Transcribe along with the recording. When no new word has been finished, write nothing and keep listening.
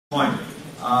point.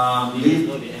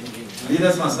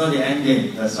 Leaders must know the end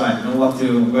game. That's right. Know where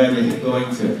they're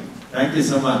going to. Thank you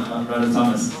so much, Brother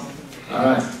Thomas. All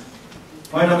right.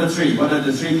 Point number 3. What are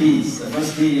the 3 P's? The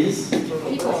first P is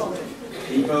people.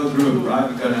 People group, right?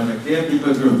 We're going to have a clear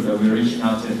people group that we're reaching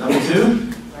out to. Number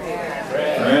 2?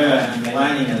 Prayer and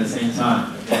planning at the same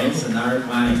time. Okay, so now we're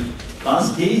planning.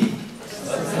 Last P?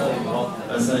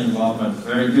 Personal involvement.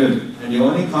 Very good. And the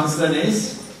only constant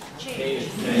is? Change.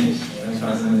 The only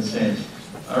constant is change.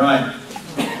 All right.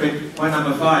 Quick, point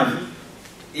number 5.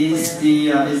 Is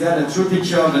that a true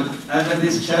picture of the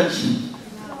Adventist church?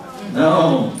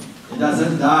 No. It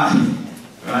doesn't die.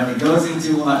 Right? It goes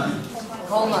into what?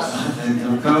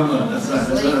 Coma. Coma. That's right.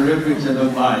 That's what a real picture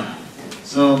looks like.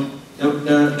 So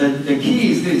the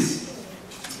key is this.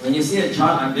 When you see a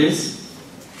chart like this,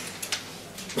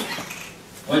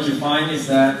 what you find is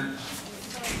that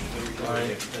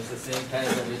that's the same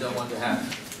pants that we don't want to have.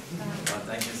 Oh,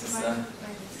 thank you, sister.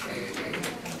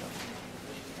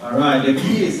 All right. The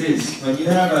key is this: when you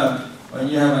have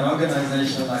an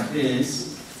organization like this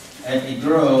and it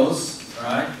grows,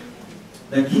 right?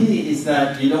 The key is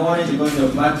that you don't want it to go into a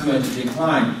plateau and to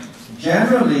decline.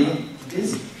 Generally,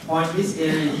 this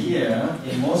area here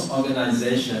in most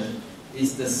organizations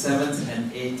is the 7th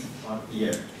and 8th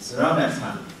year. It's around that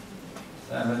time.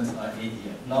 7th or 8th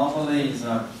year. Normally, it's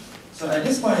not. So at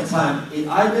this point in time,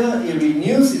 it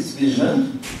renews its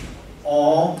vision,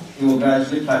 or it will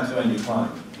gradually plateau and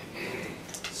decline.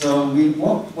 So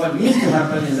what needs to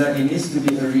happen is that it needs to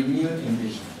be a renewed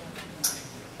vision.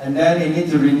 And then it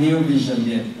needs to renew vision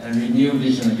again, and renew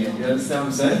vision again. You understand what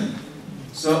I'm saying?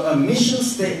 So a mission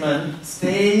statement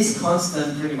stays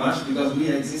constant pretty much because we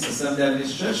exist as Seventh-day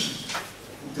Adventist Church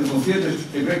to fulfill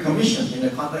the Great Commission in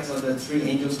the context of the 3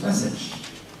 angels' message.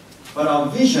 But our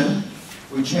vision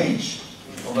will change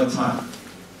over time.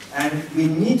 And we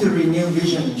need to renew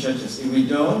vision in churches. If we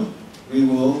don't, we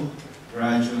will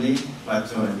gradually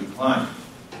plateau and decline.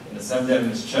 In the Seventh-day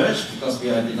Adventist Church, because we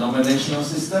are a denominational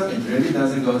system, it really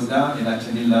doesn't go down, it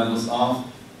actually levels off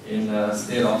in a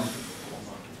state of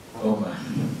coma.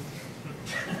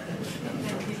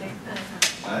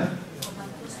 Right?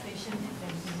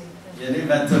 You need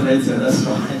ventilator, that's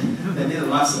right. They need a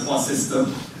life support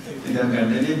system. They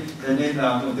need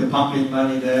to pump in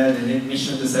money there, they need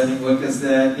mission to sending workers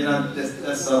there. You know,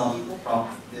 that's sort of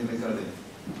difficulty.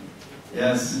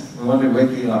 Yes, we want to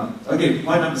wake you up. Okay,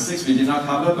 point number 6 we did not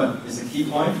cover, but it's a key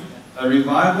point. A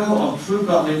revival of true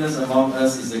godliness among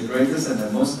us is the greatest and the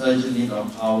most urgent need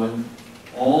of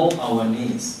all our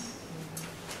needs.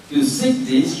 To seek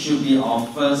this should be our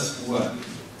first work.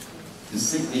 To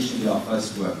seek this should be our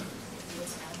first work.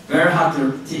 Very hard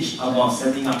to teach about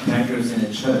setting up tankers in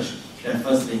a church. That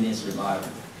first thing is revival.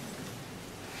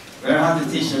 Very hard to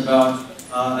teach about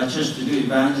a church to do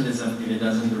evangelism if it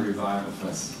doesn't do revival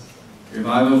first.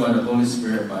 Revival by the Holy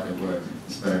Spirit, by the Word,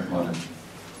 is very important.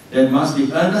 There must be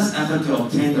earnest effort to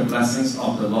obtain the blessings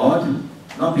of the Lord,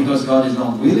 not because God is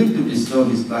not willing to bestow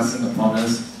His blessing upon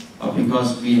us, but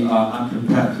because we are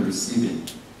unprepared to receive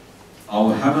it.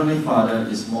 Our Heavenly Father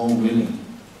is more willing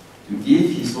to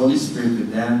give His Holy Spirit to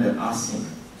them that ask Him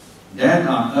than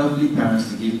our earthly parents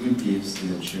to give good gifts to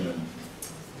their children.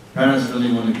 Parents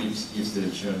really want to give gifts to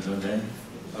their children, don't they?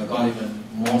 But God even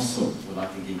more so would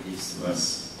like to give gifts to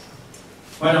us.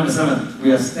 Point number 7.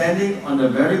 We are standing on the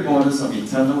very borders of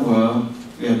eternal world.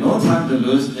 We have no time to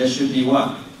lose. There should be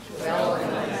what?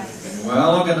 Well-organized. A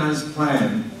well-organized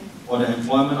plan for the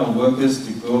employment of workers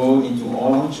to go into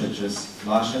all our churches,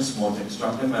 large and small, to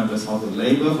instruct the members how to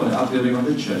labor for the upbuilding of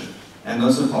the church, and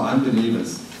also for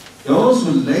unbelievers. Those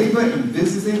who labor in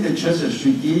visiting the churches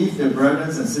should give the brethren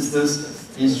and sisters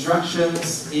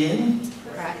instructions in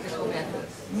practical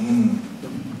methods.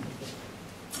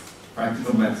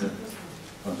 Practical method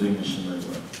of doing missionary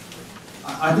work.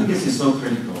 I think this is so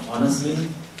critical, honestly.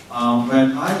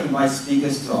 When I invite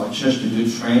speakers to our church to do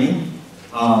training,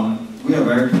 we are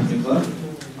very particular.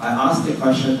 I ask the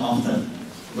question often,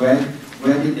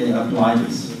 where did they apply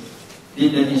this? Are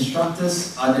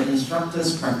the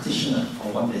instructors practitioners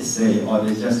of what they say, or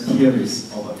they just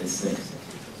theorists of what they say?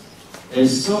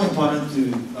 It's so important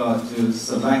to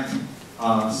select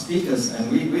speakers,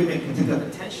 and we make particular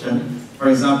attention. For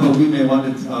example, we may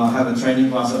want to have a training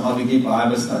class on how to give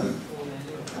Bible study.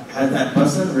 Has that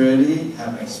person really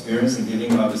have experience in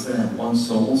giving Bible study and won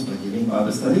souls by giving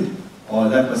Bible study? Or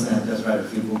that person has just read a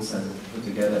few books and put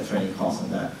together a training course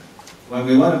on that? When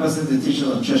we want a person to teach us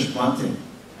on church planting,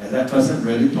 has that person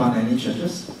really planted any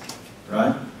churches?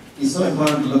 Right? It's so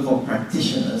important to look for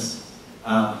practitioners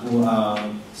who are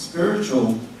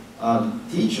spiritual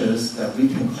teachers that we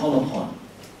can call upon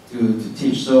to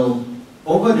teach. So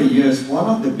over the years, one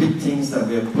of the big things that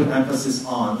we have put emphasis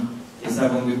on is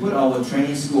that when we put our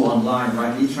training school online,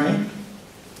 Rightly Train,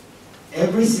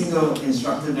 every single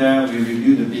instructor there, we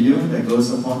review the video that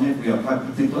goes upon it. We are quite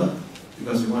particular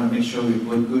because we want to make sure we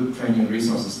put good training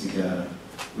resources together.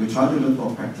 We try to look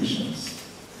for practitioners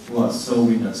who are soul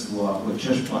winners, who are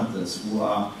church planters, who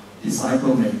are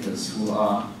disciple makers, who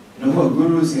are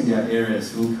gurus in their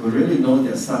areas, who really know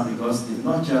their stuff, because it's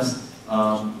not just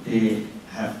they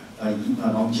have a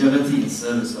longevity in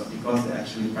service, but because they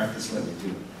actually practice what they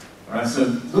do. Alright, so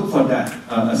look for that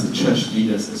as a church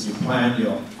leaders as you plan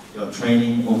your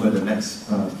training over the next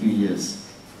few years.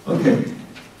 Okay,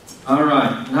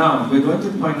 alright, now we're going to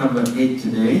point number 8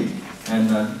 today,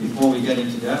 and before we get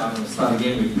into that, I'm going to start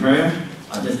again with prayer.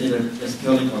 I just did just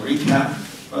purely a recap,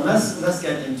 but let's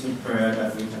get into prayer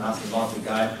that we can ask the Lord to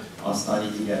guide our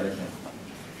study together here.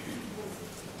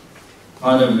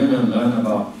 Father, we're going to learn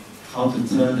about how to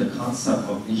turn the concept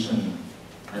of vision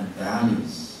and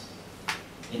values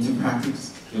into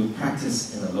practice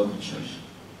in the local church.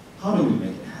 How do we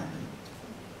make it happen?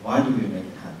 Why do we make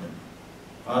it happen?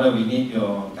 Father, we need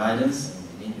your guidance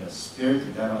and we need your spirit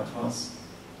to guide our thoughts.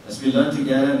 As we learn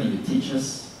together, may you teach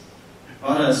us.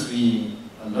 Father, as we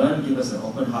learn, give us an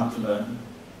open heart to learn,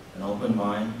 an open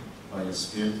mind by your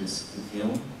spirit to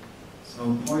feel.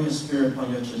 So pour your spirit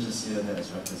upon your churches here that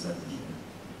is represented here.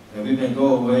 That we may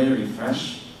go away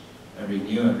refreshed and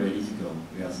renewed and ready to go.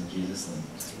 We ask in Jesus'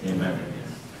 name. Amen.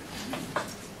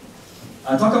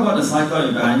 I talked about the cycle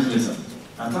of evangelism.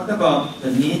 I talked about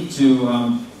the need to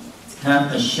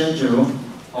have a schedule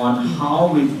on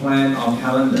how we plan our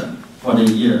calendar for the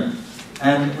year.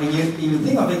 And when you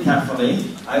think of it carefully,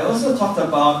 I also talked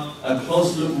about a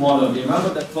closed loop model. Do you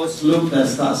remember the closed loop that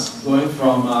starts going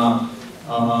from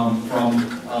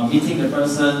meeting the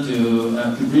person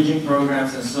to bridging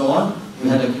programs and so on? We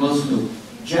had a closed loop.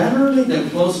 Generally, the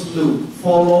closed loop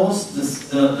follows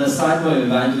the cycle of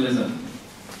evangelism.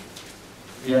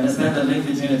 You understand the link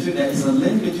between the two? There is a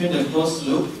link between the closed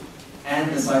loop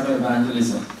and the cycle of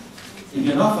evangelism. If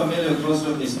you're not familiar with closed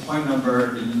loop, it's point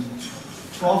number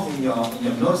 12 in your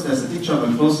notes. There's a picture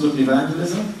of a closed loop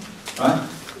evangelism, right?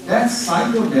 That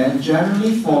cycle then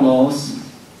generally follows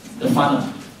the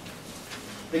funnel.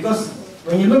 Because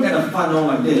when you look at a funnel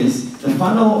like this, the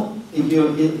funnel,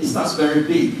 it starts very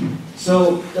big.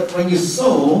 So that when you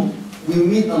sow, we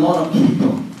meet a lot of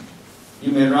people.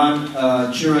 You may run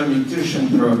a children nutrition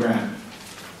program.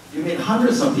 You meet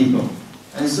hundreds of people.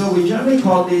 And so we generally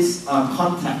call these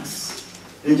contacts.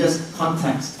 They just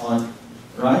contacts on,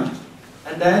 right?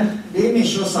 And then they may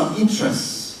show some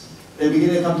interest. They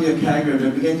begin to come to your caregiver,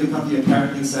 they begin to come to your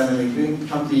parenting center, they begin to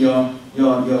come to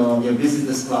your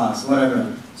visitors class,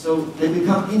 whatever. So they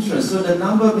become interest. So the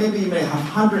number, maybe you may have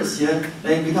hundreds here,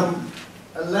 they become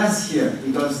less here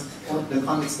because the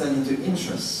contacts turn into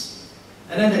interest.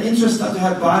 And then the interest start to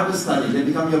have Bible study. They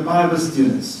become your Bible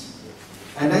students.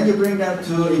 And then you bring them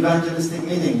to evangelistic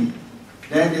meeting.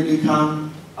 Then they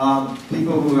become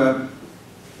people who are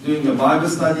doing your Bible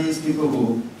studies, people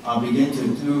who begin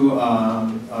to do,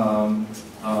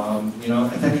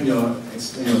 attending your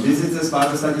visitors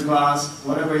Bible study class,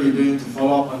 whatever you're doing to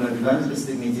follow up on the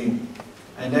evangelistic meeting.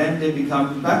 And then they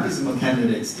become baptismal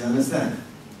candidates, do you understand?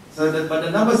 So but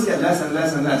the numbers get less and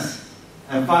less and less.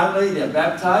 And finally, they're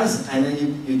baptized, and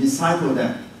then you disciple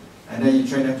them. And then you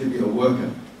train them to be a worker.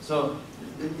 So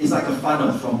it's like a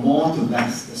funnel from more to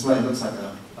less. That's why it looks like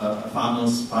a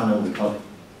farmer's funnel, we call it.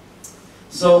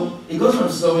 So it goes from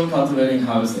sowing, cultivating,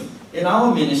 harvesting. In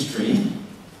our ministry,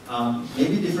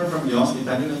 maybe different from yours,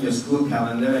 depending on your school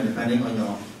calendar and depending on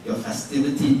your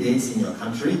festivity dates in your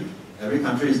country. Every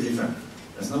country is different.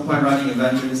 There's no point running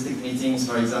evangelistic meetings,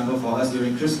 for example, for us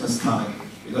during Christmas time,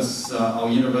 because our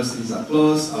universities are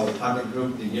closed, our target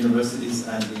group, the universities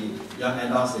and the young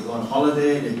adults, they go on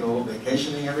holiday, they go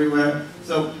vacationing everywhere.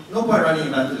 So no point running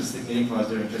evangelistic meeting for us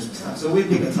during Christmas time. So we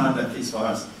pick a time that fits for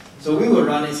us. So we will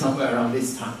run it somewhere around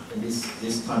this time, in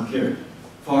this time period.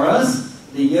 For us,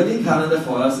 the yearly calendar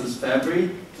for us is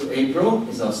February to April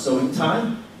is our sowing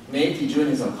time. May to June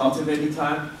is our cultivating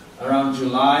time. Around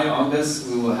July, August,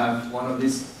 we will have one of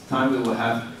this time, we will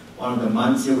have one of the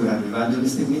months here, we have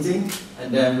evangelistic meeting,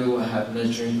 and then we will have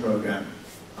nurturing program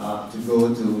to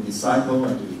go to disciple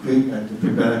and to equip and to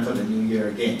prepare for the new year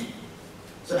again.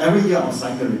 So every year our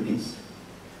cycle repeats.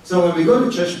 So when we go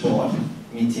to church board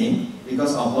meeting,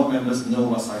 because our board members know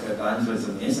what cycle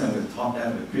evangelism is, and we've taught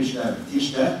that, we preach that, we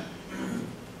teach that,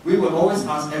 we will always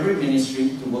ask every ministry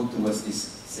to work towards this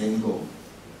same goal.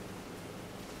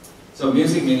 So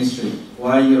music ministry,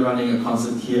 why are you running a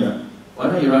concert here? Why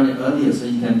don't you run it earlier so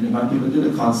you can invite people to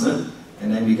the concert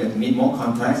and then we get to meet more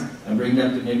contacts and bring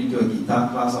them to maybe to a guitar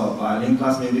class or a violin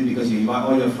class, maybe because you invite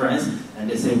all your friends and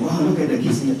they say, wow, look at the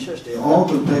kids in the church, they all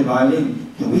could play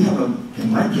violin.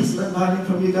 Can my kids learn violin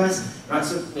from you guys? Right,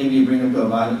 so maybe you bring them to a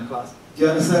violin class. Do you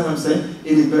understand what I'm saying?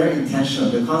 It is very intentional.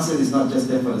 The concept is not just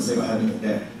there for the sake of having it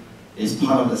there. It's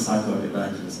part of the cycle of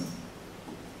evangelism.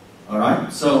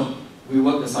 Alright, so we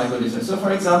work the cycle this way. So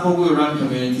for example, we run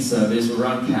community service, we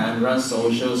run camp, we run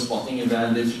social, sporting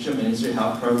event, literature ministry,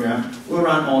 health program. We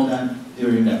run all that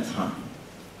during that time.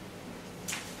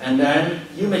 And then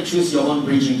you may choose your own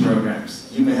bridging programs.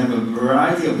 You may have a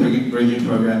variety of bridging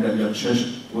programs that your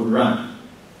church would run.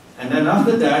 And then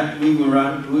after that, we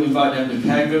invite them to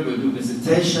care group, we'll do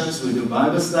visitations, we'll do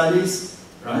Bible studies,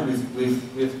 right?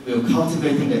 We're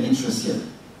cultivating the interest here.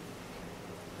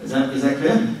 Is that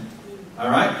clear?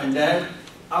 Alright, and then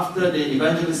after the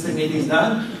evangelistic meeting is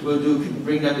done, we'll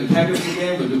bring them to care groups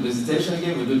again, we'll do visitation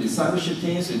again, we'll do discipleship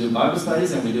teams, we'll do Bible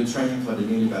studies, and we'll do training for the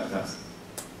newly baptized.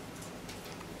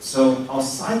 So our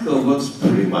cycle works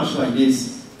pretty much like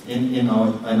this in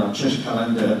our church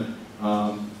calendar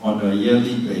on a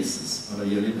yearly basis.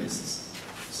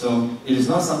 So it is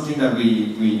not something that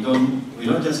we don't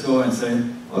just go and say,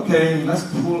 okay, let's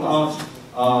pull out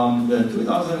the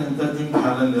 2013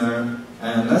 calendar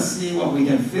and let's see what we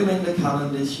can fill in the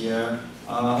calendar this year.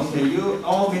 Okay, you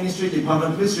all ministry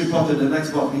department, please report to the next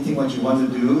board meeting what you want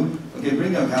to do. Okay,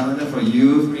 bring a calendar for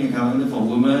youth, bring a calendar for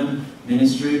women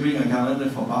ministry, bring a calendar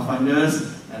for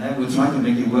pathfinders, and then we'll try to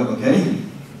make it work, okay?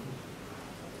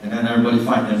 And then everybody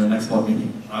fight in the next board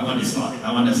meeting. I want this slot,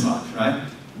 I want this slot, right?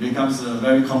 It becomes a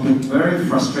very complex, very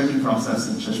frustrating process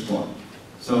in church board.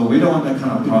 So we don't want that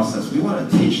kind of process. We want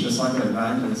to teach the cycle of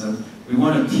evangelism. We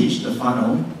want to teach the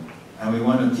funnel, and we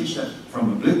want to teach that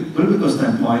from a biblical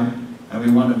standpoint, and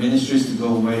we want the ministries to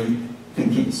go away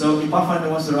thinking. So if Pathfinder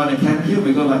wants to run a camp here,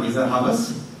 we go like, is that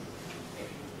harvest?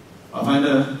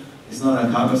 Pathfinder, it's not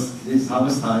like harvest, it's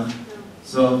harvest time.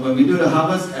 So when we do the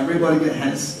harvest, everybody gets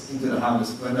hands into the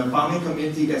harvest. When the farming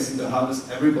community gets into harvest,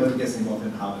 everybody gets involved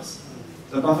in harvest.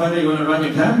 So Pathfinder, you want to run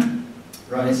your camp?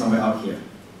 Run it somewhere out here.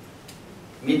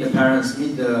 Meet the parents,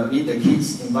 meet the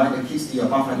kids, invite the kids to your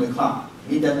Pathfinder club.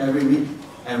 Meet them every week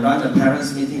and run a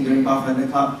parents meeting during Pathfinder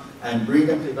club and bring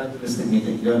them to evangelistic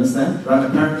meeting. You understand? Run a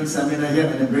parenting seminar here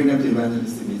and then bring them to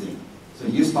evangelistic meeting. So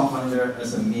use Pathfinder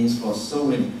as a means for soul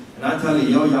winning. And I tell you,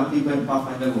 your young people in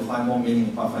Pathfinder will find more meaning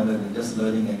in Pathfinder than just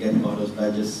learning and getting all those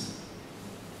badges.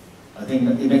 I think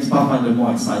it makes Pathfinder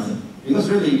more exciting. Because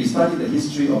really, if you study the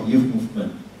history of youth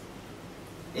movement,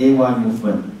 AY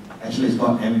movement, actually it's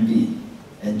called MV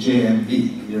and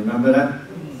JMV. You remember that?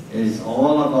 It is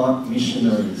all about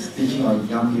missionaries, teaching our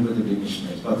young people to be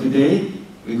missionaries. But today,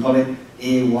 we call it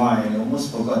AY, and I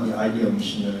almost forgot the idea of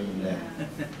missionary in there.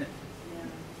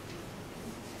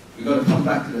 We've got to come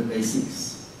back to the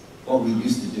basics, what we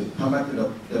used to do. Come back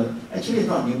to actually it's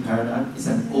not a new paradigm, it's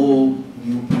an old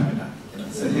new paradigm. You know?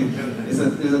 So it's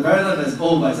a paradigm that's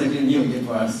old, but it's actually new again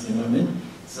for us, you know what I mean?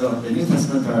 So the New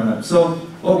Testament paradigm. So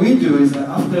what we do is that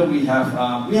after we have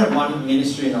one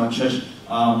ministry in our church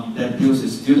that deals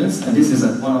with students, and this is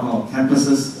at one of our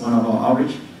campuses, one of our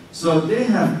outreach. So they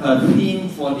have a theme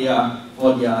for their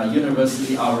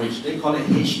university outreach. They call it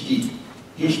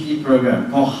HD program,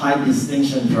 called High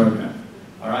Distinction Program.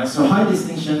 Alright, so High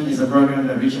Distinction is a program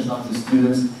that reaches out to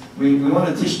students. We want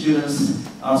to teach students,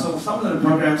 so some of the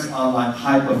programs are like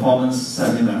high performance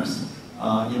seminars.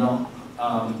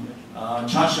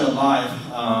 Charge Your Life,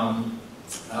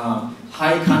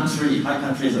 High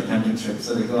Country is a camping trip,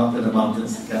 so they go up to the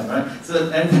mountains to camp, right? So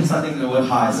anything starting with the word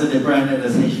high, so they brand it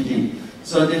as HD.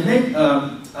 So they make,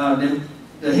 the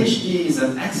HD is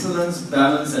an excellence,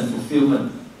 balance, and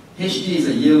fulfillment. HD is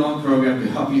a year-long program to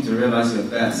help you to realize your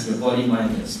best, your body, mind,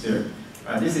 and your spirit.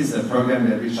 Right? This is a program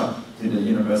that reaches out to the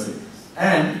university.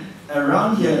 And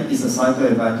around here is a cycle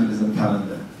evangelism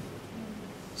calendar.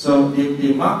 So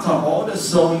they marked out all the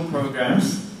sowing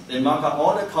programs, they marked out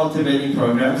all the cultivating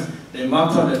programs, they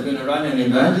marked out they're going to run an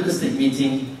evangelistic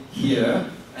meeting here,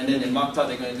 and then they marked out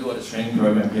they're going to do all the training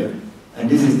program here. And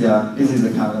this is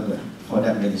the calendar for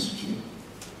that ministry,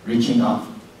 reaching out.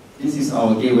 This is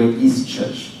our Gateway East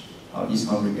Church, our East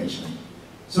congregation.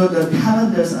 So the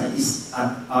calendars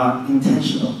are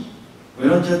intentional. We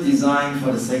don't just design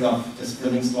for the sake of just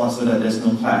filling slots so that there's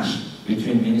no clash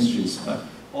between ministries, but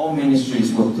all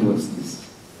ministries work towards this.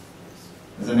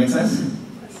 Does that make sense?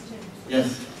 Question.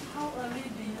 Yes? How early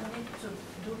do you need to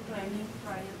do planning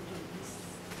prior to this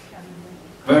calendar?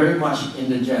 Very much in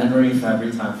the January,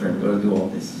 February timeframe, we're going to do all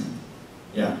this.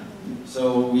 Yeah.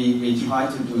 So we try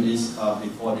to do this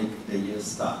before the year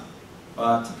start.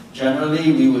 But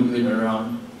generally, we would do it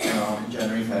around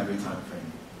January, February timeframe.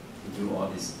 to do all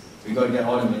this. We got to get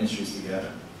all the ministries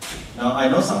together. Now, I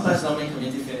know sometimes Norman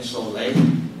Committee finish so late,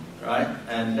 right?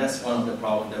 And that's one of the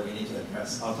problems that we need to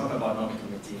address. I'll talk about Norman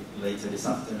Committee later this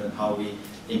afternoon, how we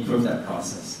improve that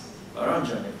process. But around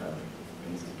January,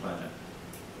 we need to plan that.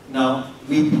 Now,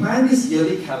 we plan this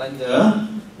yearly calendar.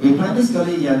 We plan this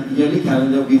yearly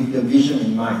calendar with the vision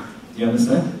in mind. Do you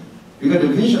understand? Because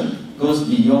the vision goes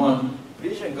beyond.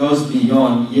 Vision goes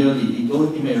beyond yearly.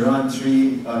 It may run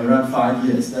 5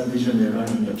 years. That vision may run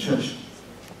in your church.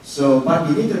 So, but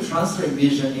you need to translate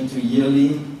vision into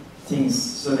yearly things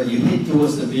so that you head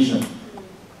towards the vision.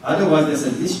 Otherwise, there's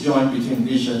a disjoint between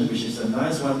vision, which is a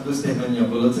nice one, good statement in your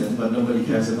bulletin, but nobody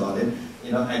cares about it,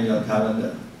 and your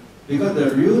calendar. Because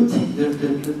the real thing,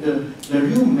 the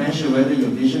real measure whether your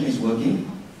vision is working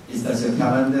is does your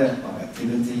calendar of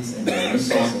activities and your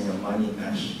resource and your money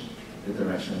match the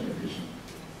direction of your vision.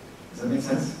 Does that make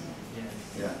sense? Yes.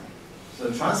 Yeah.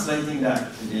 So translating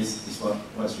that to this is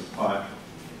what's required.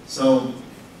 So,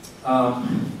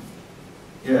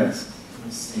 yes. Let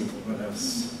me see what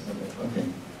else. Okay.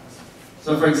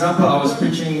 So, for example, I was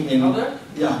preaching in.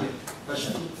 Yeah.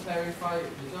 Question. To clarify,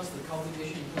 because the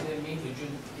cultivation included May to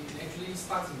June, it actually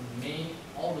starts in May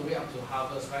all the way up to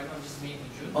harvest, right? Not just May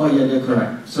to June. Oh yeah, you're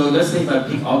correct. So let's say if I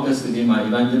pick August to be my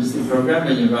evangelistic program,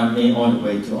 then you run May all the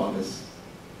way to August.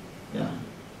 Yeah.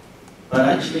 But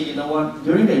actually, you know what?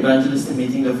 During the evangelistic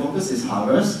meeting, the focus is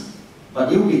harvest,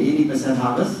 but it will be 80%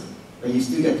 harvest, but you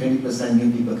still get 20%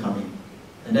 new people coming.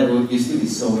 And that will you still be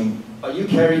sowing. But you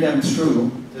carry them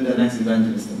through to the next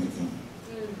evangelistic meeting.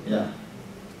 Yeah.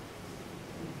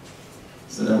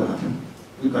 So that will happen.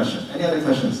 Good question. Any other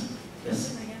questions?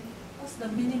 Yes? What's the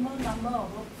minimum number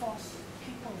of workforce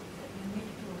people that you need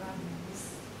to run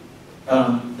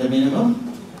this? The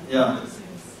minimum? Yeah.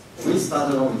 We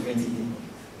started off with 20 people.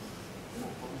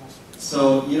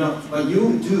 So, but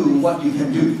you do what you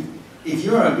can do. If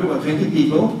you're a group of 20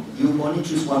 people, you only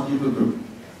choose one people group.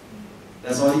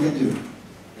 That's all you can do.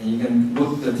 And you can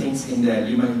put the things in there.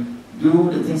 You might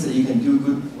do the things that you can do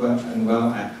good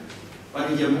well at.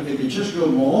 But if your church grow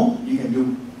more, you can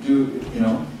do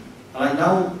like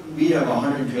now we have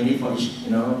 120 for each,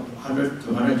 100 to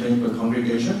 120 per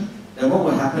congregation. Then what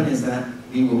will happen is that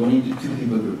we will only do 2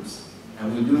 people groups.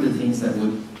 And we'll do the things that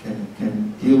we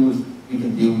can deal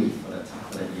with for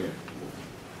that year.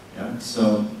 Yeah.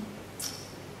 So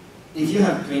if you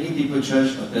have 20 people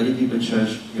church or 30 people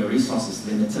church, your resource is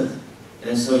limited.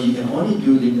 And so you can only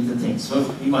do limited things.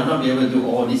 So you might not be able to do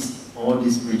all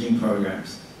these bridging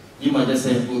programs. You might just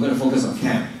say, we're going to focus on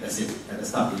camp. That's it, at the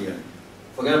start of the year.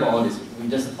 Forget about all this.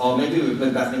 Or maybe we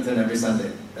play badminton every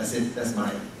Sunday. That's it. That's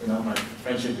my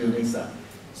friendship building stuff.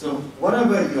 So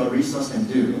whatever your resource can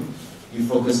do, you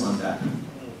focus on that.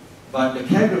 But the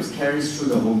care groups carries through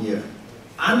the whole year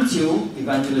until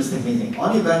evangelistic meeting.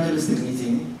 On evangelistic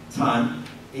meeting time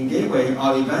in Gateway,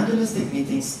 our evangelistic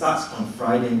meeting starts on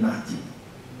Friday night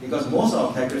because most of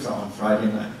our care groups are on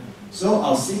Friday night. So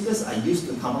our seekers are used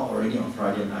to come out already on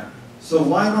Friday night. So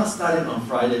why not start it on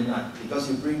Friday night? Because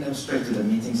you bring them straight to the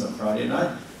meetings on Friday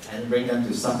night and bring them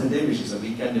to Saturday, which is a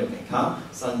weekend, they can come.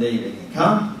 Sunday, they can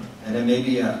come. And then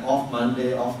maybe off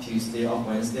Monday, off Tuesday, off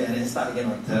Wednesday, and then start again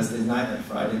on Thursday night and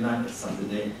Friday night and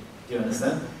Saturday. Do you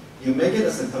understand? You make it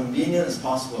as convenient as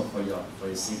possible for your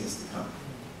seekers to come.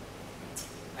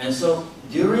 And so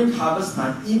during harvest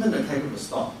time, even the care group will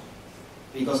stop.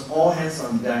 Because all hands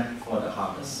on deck for the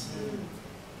harvest.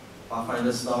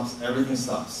 Pathfinder stops, everything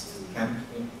stops.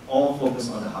 All focus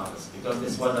on the harvest because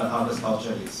that's what the harvest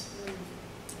culture is.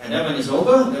 And then when it's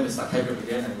over, then we start care group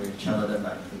again and we channel them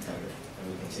back into care group.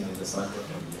 And we continue the cycle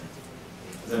for a year.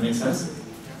 Does that make sense?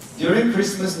 During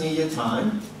Christmas, New Year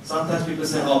time, sometimes people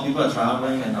say, oh, people are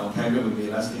traveling and our care group will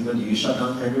be less people. Do you shut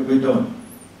down care group? We don't.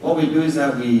 What we do is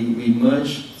that we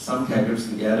merge some care groups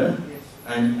together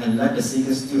and let the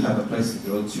seekers still have a place to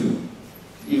go to.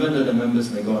 Even though the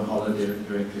members may go on holiday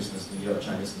during Christmas, New Year, or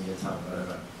Chinese New Year time,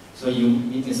 whatever. So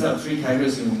instead of 3 care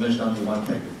groups, you merge down to 1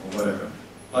 care group or whatever.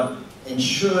 But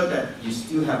ensure that you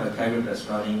still have a care group that's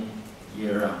running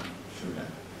year-round through that.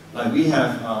 Like we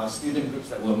have student groups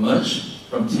that will merge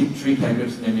from 3 care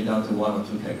groups maybe down to 1 or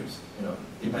 2 care groups.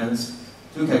 Depends.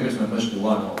 2 care groups will merge to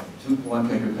 1 or 1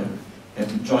 care group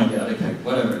can join the other care group,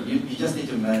 whatever. You just need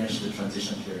to manage the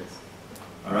transition periods.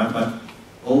 Alright, but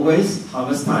always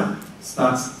harvest time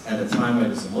starts at a time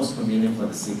when it's the most convenient for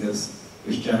the seekers,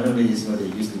 which generally is where they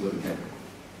used to go to care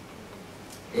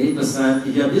group. 80%,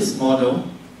 if you have this model,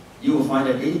 you will find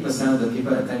that 80% of the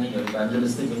people attending your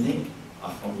evangelistic meeting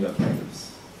are from your care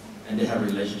groups. And they have a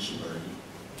relationship already.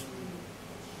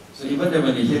 So even then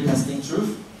when they hear testing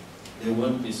truth, they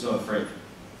won't be so afraid.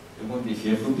 They won't be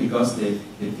fearful because they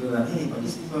feel like, hey, but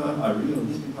these people are real,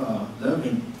 these people are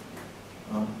loving.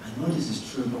 I know this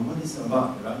is true, but what is it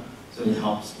about, right? So it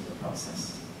helps with the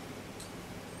process.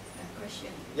 A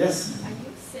question. Yes? Are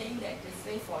you saying that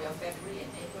say for your February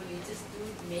and April, you just do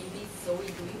mainly sowing,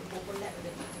 do you overlap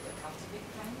with the cultivate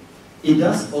time? It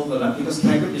does overlap because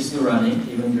care group is still running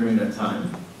even during that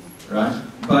time, right?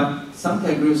 But some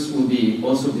care groups will be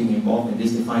also being involved in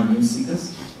this to find new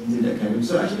seekers into their care group.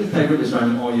 So actually care group is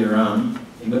running all year round,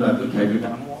 even though I put care group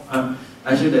down.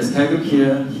 Actually there's care group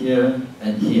here, here,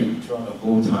 and here throughout the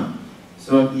whole time.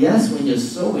 So yes, when you're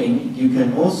sowing, you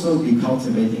can also be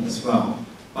cultivating as well.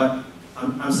 But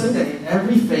I'm saying that in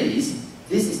every phase,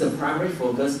 this is the primary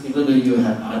focus, even though you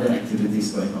have other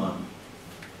activities going on.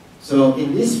 So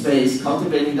in this phase,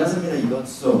 cultivating doesn't mean that you don't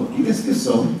sow. You can still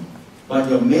sow, but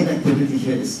your main activity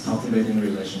here is cultivating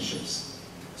relationships.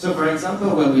 So for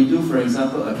example, when we do, for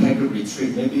example, a care group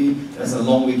retreat, maybe there's a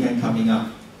long weekend coming up,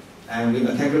 and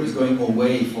a care group is going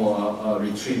away for a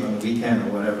retreat on the weekend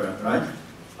or whatever, right?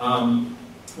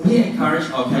 We encourage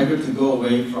our care group to go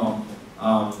away from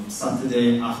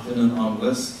Saturday afternoon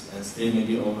onwards and stay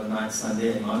maybe overnight.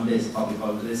 Sunday and Monday is public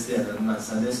holiday, stay at the night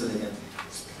Sunday so they can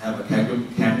have a care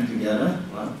group camp together,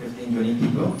 15, 20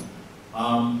 people.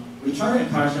 We try to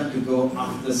encourage them to go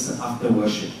after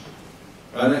worship,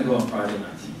 rather than go on Friday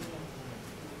night.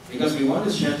 Because we want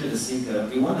to share to the seeker,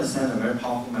 we want to send a very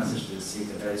powerful message to the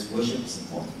seeker, that is worship is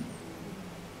important.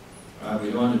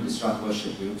 We don't want to disrupt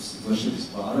worship groups. Worship is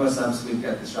important. Otherwise, sometimes we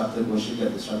get disrupted, worship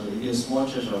get disrupted. If you're a small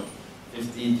church of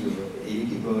 50 to 80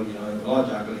 people, a lot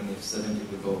of juggling if certain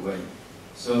people go away.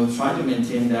 So try to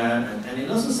maintain that, and it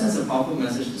also sends a powerful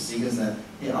message to seekers that,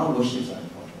 hey, our worships are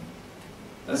important.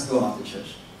 Let's go after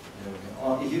church.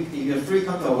 Or if you're free,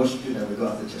 come to our worship group, then we go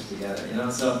after church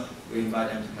together. So we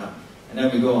invite them to come. And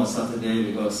then we go on Saturday,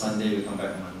 we go on Sunday, we come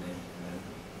back on Monday.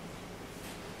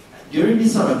 During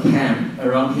this sort of camp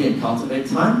around here in Cultivate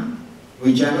time,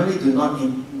 we generally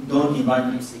don't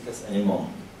invite new seekers anymore.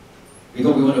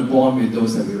 Because we want to bond with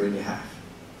those that we already have.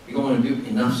 We don't want to build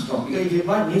enough strong. Because if you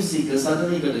invite new seekers,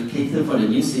 suddenly you've got to cater for the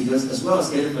new seekers as well as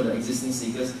cater for the existing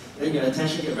seekers, then your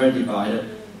attention gets very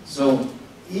divided. So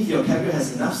if your care group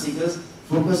has enough seekers,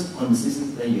 focus on the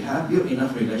seekers that you have, build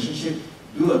enough relationship,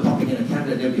 do a topic in a camp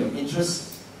that they'll be of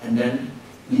interest, and then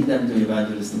lead them to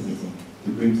evangelistic meeting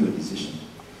to bring to a decision.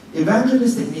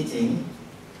 Evangelistic meeting,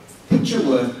 picture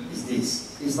word is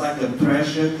this. It's like a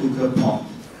pressure cooker pot.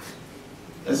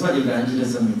 That's what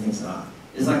evangelism meetings are.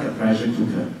 It's like a pressure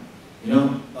cooker.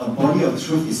 A body of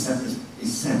truth is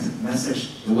sent,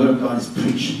 message, the word of God is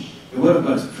preached. The word of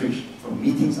God is preached from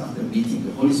meetings after meeting.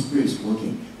 The Holy Spirit is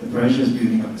working. The pressure is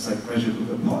building up. It's like a pressure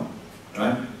cooker pot,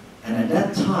 right? And at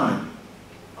that time,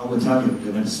 I will tell you,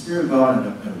 when the Spirit of God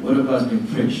and the word of God is being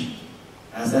preached,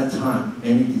 at that time,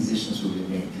 many decisions will be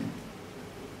made.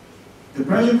 The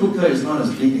pressure cooker is not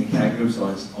as big in care groups or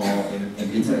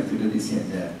in little activities here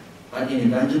and there. But in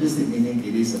evangelistic meeting,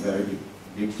 it is a very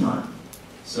big time.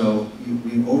 So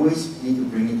we always need to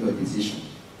bring it to a decision.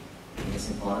 It's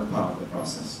an important part of the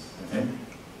process. Okay?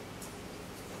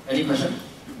 Any question?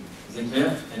 Is it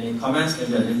clear? Any comments?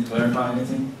 Maybe I didn't clarify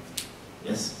anything?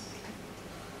 Yes?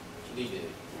 Actually,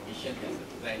 the mission has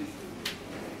a plan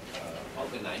to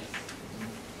organize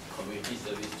community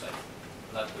service like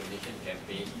blood donation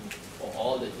campaign for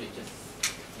all the churches.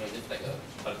 Just like a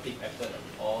collective effort of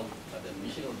all, the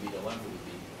mission will be the one who will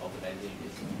be organizing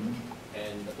this.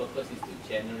 And the purpose is to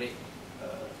generate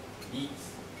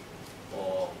leads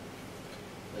for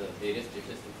the various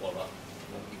churches to follow up.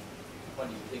 What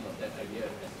do you think of that idea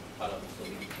as part of the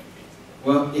sowing campaign?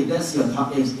 Well, if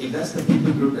that's the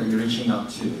people group that you're reaching out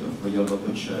to for your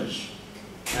local church,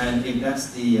 and if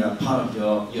that's the part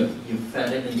of you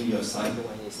fed it into your cycle,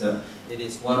 and it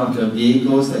is one of the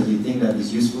vehicles that you think that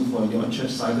is useful for your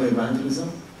church cycle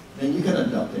evangelism, then you can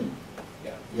adopt it.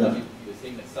 Yeah. You're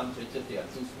saying that some churches, they are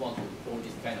too small to hold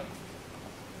this kind of.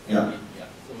 Yeah.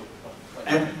 So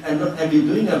and you're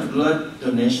doing a blood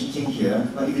donation thing here,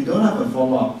 but if you don't have a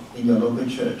follow-up in your local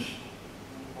church,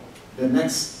 the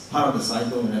next part of the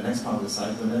cycle and the next part of the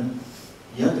cycle, then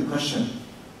you have to question,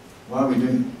 what are we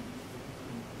doing?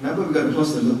 Remember, we've got to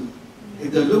close the loop.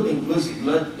 If the loop includes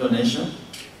blood donation,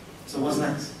 so what's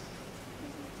next?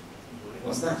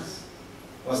 What's next?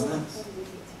 What's next?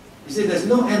 You see, there's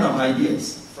no end of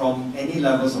ideas from any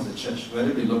levels of the church, whether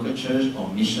it be local church or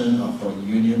mission or for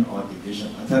union or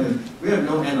division. I tell you, we have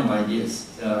no end of ideas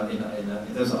in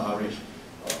terms of outreach.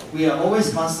 We are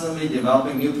always constantly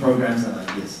developing new programs and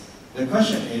ideas. The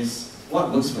question is,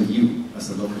 what works for you as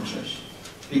a local church?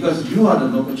 Because you are the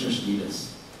local church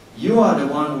leaders. You are the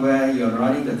one where you are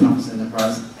running the toughest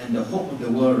enterprise, and the hope of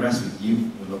the world rests with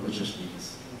you, the local church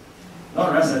leaders.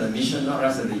 Not rest at the mission, not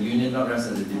rest at the union, not rest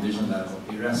at the division level.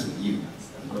 It rests with you,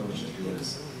 the local church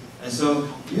leaders. And so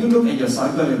you look at your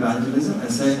cycle of evangelism and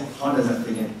say, how does that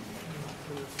fit in?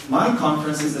 My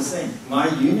conference is the same. My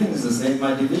union is the same.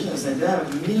 My division is the same. There are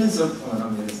millions of, oh,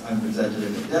 not millions, I'm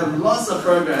exaggerating. There are lots of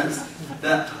programs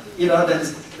that,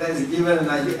 that is given an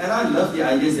idea. And I love the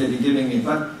ideas they've been giving me.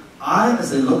 But I,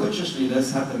 as a local church leader,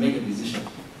 have to make a decision.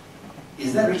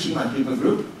 Is that reaching my people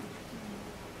group?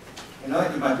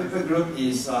 If my people group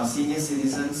is senior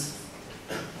citizens,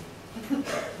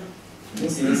 senior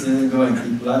citizens go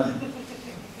and eat blood.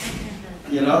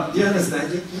 Do you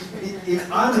understand?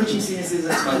 If I'm reaching senior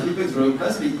citizens, my people group,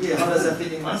 let's be clear, how does that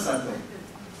fit in my cycle?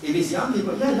 If it's young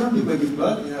people, yeah, young people give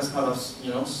blood, as part of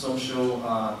social,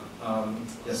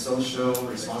 their social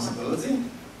responsibility.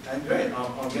 And great,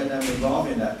 I'll get them involved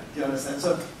in that. Do you understand?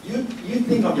 So you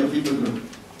think of your people group,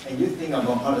 and you think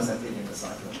about how does that fit in the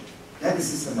cycle. That is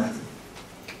systematic.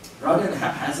 Rather than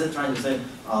haphazard trying to say,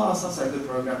 oh, sounds like a good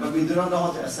program, but we do not know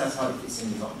how to assess how it fits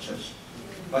in with our church.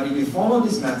 But if you follow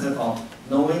this method of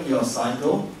knowing your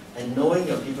cycle and knowing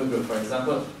your people group, for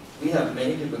example, we have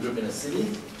many people group in the city,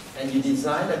 and you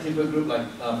design a people group like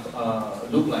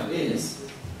look like this,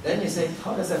 then you say,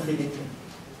 how does that fit in?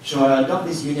 Should I adopt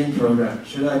this union program?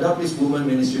 Should I adopt this women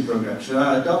ministry program? Should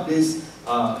I adopt this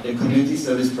the community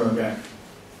service program?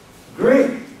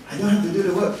 Great! I don't have to do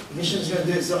the work. Mission's going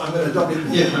to do it, so I'm going to adopt it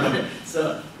here. Right?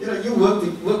 So you work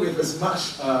with as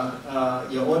much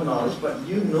your own knowledge, but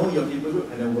you know your people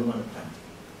group, and then work on the plan.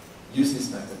 Use this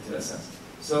method to assess.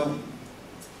 So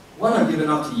what I've given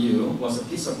out to you was a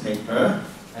piece of paper,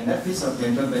 and that piece of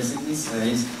paper basically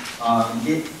says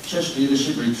Church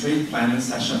Leadership Retreat Planning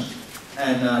Session.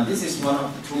 And this is one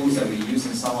of the tools that we use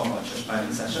in some of our church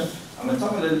planning session. I'm going to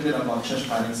talk a little bit about church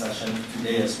planning session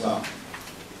today as well.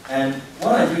 And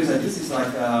what I do is that this is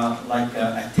like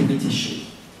an activity sheet.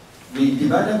 We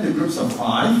divide them into groups of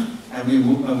 5, and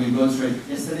we go through it.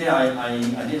 Yesterday, I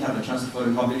didn't have a chance to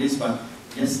photocopy this, but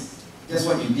yes, guess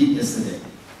what you did yesterday?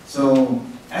 So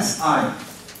SI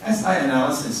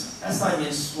analysis. SI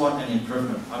means SWOT and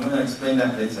improvement. I'm going to explain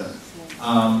that later.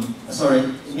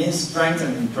 It means strength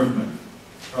and improvement.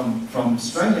 From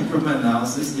strength improvement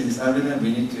analysis, it is evident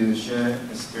we need to share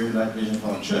a spirit-led vision for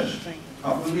our church.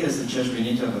 Probably as a church, we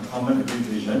need to have a common agreed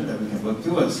vision that we can work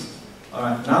towards.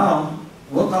 Alright, now,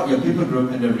 work out your people group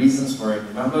and the reasons for it.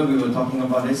 Remember we were talking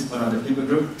about this, put out the people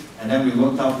group, and then we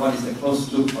worked out what is the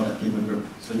closed loop for that people group.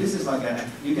 So this is like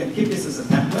you can keep this as a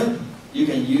template, you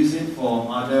can use it for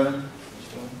other,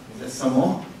 is there some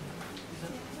more?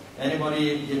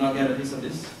 Anybody did not get a piece of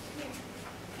this?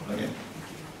 Okay.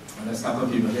 Well, there's a couple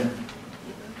of people here.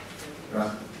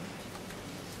 Right.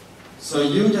 So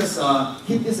you just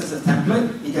keep this as a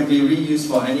template. It can be reused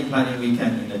for any planning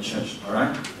weekend in the church. All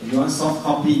right. If you want soft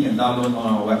copy, you can download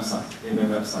on our website, ABA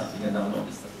website. You can download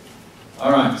this stuff.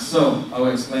 All right. So I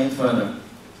will explain further.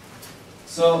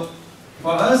 So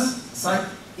for us,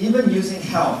 even using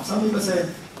health, some people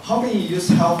say, how can you use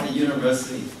health at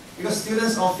university? Because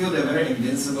students all feel they're very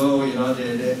invincible.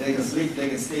 They can sleep, they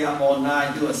can stay up all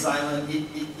night, do assignment,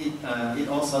 eat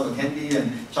all sorts of candy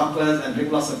and chocolates, and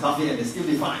drink lots of coffee, and they still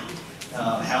be fine.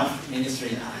 Health ministry,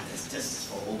 that's just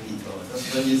for old people.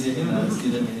 Don't use it in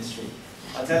student ministry.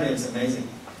 I tell you, it's amazing.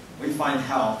 We find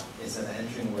health is an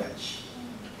entering wedge.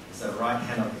 It's the right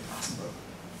hand of the gospel.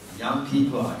 Young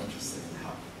people are interested in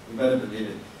health. You better believe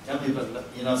it. Young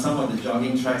people, some of the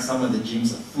jogging tracks, some of the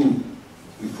gyms are full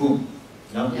with whom?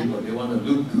 Young people, they want to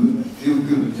look good, feel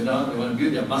good, they want to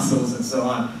build their muscles and so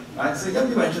on. Right? So young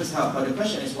people are interested in health, but the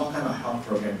question is, what kind of health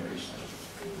program you reach?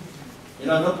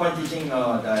 No point teaching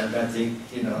diabetic,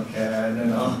 care,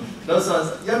 those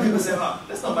ones. Young people say, oh,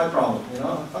 that's not my problem,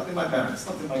 talk to my parents,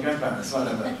 talk to my grandparents,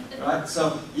 whatever, right?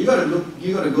 So you got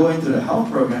to go into the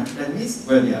health program that meets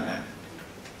where they are at.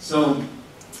 So,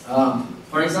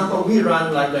 for example, we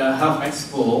run like a health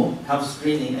expo, health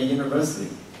screening at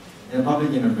university, in a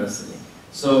public university.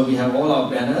 So we have all our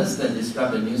banners that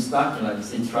describe the new stuff, like you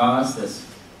see trust,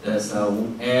 there's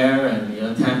air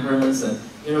and temperance, and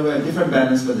we have different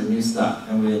banners for the new stuff,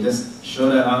 and we just show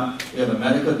that up. We have a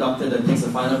medical doctor that takes a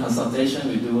final consultation.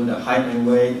 We do the height and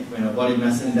weight, body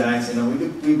mass index.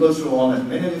 We go through all that.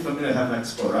 Many of you are familiar with Health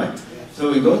Expo, right?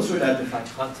 So we go through that to find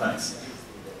contacts.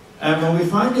 And when we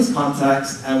find these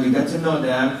contacts and we get to know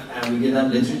them and we give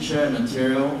them literature and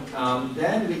material,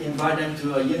 then we invite them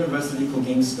to a university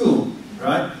cooking school,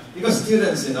 right? Because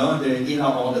students, they eat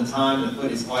out all the time. The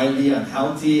food is oily,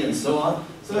 unhealthy, and so on.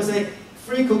 So we say,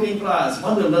 free cooking class.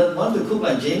 Want to cook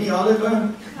like Jamie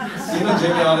Oliver? You know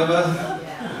Jamie Oliver?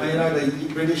 You know,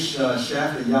 the British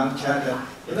chef, the young chef,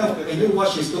 you know, when you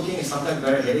watch his cooking, it's sometimes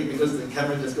very headache because the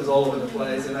camera just goes all over the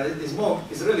place. You know,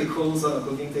 it's a really cool sort of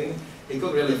cooking thing. He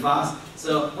cook really fast.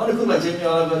 So, want to cook like Jamie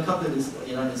Oliver, come to this,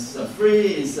 you know, it's free,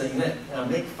 it's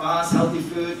make fast, healthy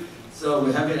food. So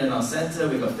we have it in our center,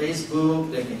 we got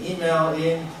Facebook, they can email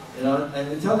in, you know, and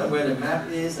we tell them where the map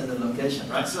is and the location,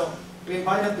 right? So we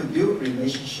invite them to build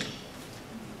relationship.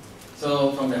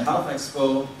 So from the Health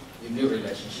Expo, you build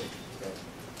relationship. Okay.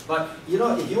 But you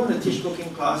know, if you want to teach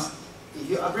cooking class, if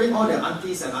you bring all the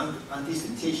aunties and aunties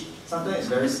to teach, sometimes it's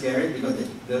very scary because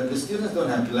the students don't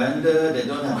have blender, they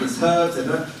don't have these herbs,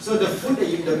 so the food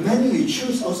the menu you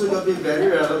choose also got to be very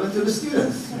relevant to the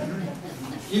students.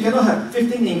 You cannot have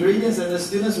 15 ingredients and the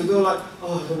students will go like,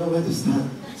 oh, I don't know where to start.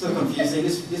 So confusing,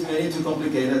 this menu too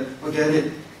complicated, forget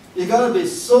it. You gotta be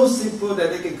so simple that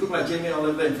they can cook like Jamie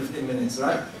Oliver in 15 minutes,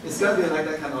 right? It's gotta be like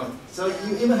that kind of. So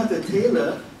you even have to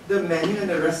tailor the menu and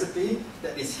the recipe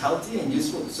that is healthy and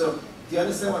useful. So do you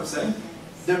understand what I'm saying?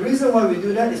 The reason why we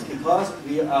do that is because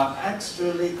we are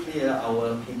extremely clear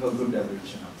our people group that we're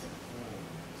reaching out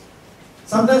to.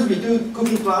 Sometimes we do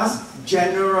cooking class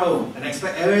general and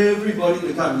expect everybody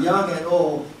to come, young and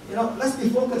old. You know, let's be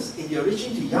focused. If you're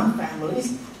reaching to young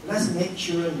families, let's make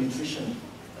children nutrition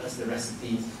as the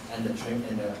recipes and the trim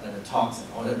and the talks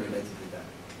and all that related to that.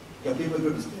 Your people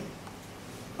group is clear.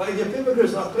 But if your people group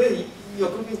is not clear, your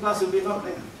cooking class will be not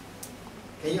clear.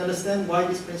 Can you understand why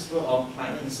this principle of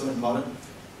planning is so important?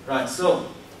 Right, so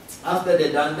after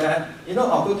they've done that, you know,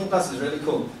 our cooking class is really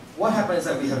cool. What happens is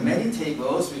that we have many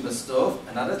tables with a stove,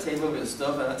 another table with a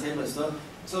stove, another table with a stove.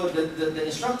 So the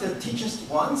instructor teaches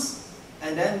once,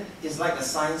 and then it's like a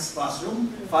science classroom.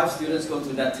 5 students go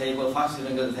to that table, 5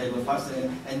 students go to the table, 5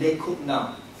 students, and they cook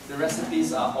now. The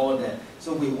recipes are all there.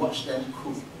 So we watch them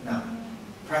cook now.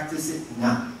 Practice it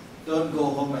now. Don't go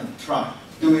home and try.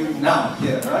 Do it now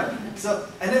here, right? So,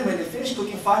 and then when they finish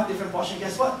cooking 5 different portions,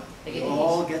 guess what? You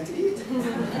all get to eat.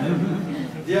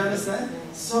 Do you understand?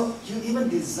 So you even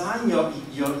design your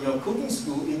cooking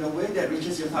school in a way that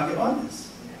reaches your target audience.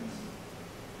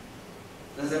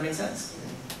 Does that make sense?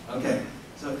 Okay.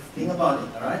 So think about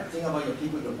it, alright? Think about your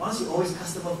people group. Once you always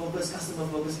customer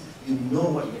focused, you know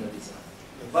what you're going to design.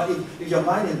 But if your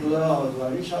mind is blurred, or do I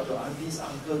reach out to aunties,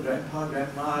 uncle, grandpa,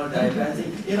 grandma,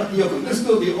 diabetic, you know, your cooking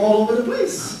school will be all over the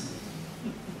place.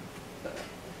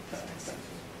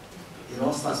 It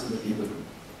all starts with the people group.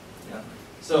 Yeah.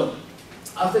 So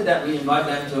after that, we invite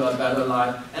them to a better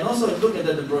life. And also look at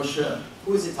the brochure.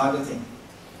 Who is it targeting?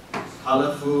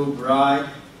 Colorful, bright.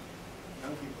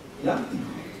 Yeah.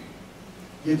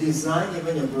 You design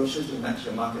even your brochure to match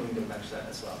your marketing to match that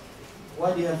as well.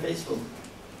 Why do you have Facebook?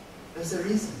 There's a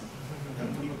reason.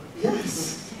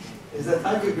 Yes. It's a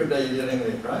target group that you're dealing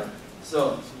with, right?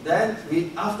 So then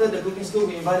after the cooking school,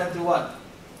 we invite them to what?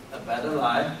 A Better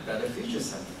Life, Better Future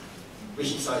Center,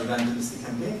 which is our evangelistic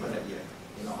campaign for that year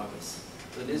in August.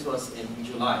 So this was in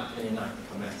July 29,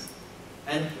 it commenced.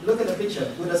 And look at the picture.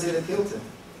 Who does it appeal to?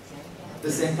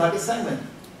 The same target segment.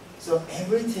 So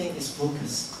everything is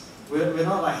focused. We're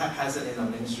not like haphazard in our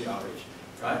ministry outreach,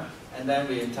 right? And then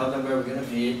we tell them where we're going to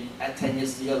be, add 10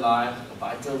 years to your life,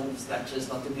 vital lectures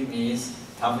not to be missed,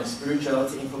 health and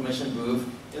spirituality information booth.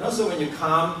 You know, so when you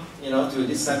come, you know, to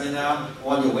this seminar,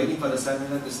 while you're waiting for the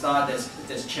seminar to start,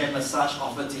 there's chair massage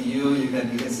offered to you. You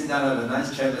can sit down and have a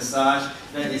nice chair massage.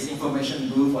 Then there's information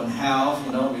booth on health,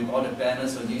 you know, with all the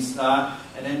banners when you start.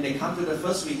 And then they come to the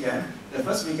first weekend. The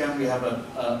first weekend we have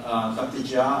Dr.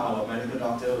 Jia, our medical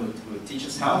doctor, who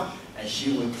teaches health, and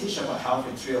she will teach about health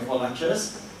in 3 or 4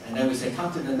 lectures. And then we say,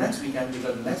 come to the next weekend,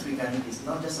 because the next weekend is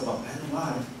not just about better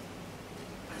life,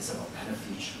 but it's about better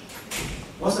future.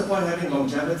 What's the point of having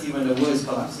longevity when the world is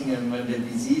collapsing and when the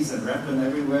disease is rampant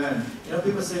everywhere? And you know,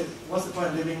 people say, what's the point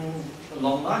of living a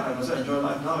long life? I must enjoy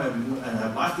life now and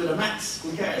have life to the max.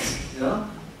 Who cares? You know?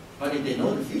 But if they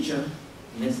know the future,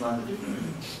 it makes life different.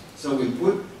 So we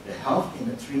put the health in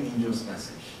the 3 angels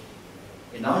message.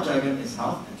 In our jargon, it's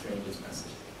health and 3 angels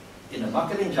message. In the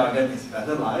marketing jargon, it's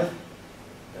better life,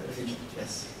 better future.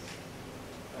 Yes.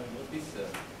 I noticed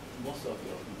most of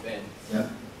your events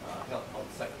held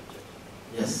outside the church.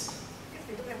 Yes. Because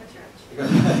we don't have a church.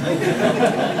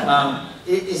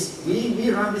 We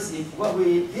run this.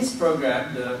 This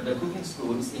program, the cooking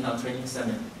school, is in our training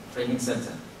center,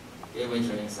 Gateway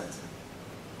Training Center.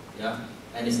 Yeah,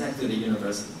 and it's next to the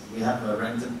university. We have a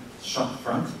rented shop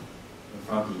front in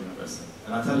front of the university.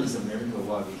 And I tell you, it's a miracle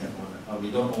why we can own it.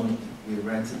 We don't own it. We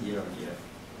rent it year on year.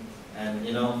 And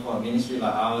you know, for a ministry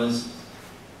like ours,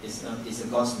 it's a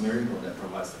God's miracle that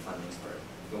provides the funding for it.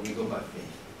 But we go by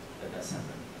faith that that's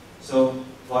happened. So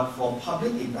for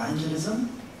public evangelism,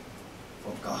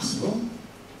 for gospel,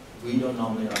 we don't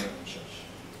normally run it in church.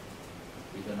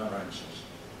 We do not run in church.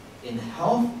 In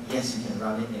health, yes, you can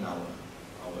run it in our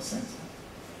center.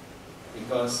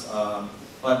 Because,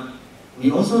 but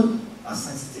we also are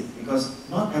sensitive because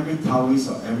not every Taoist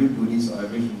or every Buddhist or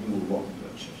every Hindu will walk into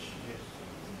a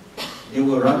church. They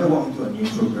will rather walk into a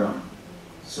neutral ground.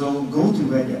 So go to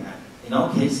where they're at. In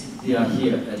our case, they are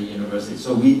here at the university.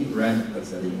 So we rent a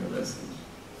place at the university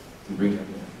to bring them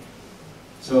here.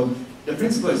 So the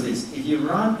principle is this: if you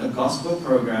run a gospel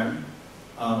program,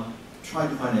 try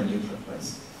to find a neutral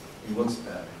place. It works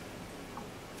better.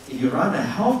 If you run a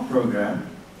health program,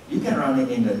 you can run it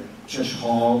in the church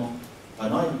hall, but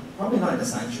probably not in the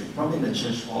sanctuary, probably in the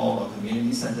church hall or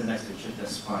community center next to church,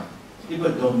 that's fine.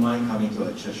 People don't mind coming to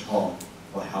a church hall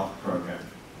for health program.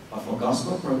 But for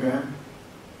gospel program,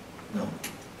 no.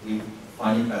 We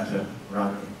find it better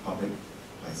run in public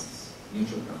places,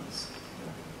 neutral grounds.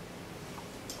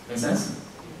 Make sense?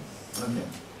 Okay.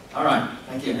 All right.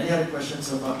 Thank you. Any other questions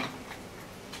so far?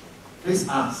 Please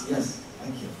ask. Yes.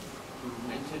 Thank you. You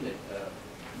mentioned that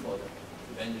for the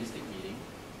evangelistic meeting,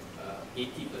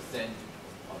 80%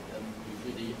 of them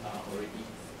usually are already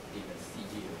in the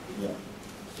CG. Yeah.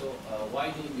 So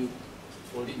why don't you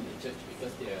hold it in the church?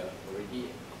 Because they are already,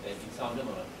 I think some of them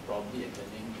are probably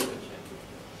attending church.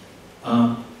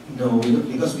 No, we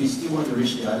don't, because we still want to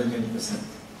reach the other 20%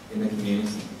 in the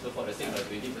community. So for the sake of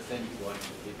 20%, you want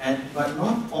to But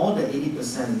not all the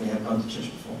 80% may have gone to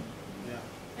church before. Yeah.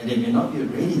 And they may not be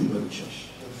ready to go to church.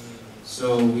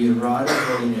 So we rather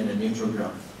hold it in a neutral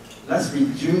ground. Let's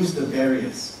reduce the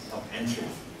barriers of entry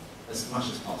as much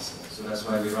as possible. So that's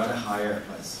why we rather hire a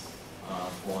place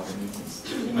for the meetings.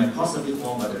 It might cost a bit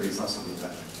more, but the results will be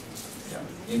better. Yeah,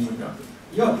 neutral ground.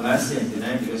 You're blessed here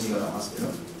today because you got a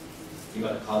hospital, you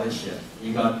got a college here,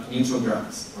 you got neutral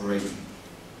grounds already.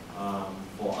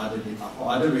 For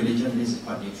other religion, this is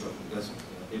quite neutral because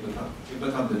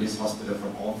people come to this hospital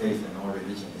from all faith and all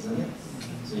religion, isn't it?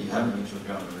 So you have a neutral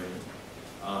ground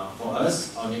already. For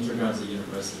us, our neutral ground is a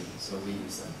university, so we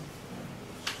use that.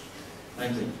 Yeah.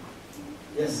 Thank you.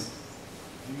 Yes?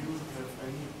 Do you have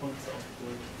any points of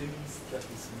the things that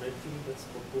is making this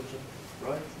proportion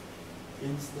right?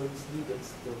 Instantly,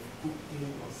 that's the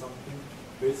cooking or something.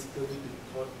 Basically, they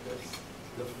thought that's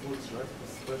the foods, right?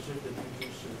 Especially the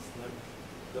nutritions, like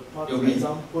the part, for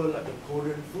example, like the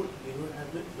Korean food, you know,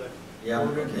 have it like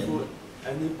Korean food.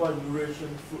 Any part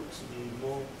Eurasian food to be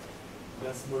more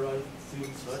mesmerized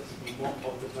things, right? To be more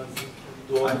organizing,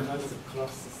 to organize the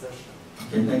class session.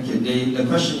 Okay, thank you. The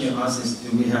question you asked is,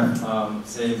 do we have,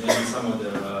 say, maybe some of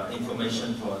the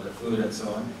information for the food and so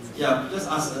on? Yeah, just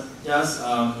ask.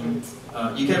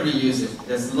 You can reuse it.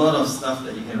 There's a lot of stuff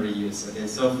that you can reuse. Okay,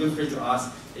 so feel free to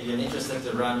ask if you're interested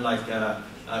to run like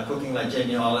cooking like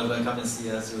Jamie Oliver. Come and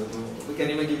see us. We can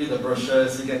even give you the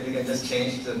brochures. You can just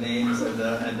change the names and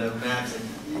the maps, and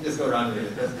you just go around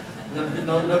with it.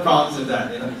 No problems with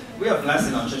that. You know, we are blessed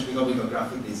in our church because we got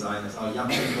graphic designers. Our young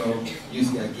people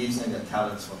use their gifts and their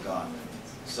talents for God.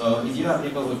 So if you have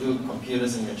people who do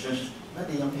computers in your church,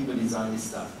 let the young people design this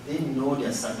stuff. They know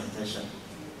their segmentation.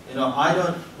 You know,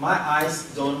 my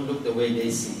eyes don't look the way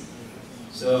they see.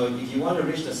 So if you want to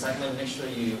reach the segment, make sure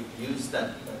you use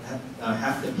that.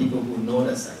 Have the people who know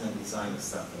the segment design the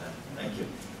stuff for that. Thank you.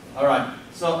 All right.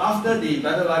 So after the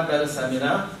Better Life Better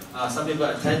seminar, some people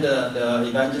attend the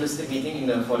evangelistic meeting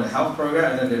for the health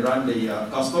program, and then they run the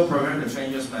gospel program, the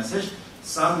Stranger's Message.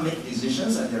 Some make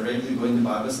decisions and they're ready to go into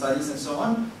Bible studies and so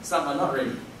on. Some are not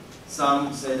ready.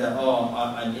 Some say that, oh,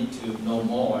 I need to know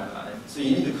more. So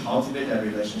you need to cultivate that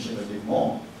relationship a bit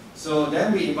more. So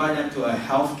then we invite them to a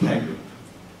healthcare group.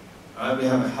 We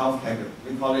have a healthcare group.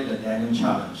 We call it the Daniel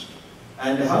Challenge.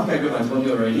 And the healthcare group, I told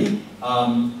you already,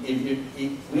 if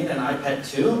you win an iPad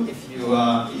too, if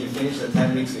you finish the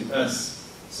 10 weeks with us.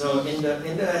 So in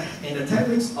the 10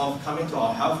 weeks of coming to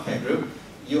our healthcare group,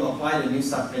 you apply the New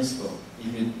Start principle.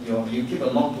 If you keep a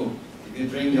logbook. If you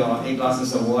drink your 8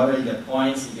 glasses of water, you get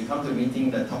points. If you come to a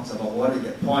meeting that talks about water, you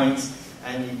get points.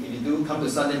 And if you do come to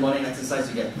Sunday morning exercise,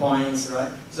 you get points,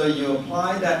 right? So you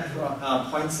apply that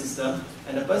point system,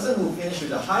 and the person who finishes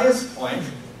with the highest point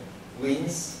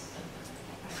wins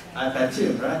iPad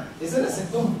 2, right? Isn't it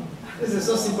simple? This is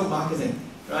so simple marketing,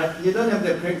 right? You don't have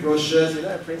to print brochures, you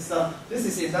don't have to print stuff. This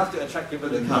is enough to attract people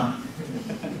to come,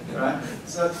 right?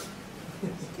 So,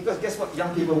 because guess what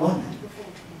young people want?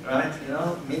 Right? You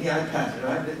know, mini iPad,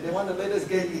 right? They want the latest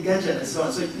gadget and so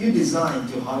on. So you design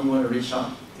to how you want to reach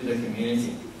out to the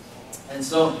community. And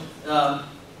so,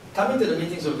 coming to the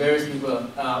meetings with various people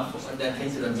that came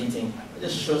to the meeting, I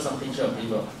just showed some picture of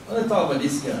people. I want to talk about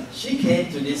this girl. She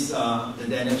came to this, the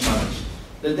Daniel Challenge.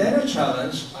 The Daniel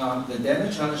Challenge, the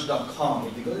DanielChallenge.com,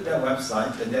 if you go to their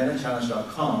website, the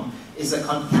DanielChallenge.com, is a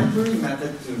contemporary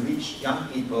method to reach young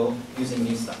people using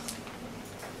new stuff.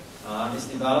 It's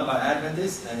developed by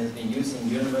Adventist and it's been used in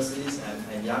universities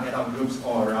and young adult groups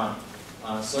all around.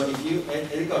 So if you,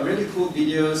 it got really cool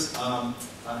videos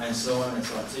and so on and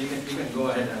so on. So you can go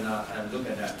ahead and look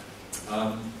at that.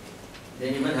 They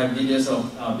even have videos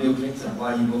of Bill Clinton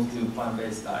why he moved to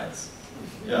plant-based diets.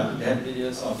 Yeah, they have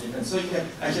videos of different. So you can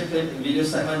actually click the video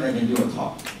segment and you can do a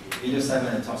talk. Video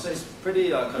segment and talk. So it's pretty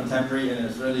contemporary and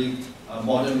it's really a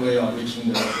modern way of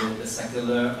reaching the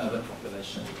secular urban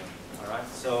population. All right.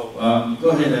 So go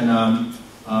ahead and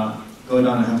go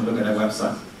down and have a look at that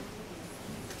website.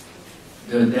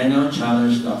 The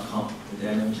DanielChallenge.com. The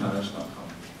DanielChallenge.com.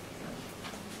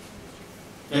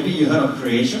 Maybe you heard of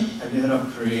Creation. Have you heard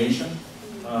of Creation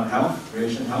Health?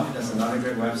 Creation Health. That's another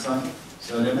great website.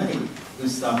 So there are many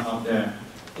good stuff out there.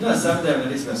 You know, Seventh-day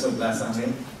Adventists, we're so blessed, aren't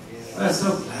we? We're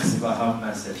so blessed about health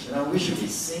message. You know, we should be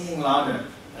singing louder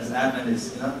as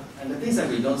Adventists. You know, and the things that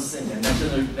we don't sing, and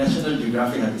National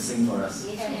Geographic have to sing for us.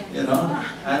 You know,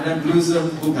 and then Blues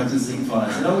Book have to sing for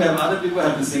us. You know, we have other people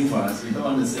have to sing for us. We don't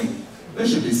want to sing. We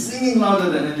should be singing louder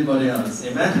than anybody else.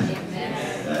 Amen.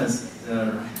 Amen. That's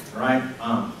the right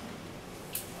arm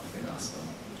of the gospel.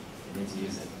 You need to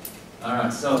use it. All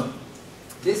right. So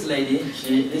this lady,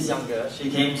 this young girl,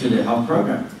 she came to the health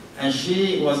program, and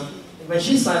when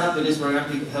she signed up to this program,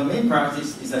 her main priority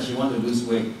is that she wanted to lose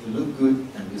weight, to look good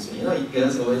and lose weight. You know,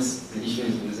 girls always, the issue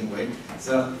is losing weight.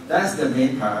 So that's the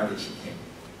main priority she came.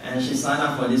 And she signed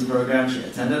up for this program. She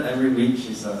attended every week.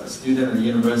 She's a student at the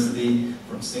university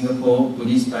from Singapore,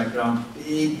 Buddhist background,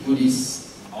 big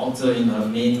Buddhist altar in her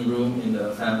main room in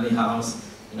the family house.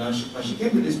 You know, when she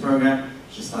came to this program,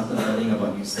 she started learning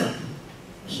about new stuff.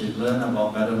 She learned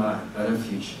about better life, better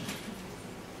future.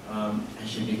 And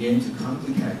she began to come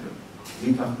to Calgary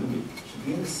week after week. She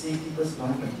began to see people's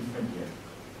life in a different way.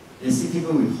 They see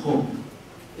people with hope.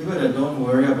 People that don't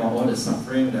worry about all the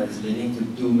suffering that is leading to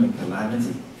doom and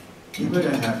calamity. People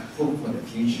that have hope for the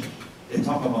future. They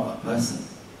talk about a person.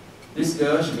 This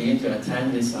girl, she began to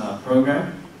attend this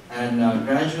program, and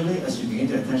gradually, as she began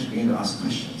to attend, she began to ask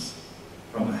questions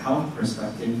from a health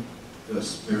perspective to a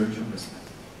spiritual perspective.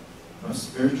 From a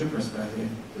spiritual perspective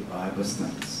to Bible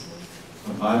studies.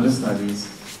 From Bible studies,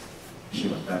 she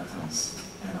was baptized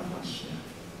and I'm not sure.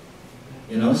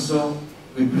 You know, so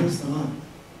we praise the Lord.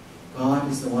 God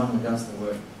is the one who does the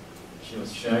work. She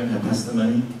was sharing her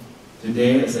testimony.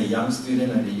 Today, as a young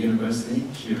student at the university,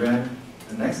 she ran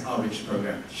the next outreach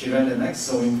program. She ran the next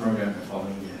sewing program the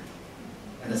following year.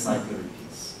 And the cycle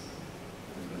repeats.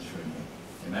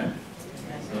 Amen?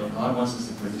 So God wants us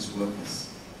to produce workers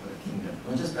for the kingdom.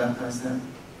 Don't just baptize them,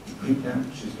 equip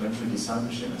them. She's going through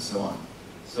discipleship and so on.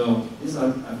 So this is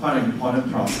quite an important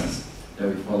process that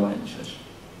we follow in church.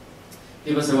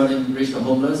 People say, well, to reach the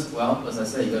homeless, well, as I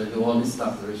said, you got to do all this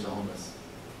stuff to reach the homeless.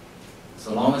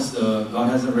 So long as God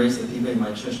hasn't raised the people in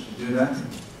my church to do that,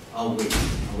 I'll wait.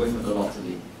 I'll wait for the Lord to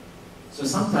lead. So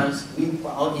sometimes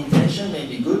our intention may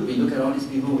be good. We look at all these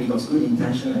people, we got good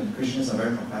intention, and Christians are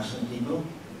very compassionate people.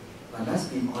 But let's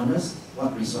be honest,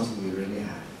 what resource do we really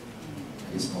have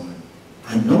at this moment?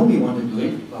 I know we want to do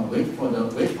it, but wait for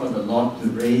the Lord to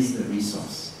raise the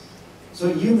resource. So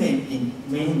you may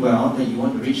mean well that you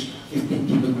want to reach 15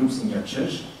 people groups in your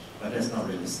church, but that's not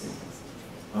realistic. It's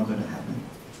not going to happen.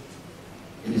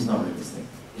 It is not realistic.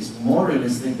 It's more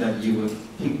realistic that you would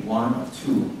pick 1 or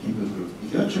 2 people groups.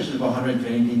 If your church is about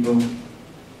 120 people,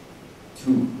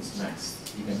 2 is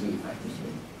max. You can do it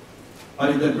effectively. But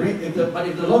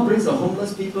if the Lord brings the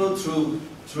homeless people through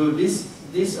this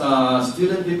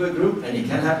student people group, and it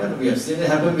can happen. We have seen it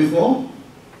happen before.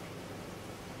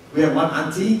 We have one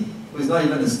auntie who is not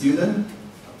even a student,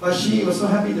 but she was so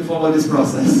happy to follow this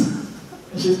process.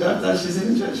 And she's baptized, she's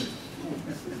in the church.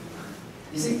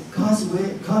 You see, God's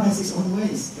way, God has His own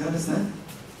ways, you understand?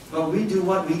 But we do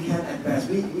what we can at best.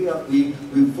 We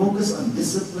focus on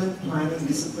discipline planning,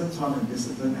 discipline thought, and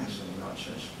discipline action in our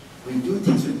church. We do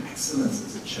things with excellence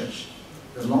as a church.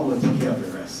 The Lord will take care of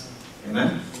the rest.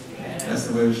 Amen? That's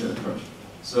the way we should approach.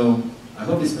 So, I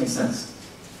hope this makes sense.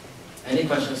 Any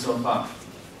questions so far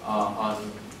on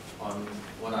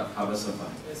what I've covered so far?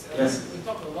 Yes. We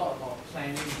talked a lot about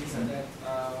planning, this and that.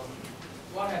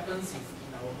 What happens if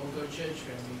in our local church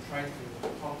when we try to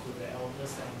talk to the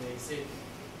elders and they say,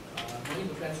 no need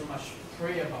to plan so much,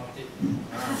 pray about it.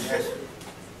 Yes.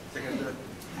 Second.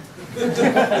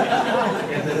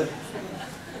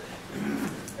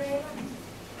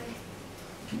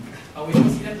 We don't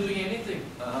see them doing anything.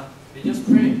 They just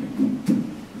pray.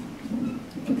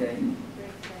 Okay.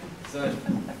 So,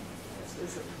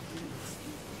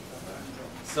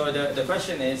 So the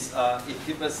question is, if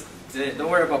people say,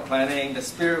 don't worry about planning, the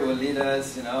Spirit will lead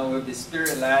us, you know, we'll be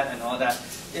Spirit-led and all that.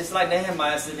 It's like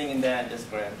Nehemiah sitting in there and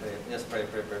just pray and pray, just pray.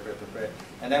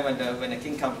 And then when the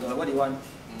king comes, what do you want?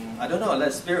 I don't know, let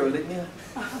the Spirit will lead me.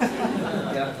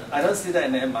 Yeah, I don't see that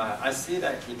in Nehemiah. I see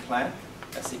that he planned,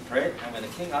 as he prayed, and when the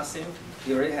king asked him,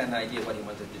 he already had an idea what he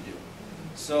wanted to do.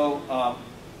 So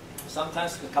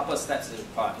sometimes a couple of steps is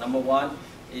required. Number one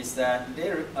is that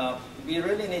we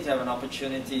really need to have an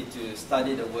opportunity to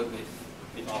study the Word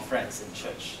with our friends in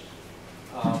church.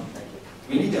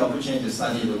 We need the opportunity to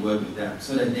study the Word with them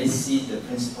so that they see the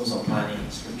principles of planning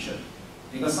in Scripture.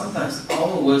 Because sometimes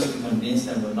our words to convince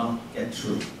them will not get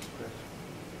through.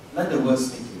 Let the Word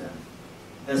speak to them.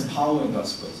 There's power in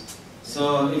God's words.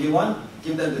 So if you want,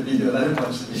 give them the video, let them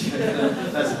watch the video.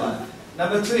 That's fine.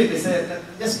 Number two, if they say,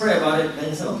 just pray about it, then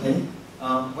you say, okay,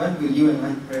 when will you and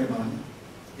I pray about it?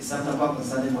 Is 7 o'clock on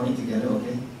Sunday morning together,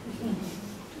 okay?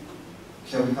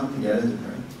 Shall we come together to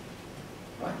pray?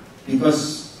 Right?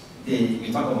 Because we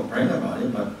talk about praying about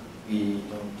it, but we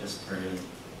don't just pray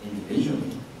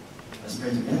individually. Let's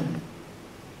pray together.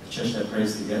 The church that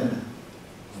prays together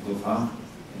will go far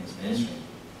in its ministry.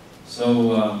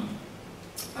 So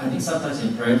I think sometimes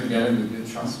in prayer together we build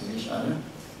trust with each other.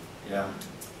 Yeah.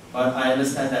 But I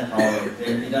understand that problem.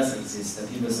 It does exist. That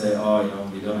people say, oh, you know,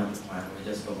 we don't have to plan. We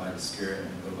just go by the Spirit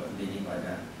and go by leading by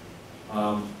that.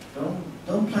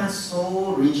 Don't plan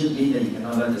so rigidly that you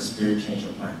cannot let the Spirit change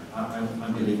your plan. I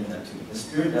believe in that too. The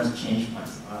Spirit does change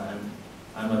plans.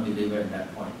 I'm a believer in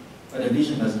that point. But the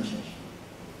vision doesn't change.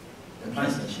 The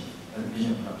plans can change, but the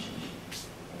vision will not change.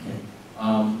 Okay.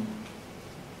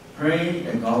 Pray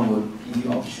that God will give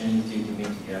you opportunity to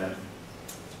meet together.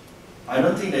 I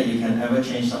don't think that you can ever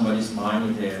change somebody's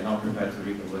mind if they are not prepared to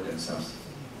read the Word themselves.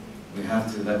 We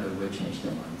have to let the Word change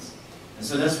their minds. And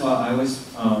so that's why I always,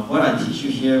 what I teach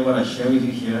you here, what I share with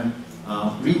you here,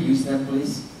 use them,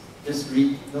 please. Just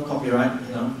read, no copyright,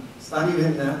 you know. Study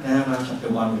with them, Nehemiah chapter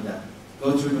 1 with them.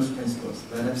 Go through those principles.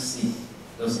 Let them see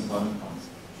those important points.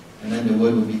 And then the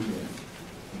Word will be clear.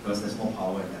 Because there's more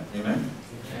power in that. Amen?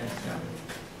 Yeah.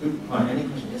 Good point. Any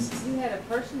questions? Yes? You had a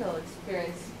personal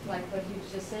experience, like what he was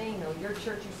just saying, though. Your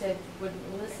church, you said, wouldn't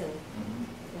listen.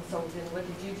 And so then what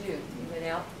did you do? You went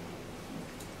out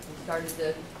and started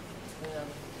the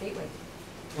gateway.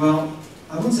 Well,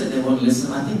 I wouldn't say they won't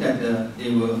listen. I think that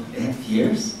they had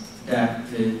fears that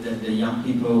the young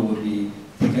people would be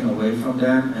taken away from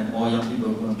them and all young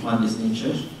people would plant this new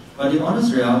church. But the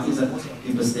honest reality is that most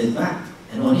people stayed back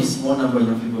and only a small number of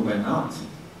young people went out.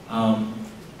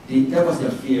 That was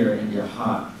their fear in their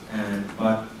heart.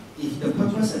 But if the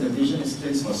purpose and the vision is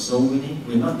placed for soul winning,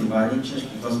 we're not dividing church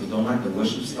because we don't like the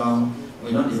worship style.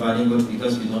 We're not dividing work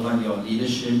because we don't like your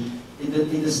leadership.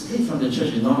 In the split from the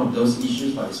church is none of those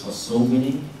issues, but it's for soul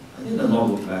winning. I think the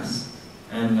Lord will bless.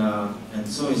 And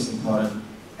so it's important.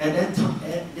 At that time,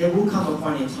 there will come a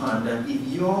point in time that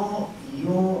if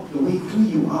the way who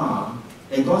you are,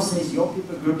 that God says your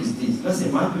people group is this. Let's say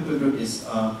my people group is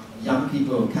young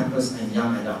people, campus, and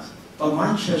young adults. But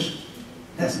my church,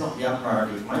 that's not their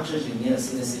priority. My church is near a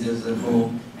senior citizen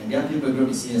home, and their people group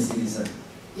is senior citizen.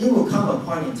 It will come a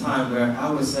point in time where I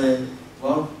will say,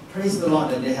 well, praise the Lord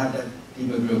that they have that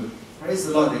people group. Praise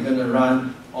the Lord they're going to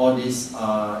run all this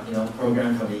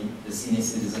program for the senior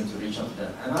citizen to reach out to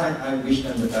them. And I wish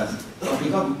them the best.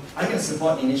 Because I can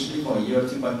support initially for a year or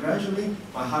two, but gradually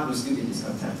my heart will still be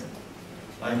discontented.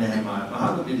 Like Nehemiah, my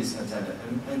heart will be discontented.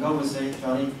 And God will say,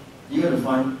 Johnny, you're going to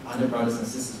find other brothers and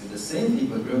sisters with the same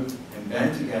people group and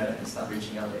band together and start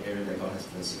reaching out the area that God has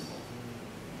placed you for.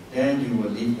 Then you will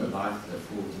live your life to the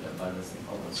full, to the abundance that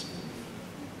God wants you to live.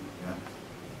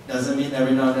 Yeah. Doesn't mean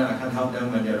every now and then I can't help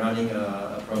them when they're running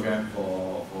a program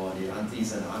for the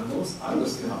aunties and uncles. I will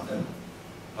still help them.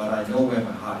 But I know where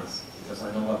my heart is because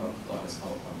I know what God has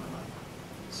called upon my life.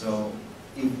 So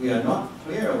if we are not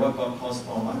clear what God calls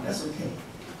upon my life, that's okay.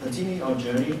 Continue our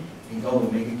journey, and God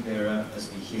will make it clearer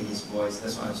as we hear His voice.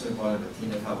 That's why I'm so important that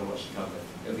Tina covered what she covered,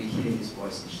 that we hear His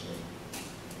voice each day. Yeah.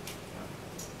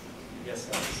 Yes,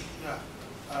 guys. Yeah.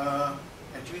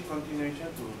 Actually,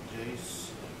 continuation to Jay's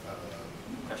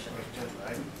question,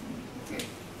 right? Okay.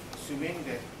 Assuming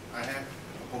that I have a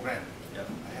program, I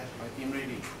have my team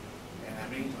ready, and I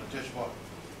bring a church board,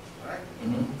 right?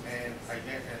 And I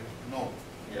get a no.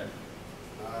 Yeah.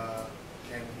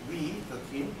 Can we, the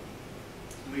team,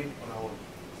 do it on our own?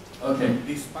 Okay.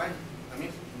 Despite,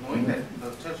 knowing that the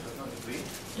church does not agree.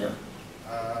 Yeah.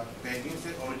 Begging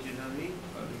said originally,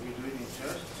 we do it in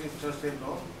church. Since church said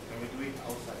no, can we do it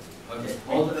outside? Okay.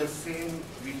 All the same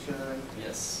vision.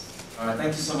 Yes. All right. Thank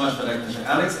you so much for that question,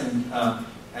 Alex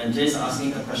and Jay's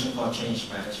asking a question called change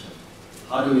management.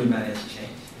 How do we manage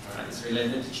change? Alright, it's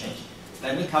related to change.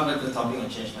 Let me cover the topic on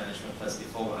change management first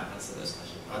before I answer this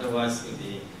question. Otherwise, it will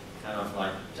be kind of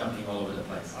like jumping all over the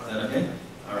place. Is that okay?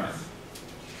 Alright.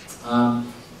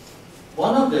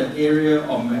 One of the area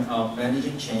of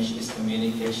managing change is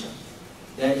communication.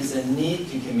 There is a need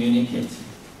to communicate.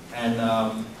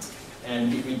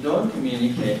 And if we don't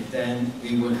communicate, then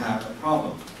we would have a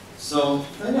problem. So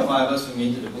turn your Bibles with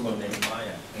me to the book of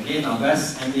Nehemiah. Again, our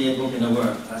best MBA book in the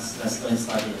world. Let's go and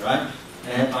study it, right?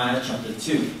 Nehemiah chapter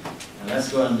 2. And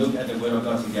let's go and look at the Word of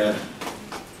God together.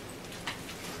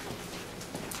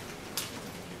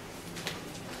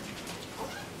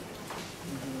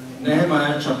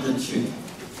 Nehemiah chapter 2.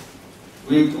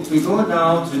 We go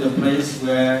down to the place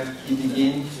where he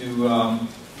begins to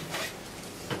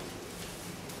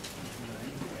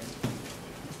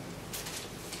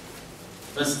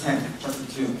verse 10, chapter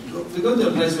 2. We go to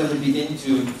the place where he begins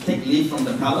to take leave from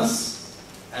the palace,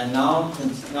 and now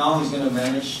he's going to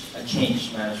manage a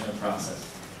change management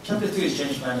process. Chapter 2 is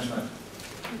change management.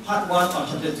 Part 1 of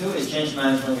chapter 2 is change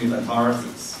management with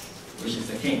authorities, which is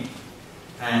the king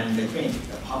and the queen,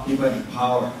 the people in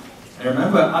power. And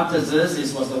remember,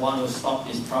 Artaxerxes was the one who stopped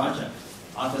this project.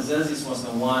 Artaxerxes was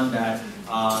the one that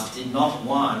did not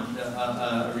want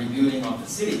a rebuilding of the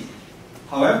city.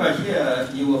 However, here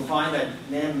you will find that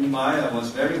Nehemiah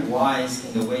was very wise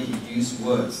in the way he used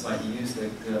words, like he used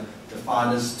the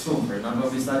father's tomb. Remember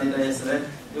we studied that yesterday?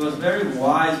 He was very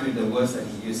wise with the words that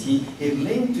he used. He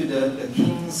linked to the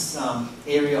king's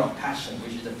area of passion,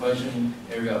 which is the Persian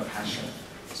area of passion.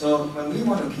 So when we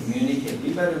want to communicate,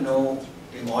 we better know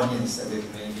the audience that we're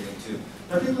communicating to.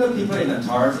 Particular people in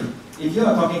authority. If you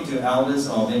are talking to elders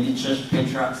or maybe church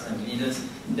patriarchs and leaders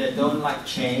that don't like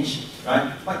change,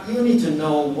 right? But you need to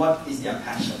know what is their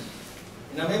passion.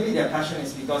 You know, maybe their passion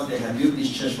is because they have built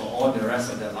this church for all the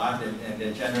rest of their life and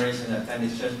their generation attend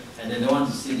this church, and they don't want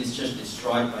to see this church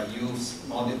destroyed by you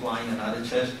multiplying another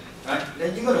church, right?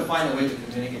 Then you got to find a way to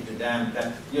communicate to them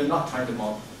that you're not trying to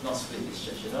not split this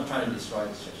church, you're not trying to destroy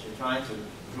this church, you're trying to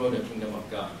grow the kingdom of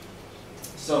God.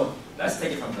 So let's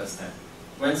take it from verse 10.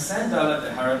 When Sanballat the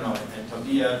Horonite and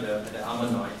Tobiah the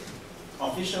Ammonite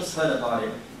officials heard about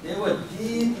it, they were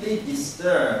deeply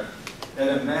disturbed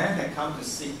that a man had come to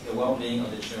seek the well-being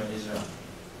of the children of Israel.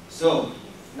 So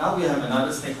now we have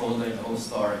another stakeholder in the whole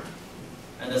story.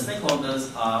 And the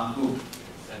stakeholders are who?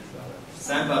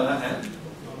 Sanballat and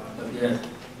Tobiah.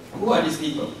 Who are these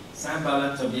people?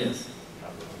 Sanballat, Tobiah.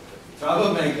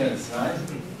 Troublemakers,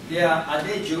 right? Are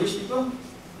they Jewish people?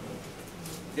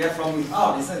 They are from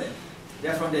without, isn't it? They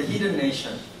are from the heathen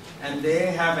nation. And they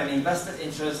have an invested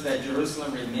interest that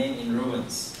Jerusalem remain in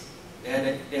ruins.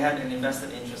 They had an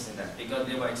invested interest in that because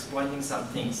they were exploiting some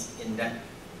things in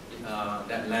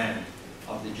that land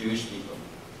of the Jewish people.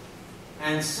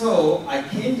 And so I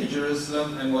came to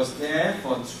Jerusalem and was there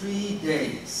for 3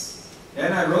 days.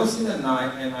 Then I rose in the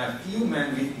night and I had few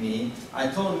men with me. I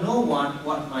told no one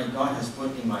what my God has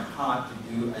put in my heart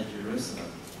to do at Jerusalem.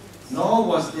 Nor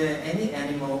was there any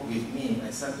animal with me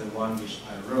except the one which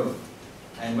I rode.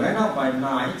 And went out by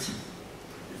night,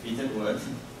 repeated word,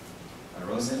 I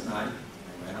rose at night,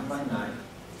 and went out by night,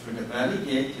 through the valley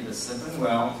gate to the serpent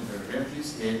well, to the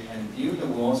refuse gate, and viewed the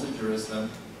walls of Jerusalem,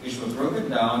 which were broken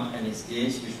down, and its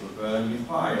gates which were burned with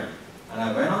fire. And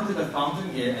I went on to the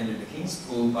fountain gate and to the king's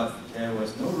pool, but there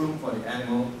was no room for the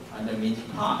animal under me to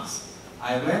pass.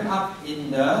 I went up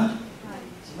in the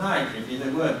night,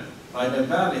 repeated word, by the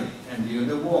valley, and viewed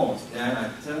the walls. Then I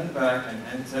turned back and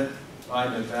entered by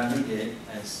the valley gate,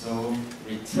 and so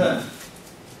returned.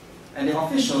 And the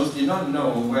officials did not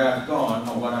know where I've gone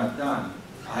or what I've done.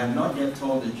 I have not yet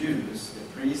told the Jews, the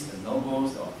priests, the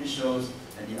nobles, the officials,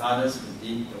 and the others who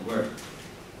did the work.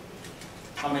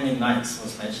 How many nights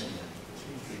was mentioned here?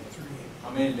 How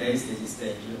many days did he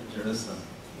stay in Jerusalem?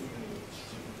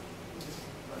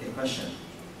 Okay, question.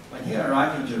 When he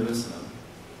arrived in Jerusalem,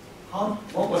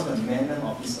 what was the manner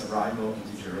of his arrival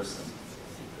into Jerusalem?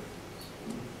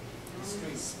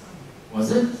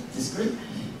 Was it discreet?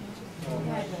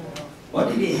 What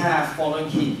did he have following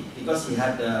him? Because he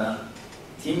had the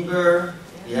timber,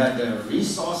 he had the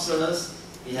resources,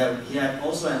 he had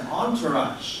also an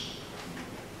entourage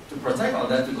to protect all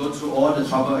that, to go through all the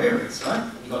trouble areas, right?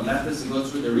 He got letters to go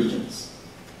through the regions.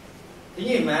 Can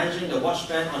you imagine the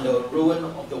watchman on the ruin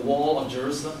of the wall of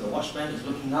Jerusalem? The watchman is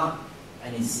looking up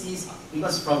and he sees,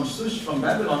 because from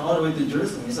Babylon all the way to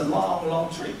Jerusalem, it's a long,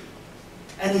 long trip.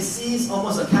 And he sees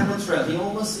almost a camel trail. He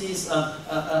almost sees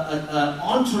an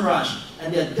entourage,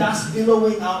 and there are dust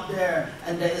billowing out there,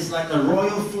 and there is like a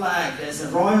royal flag, there's a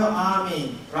royal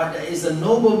army, right? There is a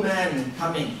nobleman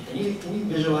coming. Can you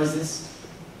visualize this?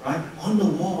 Right? On the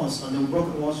walls, on the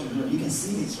broken walls, you can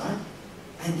see this, right?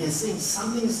 And they're saying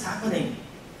something is happening.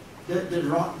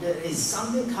 There is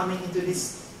something coming into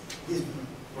this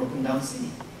broken down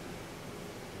city.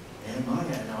 Nehemiah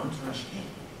and the entourage came.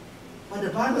 But the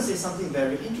Bible says something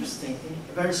very interesting,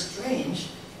 very strange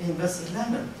in verse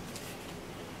 11.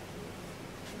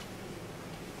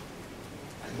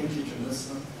 I came to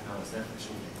Jerusalem and I was there for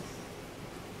 3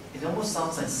 days. It almost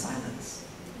sounds like silence.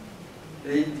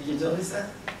 Did you notice that?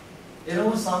 It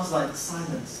almost sounds like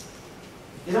silence.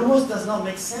 It almost does not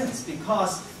make sense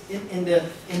because in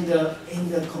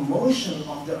the commotion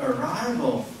of the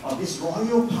arrival of this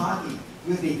royal party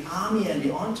with the army and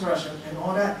the entourage and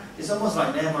all that, it's almost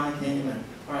like Nehemiah came and,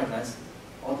 all right guys,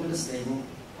 all to the stable,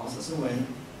 toss us away,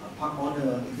 park all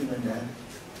the equipment there.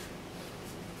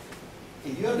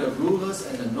 If you are the rulers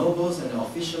and the nobles and the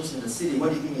officials in the city, what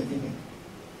do you think you're thinking?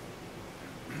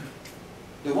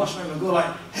 The watchman will go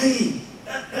like, hey,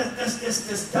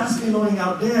 there's dust billowing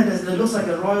out there. There looks like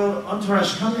a royal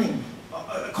entourage coming.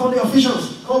 Call the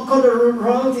officials, call the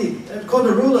royalty, call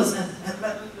the rulers, and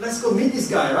let's go meet this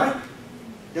guy, right?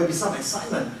 There'll be some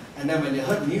excitement. And then when they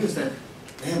heard news that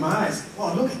Nehemiah is,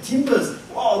 wow, look at timbers.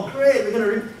 Wow, great, we're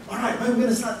going to, all right, when are we going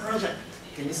to start the project?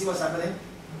 Can you see what's happening?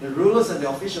 The rulers and the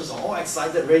officials are all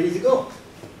excited, ready to go.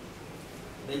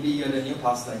 Maybe you're the new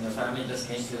pastor and your family just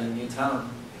came to a new town.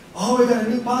 Oh, we got a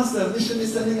new pastor. Mission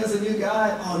is sending us a new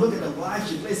guy. Oh, look at the wife.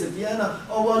 She plays the piano.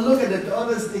 Oh, well, look at the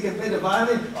daughters. They can play the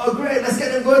violin. Oh, great. Let's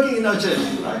get them working in our church.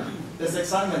 Right? There's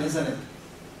excitement, isn't it?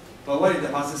 But what did the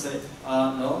pastor say?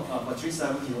 No, for 3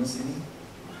 7, you won't see me.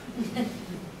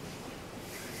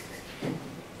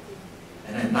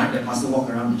 And at night, the pastor walked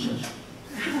around the church.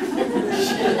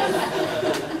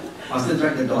 Pastor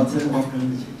dragged the daughter and walked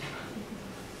around the church.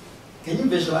 Can you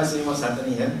visualize what's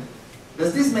happening here?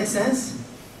 Does this make sense?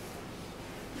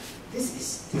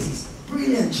 This is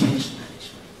brilliant change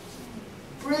management.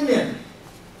 Brilliant.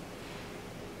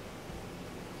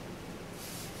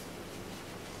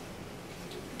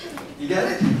 You get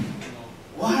it?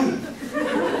 Why?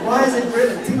 Why is it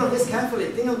brilliant? Think of this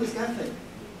carefully. Think of this carefully.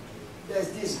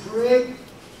 There's this great,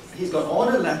 he's got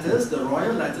all the letters, the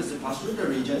royal letters to pass through the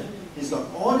region. He's got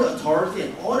all the authority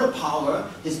and all the power.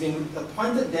 He's been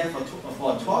appointed there for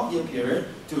a 12-year period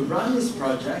to run this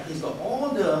project. He's got all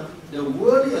the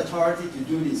worldly authority to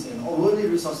do this and all worldly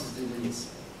resources to do this.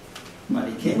 But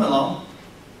he came along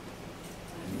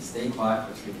and he stayed quiet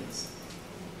for 3 days.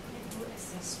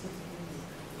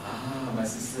 Ah, my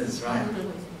sister is right.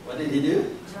 What did he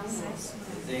do? He's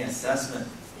doing assessment.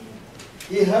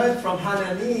 He heard from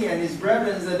Hanani and his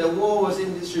brethren that the war was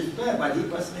in disrepair, but he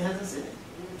personally hasn't seen it.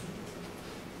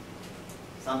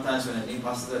 Sometimes when a new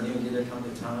pastor, a new leader come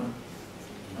to town,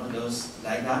 you know those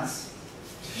laggards,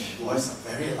 their voice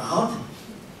are very loud.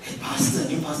 Hey pastor,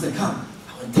 new pastor, come.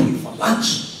 I want to take you for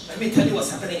lunch. Let me tell you what's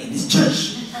happening in this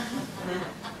church.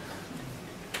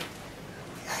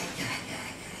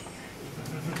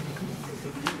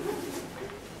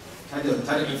 Try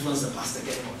to influence the pastor,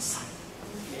 get him on side.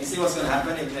 You see what's going to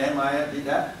happen if Nehemiah did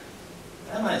that?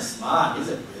 Nehemiah is smart. He's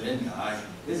a brilliant guy.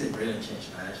 He's a brilliant change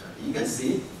management. You can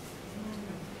see.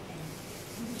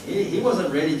 He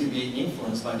wasn't ready to be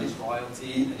influenced by this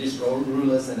royalty, these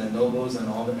rulers and the nobles and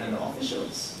all the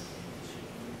officials.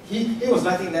 He was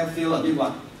letting them feel a bit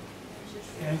what?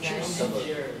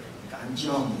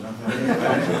 Ganjong, you know,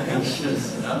 very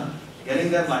anxious, you know?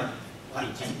 Getting them like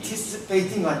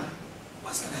anticipating like,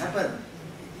 what's going to happen?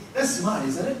 That's smart,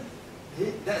 isn't it?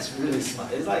 That's really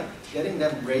smart. It's like getting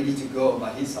them ready to go,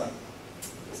 but he's like,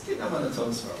 let's keep them on the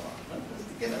toes for a while.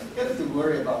 Get them to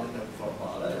worry about it for a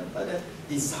while. Let them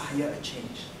desire a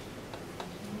change.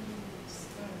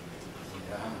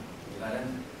 Yeah, let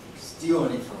them stew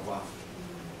on it for a while.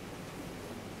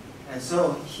 And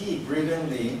so he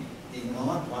brilliantly did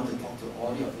not want to talk to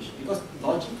all the officials. Because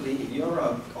logically, if you're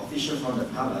an official from the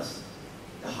palace,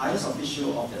 the highest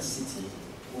official of the city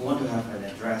will want to have an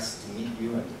address to meet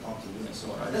you and to talk to you and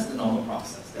so on. Right? That's the normal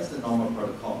process. That's the normal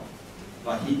protocol.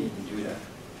 But he didn't do that.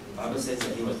 The Bible says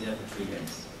that he was there for 3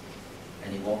 days.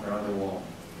 And he walked around the wall.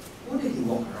 What did he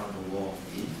walk around the wall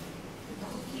with?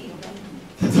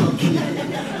 The donkey.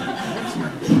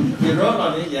 He rode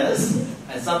on it, yes.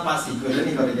 And some parts he couldn't.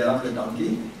 He got to get off the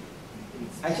donkey.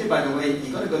 Actually, by the way,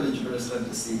 you got to go to Jerusalem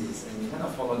to see this. And you kind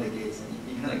of follow the gates. And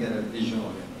you kind of get a visual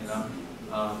of it, you know.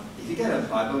 If you get a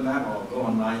Bible map or go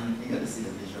online, you got to see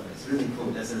the visual. It's really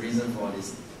cool. There's a reason for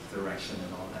this direction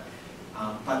and all that.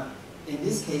 But in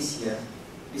this case here,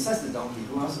 besides the donkey,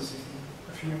 who else was with him?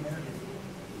 A few men.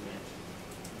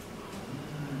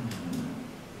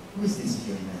 Who is this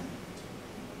few man?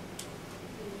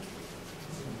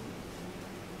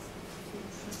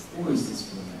 Who is this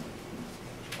few man?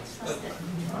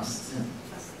 Trust him.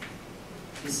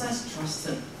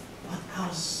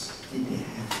 did they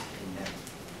have in them?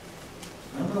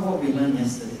 Remember what we learned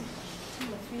yesterday?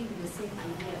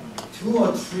 2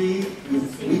 or 3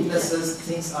 with witnesses,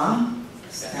 things are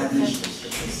established, the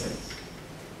scripture says.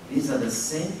 These are the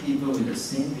same people with the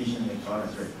same vision that God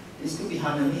has written. This could be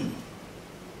Hanani.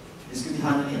 This could be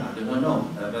Hanani. I do not know.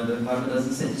 But the Bible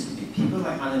doesn't say. This could be people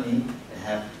like Hanani that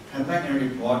have come back and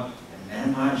report,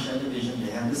 and Nehemiah shared the vision.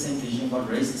 They have the same vision. God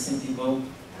raised the same people,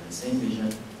 have the same vision.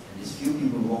 And these few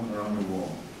people walk around the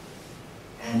wall.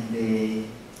 And they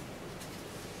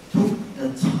took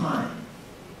the time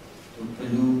to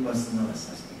do personal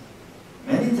assessment.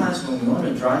 Many times when we want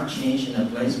to drive change in a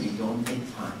place, we don't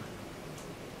take time.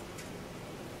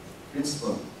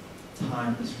 Principle,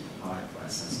 time is required for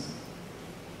assessment.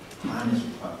 Time is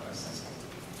required for assessment.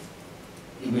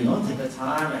 If we don't take the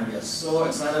time and we are so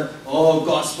excited, oh,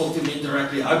 God spoke to me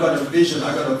directly, I got a vision,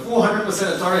 I got a 400%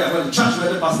 authority, I'm going to judge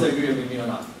whether the pastor agrees with me or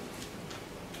not.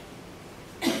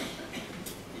 You're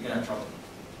going to have trouble.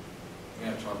 You're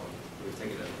going to have trouble if we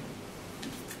take it away.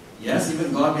 Yes,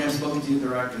 even God may have spoken to you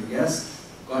directly. Yes,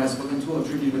 God has spoken 2 or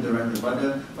 3 people directly. But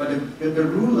the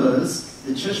rulers,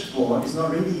 the church board is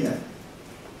not ready yet.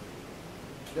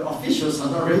 The officials are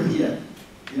not ready yet.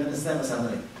 You understand what's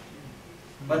happening?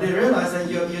 But they realize that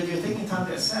you're taking time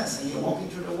to assess, and you're walking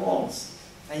through the walls.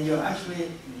 And you're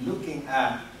actually looking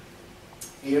at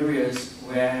areas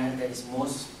where there is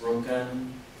most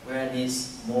broken, where it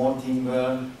needs more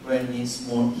timber, where it needs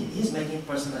more. He's making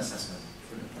personal assessment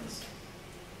through the place.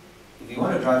 If you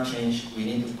want to drive change, we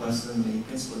need to personally,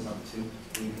 principle number 2,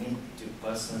 we need to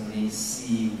personally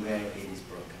see where it is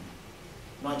broken.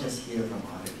 Not just hear from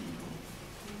other people.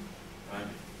 Right?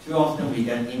 Too often we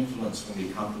get influenced when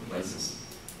we come to places.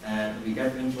 And we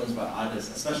get influenced by others,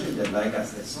 especially if they're like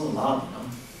us. They're so loud, you know.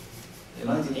 They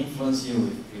like to influence you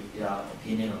with their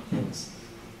opinion of things.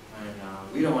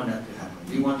 And we don't want that to happen.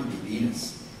 We want to be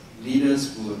leaders.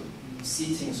 Leaders who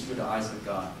see things through the eyes of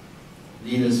God.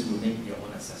 Leaders who make their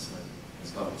own assessment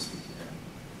as God will speak to them.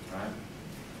 Right?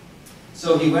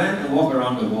 So he went and walked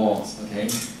around the walls, okay?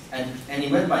 And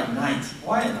he went by night.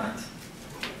 Why at night?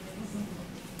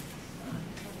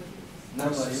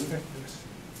 Nobody.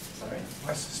 Sorry?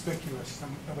 Less conspicuous.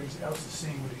 Nobody else is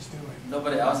seeing what he's doing.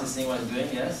 Nobody else is seeing what he's doing,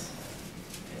 yes?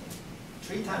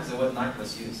 Okay. 3 times the word night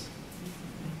was used.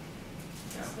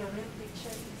 Yeah.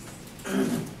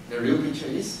 The real picture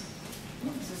is?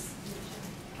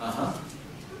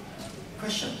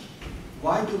 Question.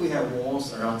 Why do we have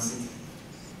walls around city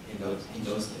in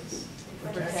those days?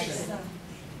 Protection.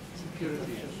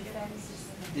 Security.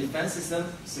 Defense system,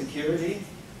 security.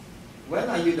 When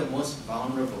are you the most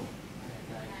vulnerable?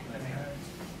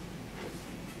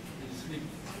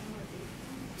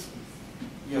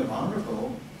 You're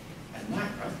vulnerable at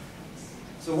night, right?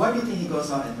 So why do you think he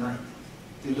goes out at night?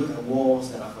 To look at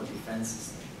walls that are for defense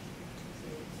system.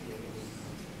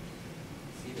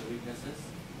 See the weaknesses?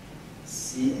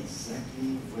 See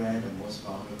exactly where the most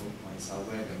vulnerable points are,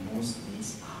 where the most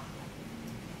needs are.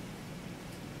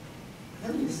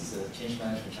 I mean, this is a change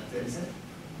management chapter, isn't it?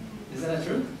 Isn't that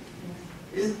true?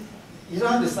 You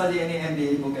don't have to study any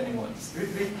MBA book anymore. Just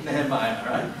read Nehemiah,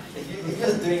 right? If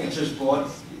you're doing a church board,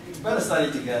 you better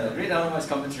study together. Read Nehemiah's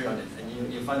commentary on it,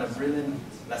 and you find a brilliant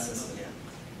lessons here.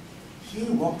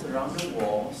 He walked around the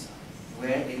walls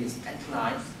where it is at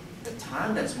night, the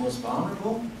time that's most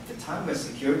vulnerable, the time where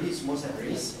security is most at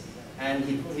risk, and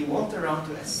he walked around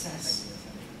to assess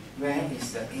where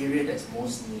is the area that's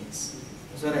most needs.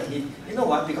 So that you know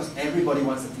what? Because everybody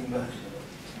wants the timber.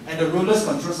 And the rulers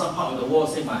control some part of the wall,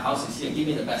 say my house is here, give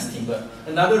me the best timber.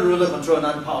 Another ruler control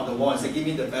another part of the wall and say give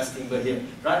me the best timber here.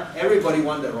 Right? Everybody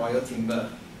wants the royal timber.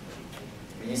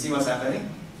 Can you see what's happening?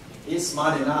 He's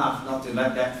smart enough not to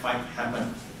let that fight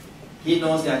happen. He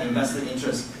knows their invested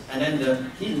interest. And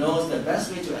then he knows the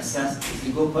best way to assess is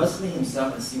to go personally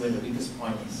himself and see where the weakest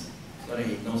point is. So that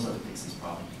he knows how to fix his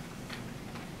problem.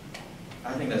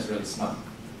 I think that's really smart.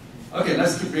 Okay,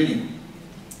 let's keep reading.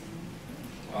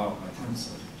 Wow, my time is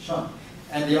so short.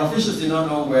 And the officials did not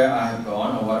know where I have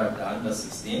gone or what I have done. Verse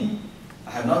 16.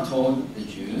 I have not told the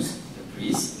Jews, the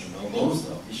priests, the nobles,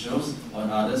 the officials, or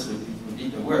others who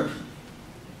did the work.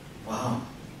 Wow.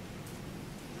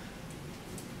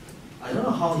 I don't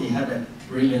know how he had that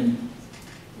brilliant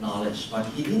knowledge, but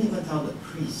he didn't even tell the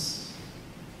priests.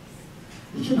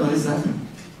 Did you notice that?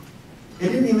 He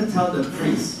didn't even tell the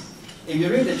priests. If you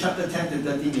read the chapter 10 to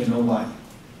 13, you know why.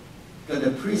 Because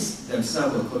the priests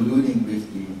themselves were colluding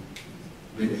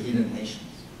with the heathen nations.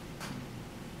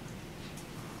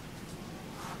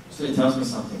 So it tells me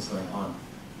something's going on.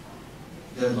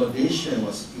 The laudation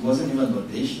it wasn't even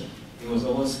laudation. It was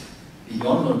almost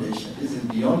beyond laudation. This is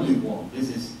beyond lukewarm. This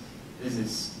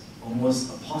is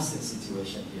almost opposite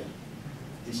situation here.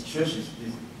 These churches,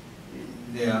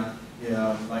 they are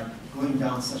like going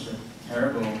down such a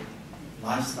terrible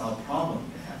lifestyle problem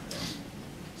they have there.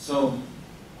 So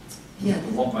he had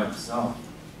to walk by himself,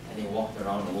 and he walked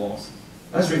around the walls.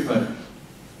 Let's read further.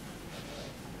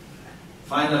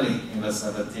 Finally, in verse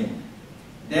 17,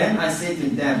 then I say to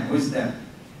them, who is them?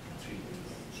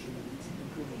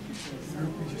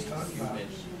 We just talked about it.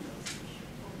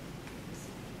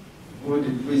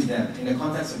 Who is them? In the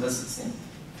context of verse 16.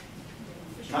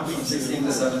 Comes from 16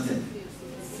 to 17.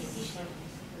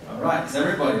 Alright, it's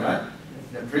everybody, right?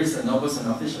 The priests, the nobles, and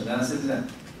officials. Then I said to them,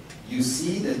 you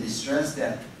see the distress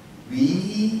that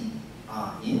we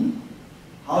are in?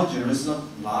 How Jerusalem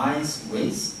lies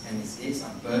waste and its gates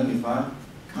are burned with fire.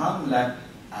 Come, let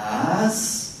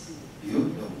us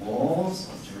build the walls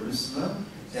of Jerusalem,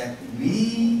 that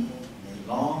we may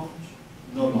no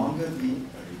longer be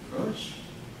a reproach.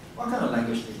 What kind of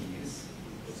language did he use?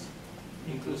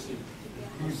 Inclusive.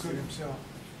 He included himself.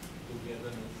 Yeah.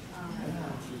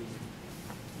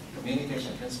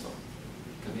 Communication principle.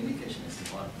 Communication is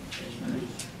important.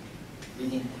 Be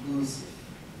inclusive.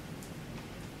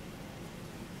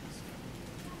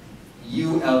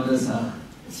 You elders, huh?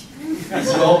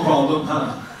 It's your problem,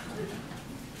 huh?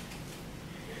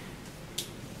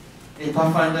 Hey,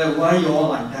 Pathfinder, why you all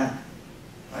like that?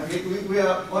 Right? We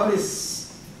are, what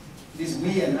is this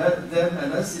we and them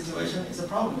and us situation? It's a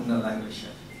problem in the language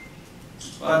here.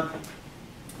 But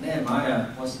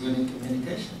Nehemiah was good in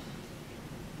communication.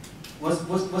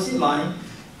 Was he lying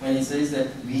when he says that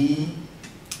we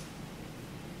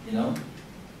are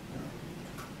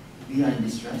in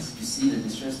distress? You see the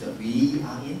distress that we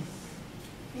are in?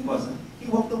 He wasn't. He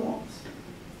walked the walls.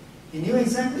 He knew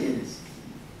exactly it is.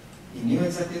 He knew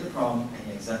exactly the problem, and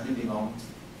he exactly belonged.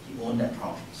 He owned that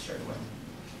problem straight away.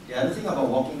 The other thing about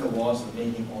walking the walls would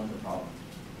make him own the problem.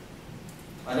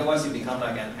 Otherwise, you become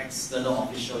like an external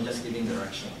official just giving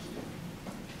direction.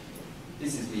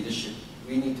 This is leadership.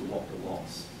 We need to walk the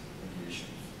walls in leadership.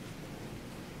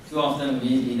 Too often, we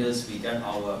leaders, we get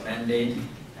our mandate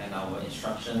and our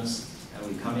instructions, and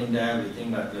we come in there, we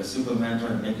think that we're Superman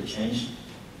trying to make a change.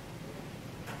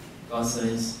 God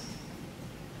says,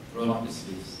 roll up your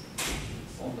sleeves,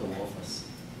 walk the wall first,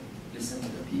 listen to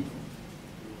the people,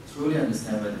 truly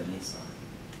understand where the needs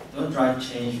are. Don't drive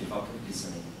change without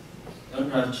listening. Don't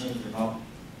drive change without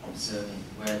observing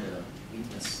where the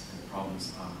weakness and the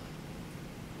problems are.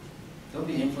 Don't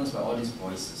be influenced by all these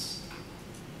voices.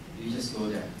 You just go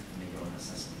there and make your own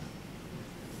assessment.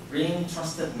 Bring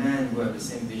trusted men who have the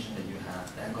same vision that you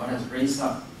have, that God has raised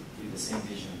up with the same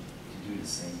vision to do the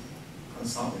same.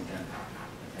 Consult with them.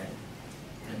 Okay?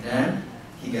 And then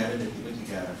he gathered the people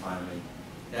together finally.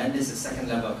 Then there's a second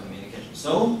level of communication.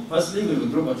 So, firstly, with a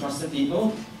group of trusted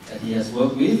people that he has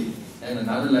worked with, and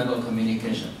another level of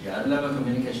communication. The other level of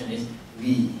communication is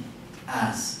we,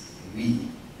 us, we.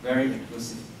 Very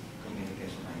inclusive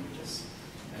communication languages.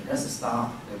 And that's the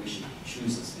style that we should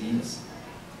choose as leaders.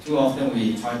 Too often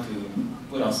we try to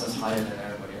put ourselves higher than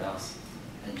everybody else.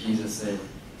 And Jesus said,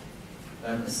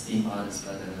 let us esteem others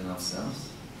better than ourselves.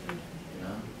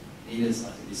 Leaders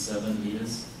are to be servant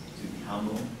leaders, to be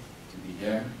humble, to be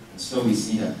there. And so we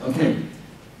see that. Okay.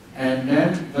 And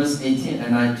then verse 18,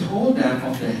 and I told them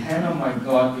of the hand of my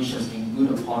God which has been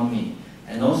good upon me,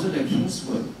 and also the king's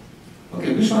word.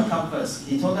 Okay, which one comes first?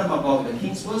 He told them about the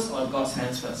king's words or God's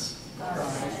hands first?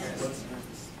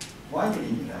 Why did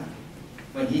he do that?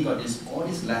 When he got all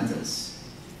these letters,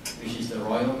 which is the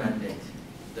royal mandate,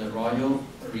 the royal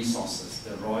resources,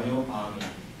 the royal army,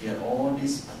 he had all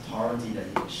this authority that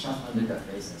he could shove under their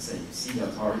face and say, you see the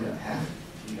authority that I have?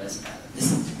 You guys better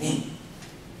listen to me.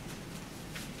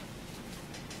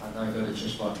 And now you go to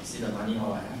church board, you see the money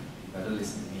all I have? You better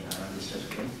listen to me, I run this church,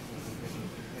 okay?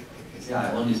 You see,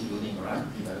 I own this building, right?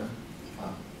 You better.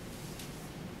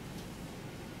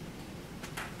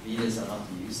 Leaders are not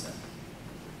to use that.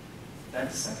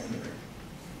 That's secondary.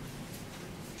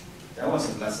 That was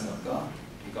a blessing of God,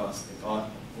 because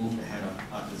God moved the hand of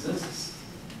Adventist.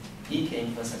 He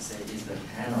came first and said, it's the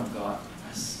hand of God on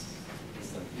us.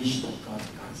 It's the vision of God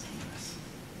that God has given us.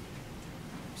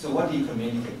 So what do you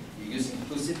communicate? You use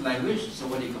inclusive language, so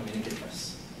what do you communicate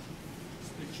first?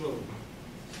 Spiritual.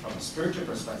 From a spiritual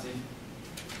perspective,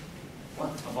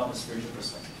 what about the spiritual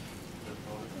perspective?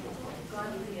 God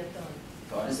is the authority.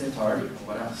 God is the authority, and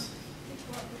what else?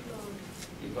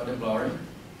 You've got the glory.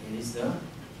 It is the...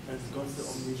 And God's the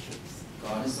omniscience.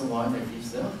 God is the one that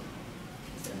gives the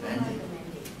mandate,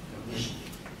 the vision.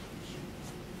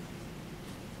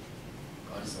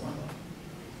 God is the one.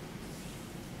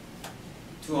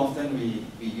 Too often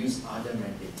we use other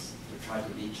mandates to try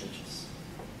to lead churches.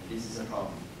 This is a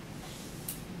problem.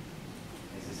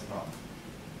 problem.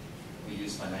 We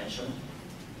use financial,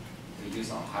 we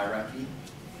use our hierarchy,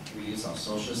 we use our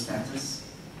social status,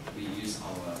 we use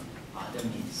our other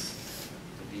means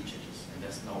to lead churches, and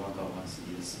that's not what God wants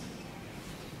leaders to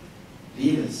do.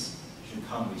 Leaders should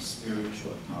come with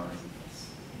spiritual authority.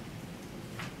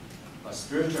 But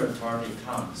spiritual authority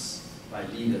comes by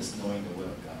leaders knowing the Word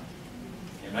of God.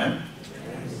 Amen?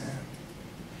 Yes.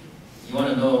 You want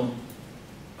to know,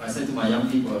 I said to my young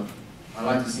people, I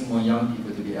like to see more young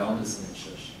people to be elders in the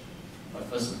church. But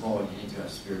first of all, you need to have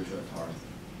spiritual authority.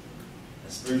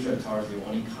 And spiritual authority will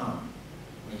only come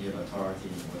when you have authority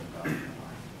in the Word of God in your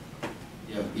life.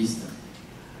 You have wisdom.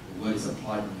 The Word is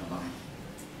applied in your life.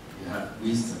 You have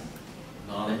wisdom.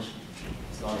 Knowledge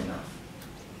is not enough.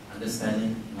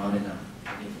 Understanding, not enough.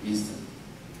 You need wisdom.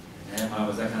 And I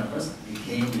was that kind of person. He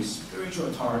came with spiritual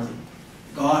authority.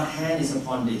 God's hand is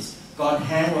upon this. God's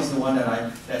hand was the one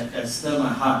that stirred my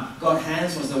heart. God's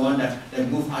hands was the one that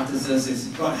moved Artaxerxes.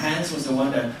 God's hands was the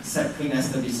one that set Queen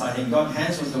Esther beside him. God's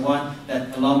hands was the one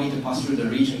that allowed me to pass through the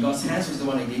region. God's hands was the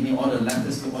one that gave me all the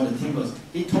letters to all the timbers.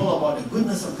 He told about the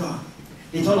goodness of God.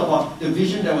 He told about the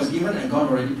vision that was given, and God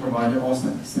already provided all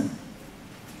step by step.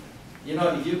 You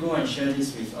know, if you go and share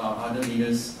this with other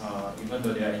leaders, even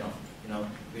though they are,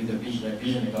 with the vision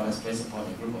that God has placed upon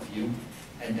a group of you,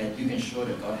 and that you can show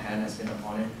that God's hand has been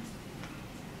upon it,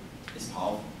 it's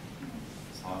powerful.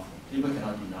 It's powerful. People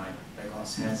cannot deny that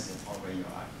God's hands is upon where you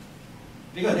are.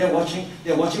 Because they're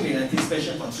watching with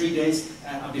anticipation for 3 days.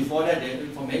 Before that,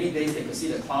 for many days, they could see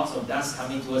the clouds of dust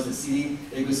coming towards the city.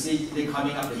 They could see them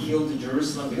coming up the hill to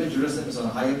Jerusalem. Because Jerusalem is on a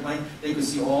higher plane, they could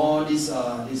see all these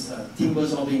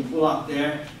timbers all being pulled up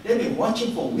there. They've been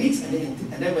watching for weeks, and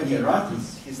then when he arrived,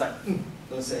 he's like,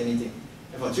 don't say anything.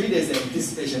 And for 3 days, the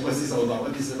anticipation, what's this all about?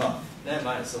 What is this about? That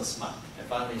man is so smart. And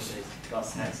finally, he says,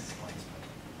 God's hands is upon his people.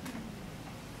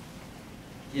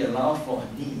 He allowed for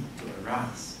a need to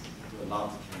arise, to allow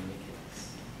to communicate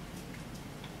this.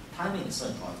 Timing is so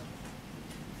important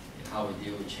in how we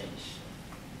deal with change.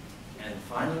 And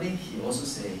finally, he also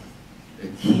said, the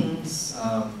king's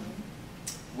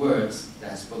words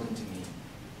that are spoken to me,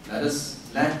 let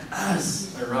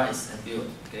us arise and build.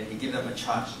 Okay, he gave them a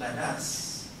charge,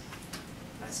 let's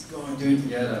go and do it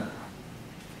together.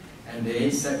 And they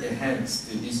set their hands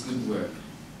to this good work.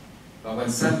 But when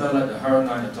Sanballat the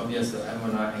Horonite, and Tobias the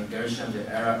Ammonite, and Gershom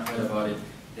the Arab heard about it,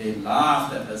 they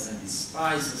laughed at us and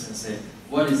despised us and said,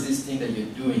 what is this thing that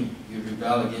you're doing? You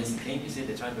rebel against the king? You see,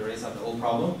 they're trying to raise up the old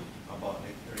problem about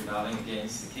rebelling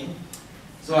against the king.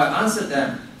 So I answered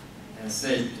them and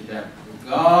said to them, the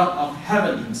God of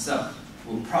heaven himself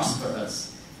will prosper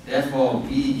us. Therefore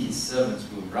we, his servants,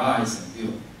 will rise and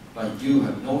build. But you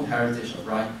have no heritage or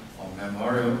right or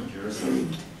memorial in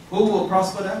Jerusalem. Who will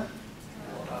prosper them?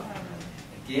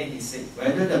 Again, he said,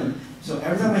 so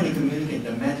every time when he communicates,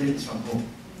 the mandate is from whom?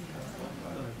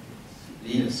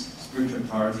 Leaders, spiritual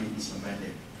authority is your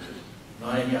mandate.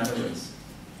 Not any other ways.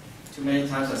 Too many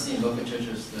times I see in local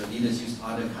churches, the leaders use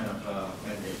other kind of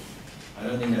mandate. I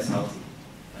don't think that's healthy.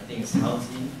 I think it's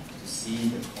healthy to see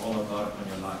the call of God upon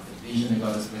your life, the vision that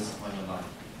God has placed upon your life.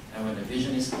 And when the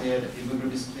vision is clear, the people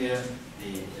group is clear,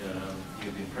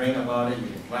 you've been praying about it,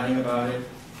 you've been planning about it,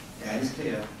 that is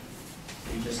clear.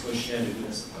 You just go share the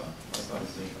goodness of God, what God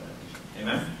is doing for that vision.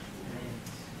 Amen?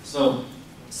 So,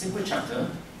 simple chapter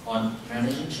on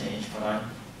managing change, but I'm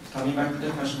coming back to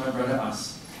the question my brother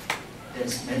asked.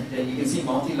 That you can see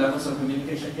multi-levels of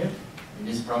communication here in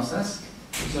this process.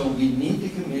 So we need to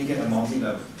communicate at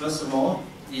multi-level. First of all,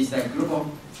 is that group of,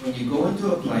 when you go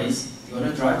into a place, you want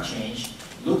to drive change,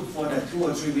 look for the 2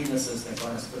 or 3 witnesses that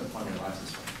God has put upon their lives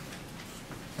as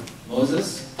well.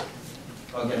 Moses,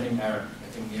 God gave him Aaron,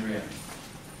 gave him Miriam.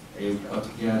 They got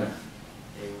together.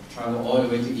 They traveled all the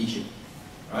way to Egypt,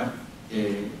 right?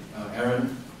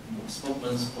 Aaron,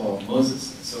 spokesman for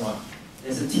Moses, and so on.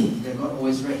 There's a team that God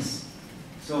always raised.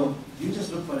 So you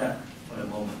just look for that for the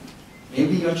moment.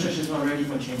 Maybe your church is not ready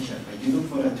for change yet, but you look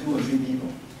for the 2 or 3 people.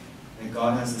 That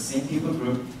God has the same people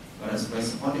group, God has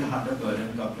placed upon their heart the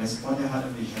burden, God placed upon their heart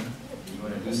the vision. You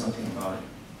want to do something about it.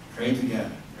 Pray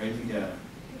together, pray together.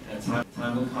 And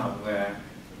time will come where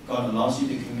God allows you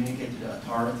to communicate to the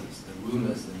authorities, the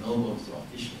rulers, the nobles, the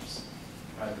officials.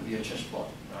 Right? It could be a church board,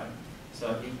 right?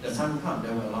 So if the time will come,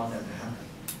 that will allow that to happen.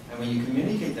 And when you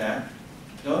communicate that,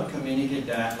 don't communicate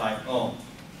that like, oh,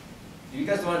 if you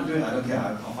guys don't want to do it, I don't care,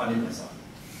 I'll find it myself.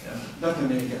 Yeah? Don't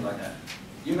communicate like that.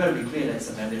 You better be clear that it's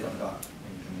a mandate of God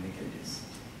when you communicate this.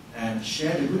 And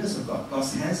share the goodness of God,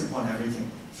 God's hands upon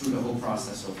everything through the whole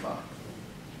process so far.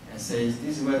 And say,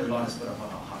 this is where the Lord has put upon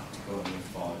our heart to go and move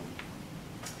forward.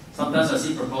 Sometimes I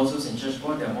see proposals in church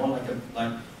board, they're more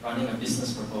like running a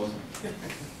business proposal.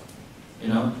 You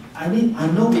know, I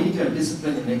know we need to have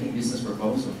discipline in making business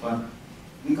proposals, but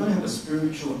we're going to have a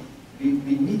spiritual, we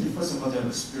need to first of all to have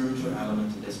a spiritual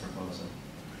element to this proposal.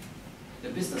 The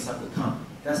business side will come.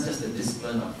 That's just the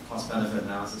discipline of cost-benefit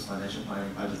analysis, financial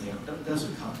planning, budgeting. Those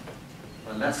will come.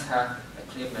 But let's have a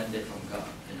clear mandate from God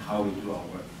in how we do our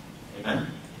work. Amen?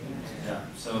 Yeah.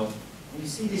 So when you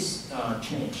see this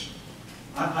change,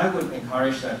 I would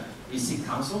encourage that we seek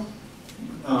counsel.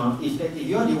 If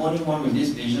you're the only one with this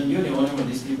vision, you're the only one with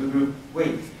this people group,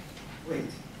 wait.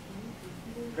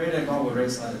 Pray that God will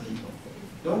raise other people.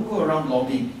 Don't go around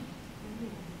lobbying.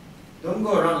 Don't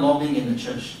go around lobbying in the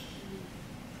church.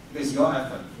 It's your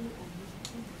effort.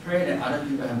 Pray that other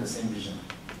people have the same vision.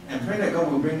 And pray that God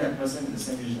will bring that person with the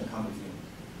same vision to come with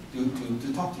you,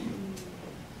 to talk to you.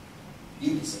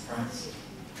 You'll be surprised.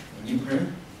 When you pray,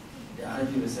 the other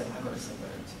people say, I got the same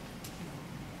attitude.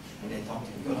 And they talk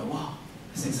to you. You're like, wow,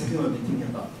 that's exactly what I've been thinking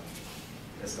about.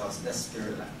 That's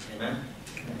spirit-led. Amen?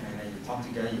 And then you talk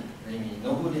together, you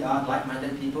know who they are,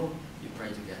 like-minded people, you pray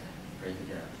together.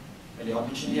 When the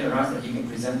opportunity arises that you can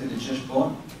present to the church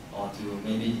board, or to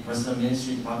maybe the personal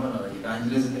ministry department, or the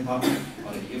evangelism department,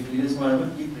 or the youth leaders, whatever,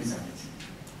 you present it.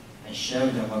 And share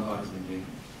with them what God has been doing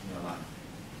in your life.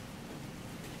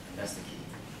 And that's the key,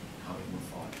 how we move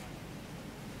forward.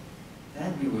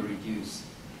 Then we will reduce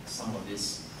some of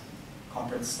this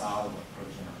corporate style of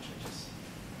approach in our churches.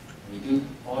 When we do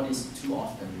all this too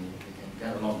often, we can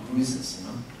get a lot of bruises, you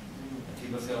know. And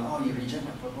people feel, oh, you reject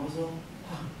my proposal?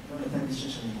 Don't attend this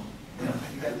church anymore. You know,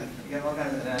 you get all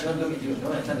kinds of, and I don't look at you,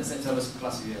 don't attend the same service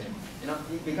class with you anymore. You know,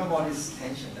 you become all this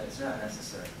tension that is very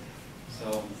unnecessary.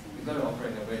 So we've got to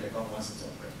operate in a way that God wants us to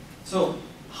operate. So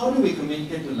how do we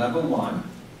communicate to level 1?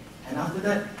 And after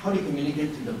that, how do you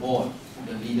communicate to the board,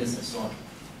 to the leaders and so on?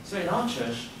 So in our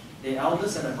church, the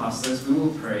elders and the pastors, we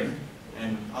will pray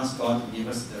and ask God to give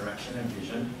us direction and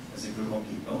vision as a group of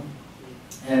people.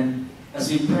 And as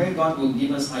we pray, God will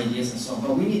give us ideas and so on.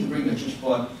 But we need to bring the church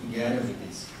board together with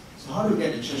this. So how do we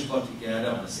get the church board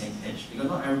together on the same page? Because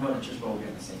not everyone in the church board will be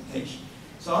on the same page.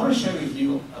 So I want to share with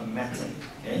you a method,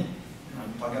 okay?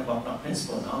 I'm talking about not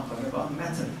principle now, I'm talking about a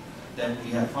method that we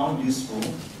have found useful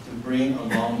to bring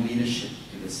along leadership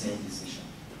to the same decision.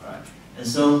 All right? And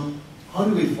so, how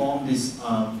do we form this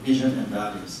vision and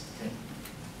values? Okay?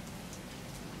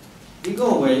 We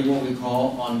go away what we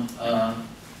call on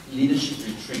leadership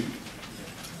retreat.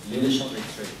 Leadership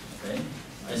retreat, okay?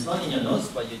 It's not in your notes,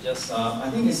 but you just, I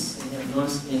think it's in your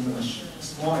notes in a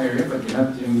small area, but you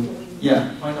have to,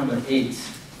 yeah, point number 8.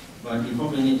 But you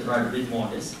probably need to write a bit more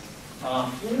of this.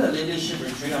 In the leadership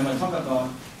retreat, I'm going to talk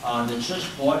about the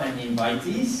church board and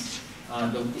invitees.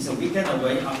 It's a weekend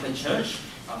away after church,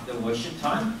 after worship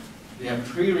time. We have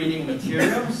pre-reading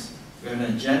materials, we have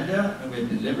an agenda, and we have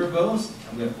deliverables,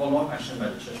 and we have follow-up action by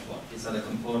the church board. These are the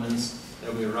components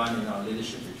that we run in our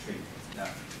leadership retreat. Yeah.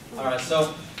 All right,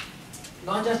 so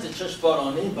not just the church board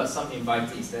only, but some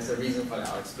invitees. There's a reason for that.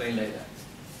 I'll explain later.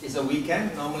 It's a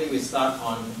weekend. Normally we start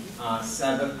on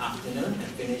Sabbath afternoon and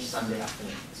finish Sunday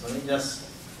afternoon. It's only just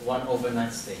one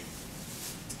overnight stay.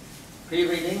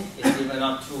 Pre-reading is given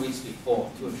out 2 weeks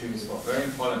before, 2 or 3 weeks before. Very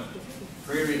important.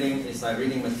 Pre-reading is like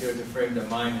reading material to frame the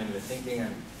mind and the thinking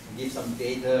and give some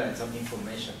data and some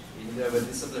information. We need to have a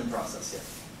disciplined process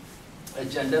here.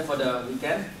 Agenda for the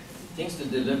weekend. Things to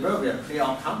deliver. We have 3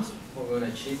 outcomes, what we're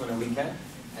going to achieve on the weekend,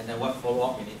 and then what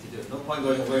follow-up we need to do. No point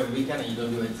going away on the weekend and you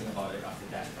don't do anything about it after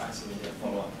that, right? So we need a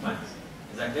follow-up plan.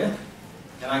 Is that clear?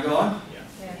 Can I go on? Yeah.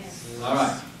 Yes. All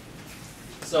right.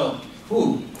 So,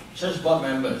 who? Church board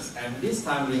members. And this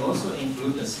time we also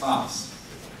include the spouse.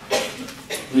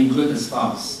 We include the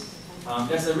spouse.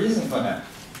 There's a reason for that.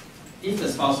 If the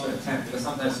spouse will attend, because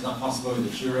sometimes it's not possible with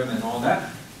the children and all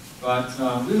that. But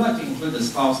we like to include the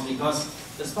spouse because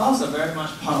the spouse are very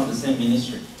much part of the same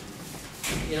ministry.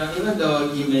 You know, even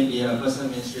though you may be a personal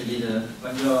ministry leader,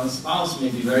 but your spouse may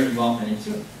be very involved in it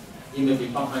too. You may be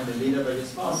part-time leader, but your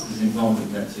spouse is involved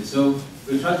in that too. So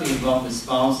we try to involve the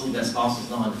spouse if their spouse is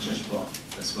not on the church board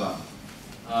as well.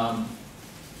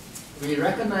 We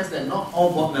recognize that not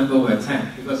all board members will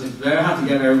attend because it's very hard to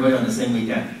get everybody on the same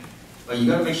weekend. But you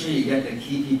got to make sure you get the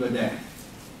key people there.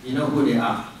 You know who they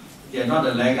are. They're not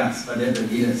the laggards, but they're the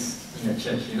leaders in the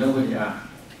church. You know who they are.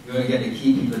 You're going to get the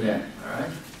key people there. All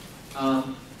right.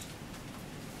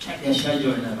 Check their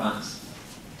schedule in advance.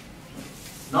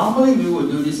 Normally we would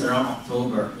do this around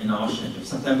October in our schedule,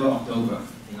 September, October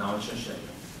in our church schedule.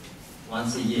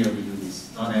 Once a year we do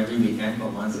this. Not every weekend,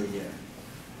 but once a year.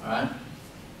 Alright?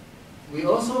 We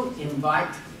also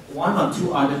invite 1 or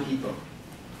 2 other people.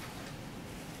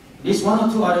 These 1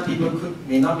 or 2 other people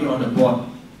may not be on the board,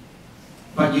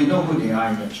 but you know who they are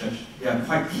in your church. They are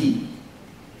quite key.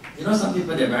 You know, some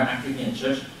people, they're very active in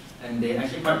church, and they're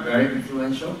actually quite very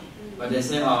influential, but they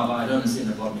say, oh, but I don't want to sit in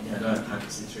the board meeting, I don't have time to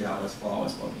sit 3 hours, 4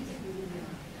 hours board meeting.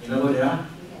 You know who they are?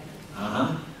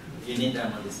 You need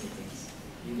them on these meetings.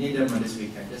 You need them on this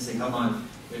weekend. Just say, come on,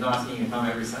 we're not asking you to come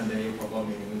every Sunday for board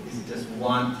meeting. This is just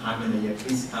one time in the year.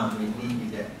 Please come, we need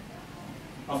you there.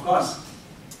 Of course,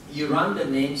 you run the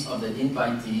names of the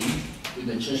invitee to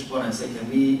the church board and say,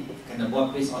 can the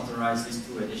board please authorize these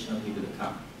 2 additional people to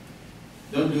come?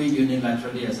 Don't do it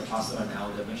unilaterally as a pastor and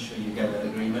elder. Make sure you get an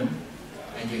agreement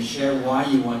and you share why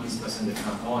you want this person to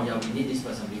come. Oh yeah, we need this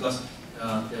person because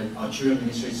our children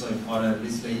ministry is so important.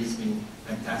 This lady's been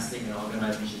fantastic and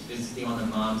organized. She's visiting all the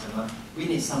moms and all. We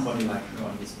need somebody like her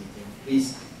on this meeting.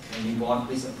 Please, can you board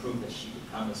please approve that she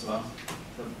could come as well?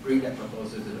 So bring that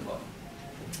proposal to the board.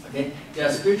 Okay, they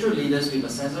are spiritual leaders with a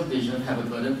sense of vision, have a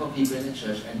burden for people in the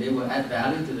church, and they will add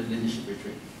value to the leadership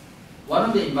retreat. One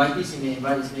of the invitees you may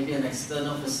invite is maybe an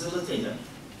external facilitator.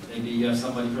 Maybe you have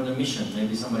somebody from the mission,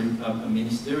 maybe somebody a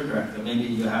ministerial director, maybe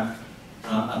you have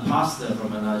a pastor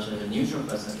from another church, a neutral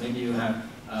person, maybe you have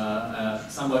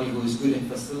somebody who is good in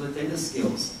facilitator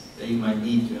skills that you might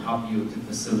need to help you to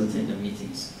facilitate the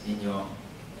meetings in your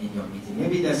meeting.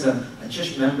 Maybe there's a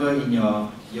church member in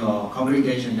your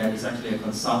congregation that is actually a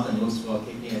consultant, works for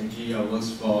KPMG or works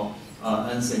for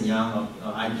Ernst & Young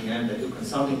or IBM, that do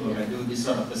consulting work and do this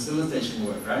sort of facilitation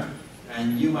work, right?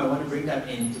 And you might want to bring that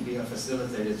in to be a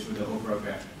facilitator through the whole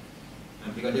program.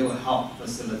 Because they will help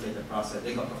facilitate the process.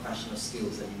 They got professional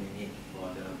skills that you may need for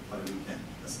the weekend.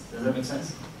 Does that make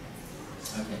sense?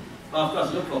 Okay. Well, of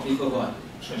course, look for people who are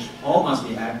church. All must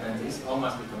be Adventists, all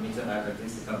must be committed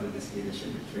Adventists to come to this leadership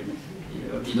retreat.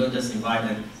 You don't just invite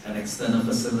an external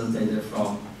facilitator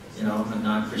from a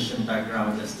non-Christian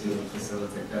background just to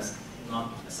facilitate. That's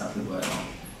not acceptable at all.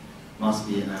 Must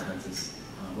be an Adventist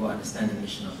who understand the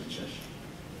mission of the church.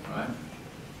 All right?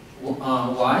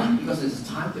 Why? Because it's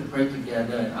a time to pray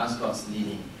together and ask God's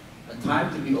leading. A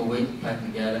time to be awake to plan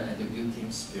together and to build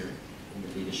team spirit in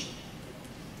the leadership.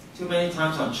 Too many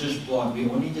times on church board, we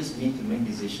only just meet to make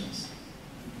decisions.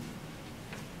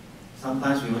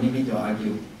 Sometimes we only meet to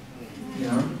argue.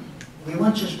 We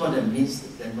want church board that meets,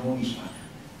 that know each other,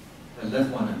 that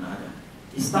love one another.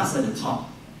 It starts at the top.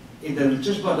 If the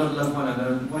church board don't love one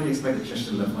another, why do you expect the church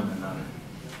to love one another?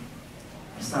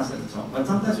 It starts at the top. But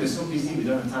sometimes we're so busy, we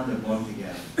don't have time to bond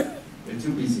together. We're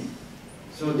too busy.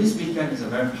 So this weekend is a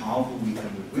very powerful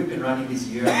weekend. We've been running this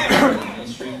year in the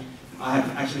ministry. I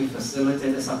have actually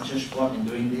facilitated some church board in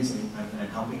doing this and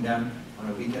helping them on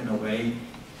a weekend away.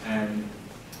 And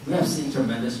we have seen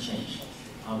tremendous change.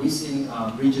 We've seen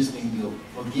bridges being built,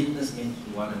 forgiveness made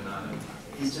to one another.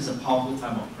 It's just a powerful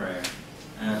time of prayer.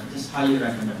 And just highly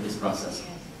recommend this process.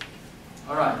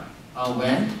 All right.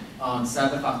 When? On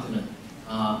Sabbath afternoon,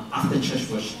 after church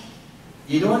worship.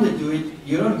 You don't want to do it,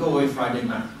 you don't go away Friday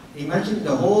night. Imagine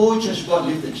the whole church board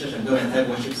leave the church and go and have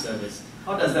worship service.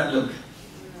 How does that look?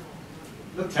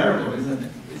 Look terrible, isn't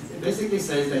it? It basically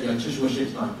says that your church worship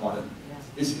is not important.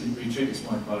 This retreat is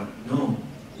more important. No,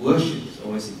 worship is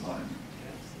always important.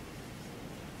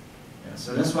 Yeah,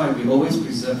 so that's why we always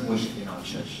preserve worship in our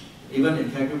church. Even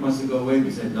if care group wants to go away,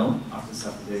 we said no, after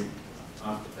Saturday.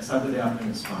 Saturday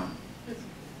afternoon is fine.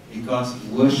 Because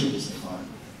worship is important.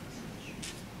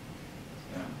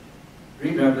 Yeah.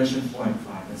 Read Revelation 4 and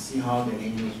 5 and see how the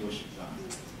angels worship God.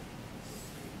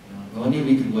 Only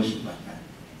we can worship like that.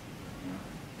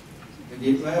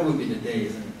 Where would be the day,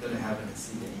 isn't it? Go to heaven and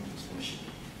see the angels worship.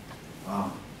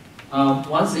 Wow.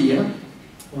 Once a year,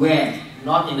 where?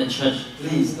 Not in the church.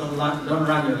 Please, don't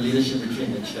run your leadership retreat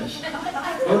in the church.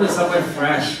 Go to somewhere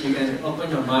fresh. You can open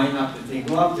your mind up to think.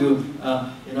 Go up to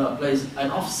a place, an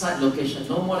off-site location,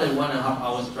 no more than 1.5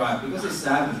 hours drive. Because it's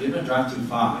Sabbath, you don't drive too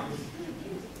far.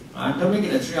 Don't make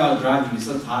it a 3-hour drive. You'll be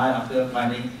so tired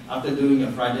after doing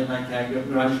your Friday night care. You're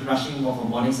rushing for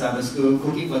morning Sabbath school,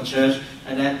 cooking for church,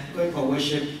 and then going for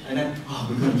worship, and then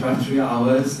we're going to drive 3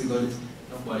 hours to go.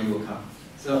 Nobody will come.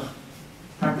 So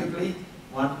practically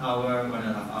 1 hour,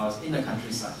 1.5 hours in the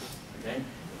countryside. Okay,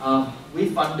 we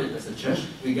fund it as a church.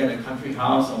 We get a country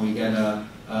house, or we get a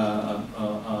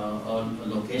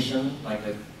location like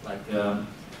a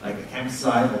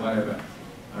campsite or whatever.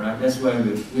 All right, that's where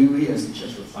we as a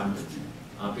church will fund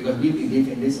it. Because we believe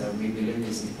in this and we believe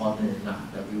it's important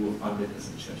enough that we will fund it as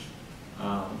a church.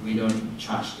 We don't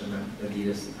charge the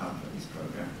leaders to come for this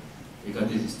program because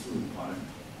this is too important.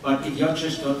 But if your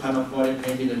church can't afford it,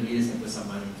 maybe the leaders can put some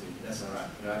money into it. That's all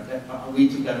right. We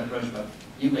took that approach, but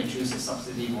you may choose a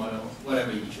subsidy model,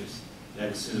 whatever you choose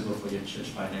that is suitable for your church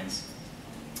finance.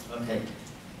 Okay,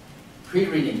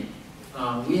 pre-reading.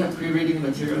 We have pre-reading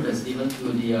material that's given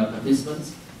to the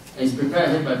participants. It's prepared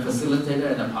ahead by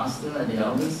facilitator and the pastor and the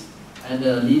elders and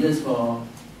the leaders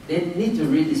they need to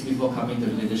read this before coming to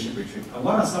the leadership retreat. And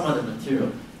what are some of the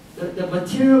material? The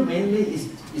material mainly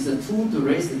is a tool to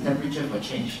raise the temperature for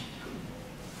change.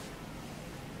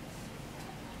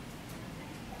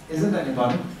 Isn't that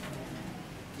important?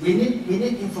 We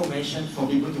need information for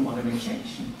people to want to make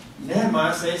change.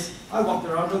 Nehemiah says, I walked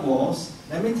around the walls.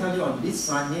 Let me tell you, on this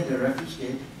side near the refuge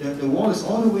gate, the wall is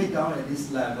all the way down at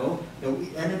this level. The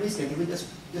enemies can even just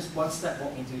one step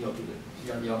walk into your building.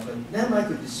 Nehemiah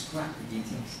could describe the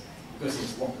details because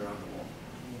he's walked around the wall.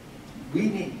 We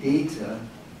need data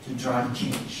to drive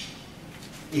change.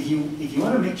 If you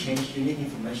want to make change, you need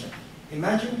information.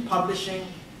 Imagine publishing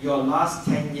your last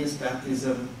 10 years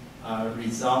baptism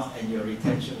result and your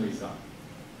retention result.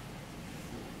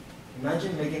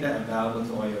 Imagine making that available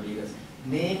to all your leaders.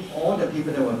 Name all the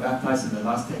people that were baptized in the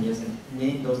last 10 years and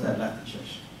name those that left the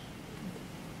church.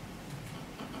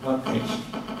 One page.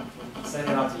 Send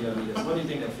it out to your leaders. What do you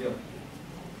think they feel?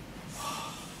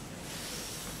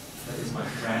 That is my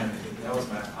friend. That was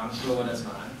my uncle. That's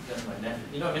my nephew.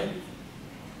 You know what I mean?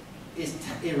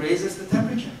 It raises the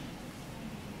temperature.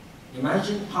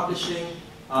 Imagine publishing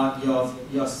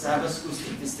your Sabbath school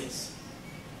statistics.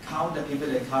 Count the people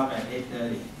that come at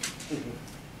 8:30.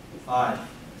 5,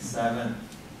 7,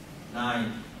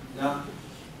 9. Yeah.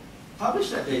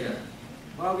 Publish that data.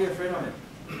 Why are we afraid of it?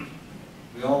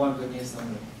 We all want good news, don't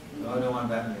we? We all don't want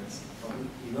bad news.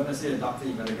 You're going to see a doctor,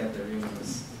 you better get the real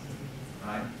news.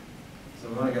 Right? So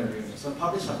we want to get the real news. So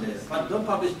publish some data. But don't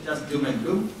publish just doom and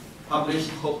gloom. Publish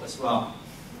hope as well.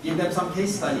 Give them some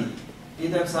case study.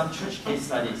 Give them some church case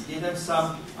studies. Give them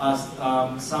some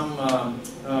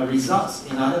results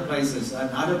in other places and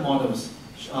other models.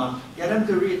 Get them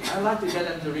to read. I like to get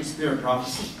them to read Spirit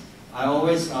Prophecy.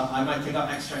 I might take up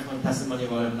extract from Testimony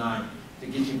Volume 9 to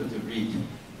get people to read.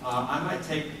 I might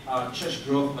take church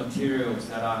growth materials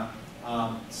that are,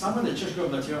 some of the church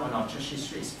growth material on our church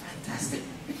history is fantastic.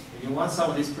 If you want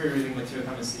some of this pre-reading material,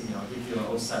 come and see me. I'll give you a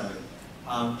whole set of it.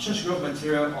 Church growth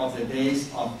material of the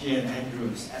days of J.N.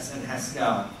 Andrews, S.N.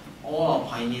 Haskell, all our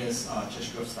pioneers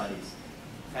church growth studies.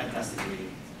 Fantastic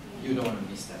reading. You don't want to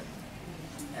miss that.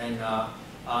 And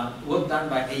work done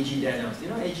by A.G. Daniels. Do you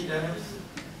know A.G. Daniels?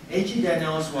 A.G.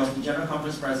 Daniels was the General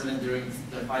Conference President during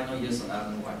the final years of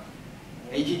Ellen White.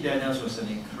 A.G. Daniels was an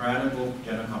incredible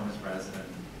General Conference President.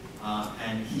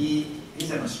 And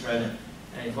he's an Australian.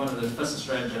 And he's one of the first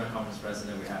Australian General Conference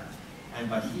President we had.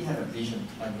 But he had a vision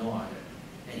like no other.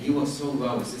 And he worked so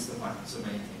well with Sister White on so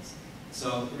many things.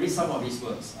 So read some of his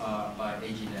works by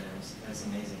A.G. Daniels. That's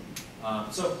amazing.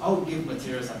 So I will give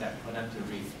materials like that for them to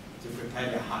read, to prepare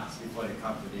their hearts before they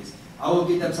come to this. I will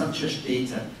give them some church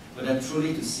data for them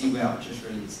truly to see where our church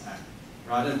really is at,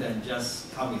 rather than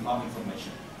just come without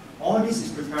information. All this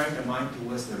is preparing the mind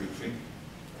towards the retreat.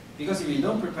 Because if you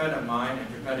don't prepare the mind and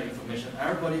prepare the information,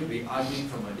 everybody will be arguing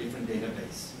from a different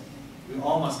database. We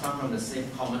all must come from the same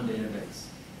common database,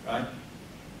 right?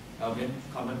 Alvin,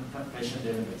 common patient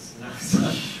database.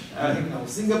 No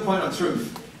single point of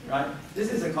truth, right?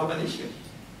 This is a common issue.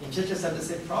 In churches have the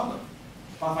same problem.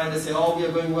 Pathfinders say, oh, we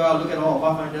are going well, look at all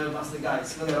Pathfinder master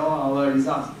guides, look at all our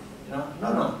results. You know?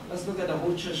 No, let's look at the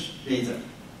whole church data.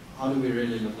 How do we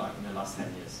really look like in the last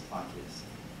 10 years, 5 years?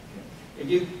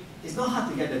 Okay. It's not hard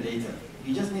to get the data.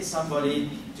 You just need somebody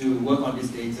to work on this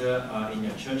data in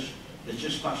your church. The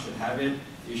church clerk should have it.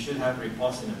 You should have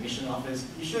reports in the mission office.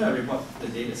 You should have report the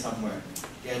data somewhere.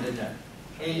 Gather that.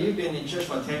 Hey, you've been in church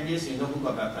for 10 years, you know who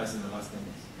got baptized in the last 10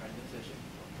 years.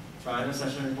 Triangle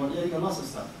session report. Yeah, you got lots of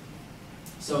stuff.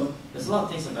 So there's a lot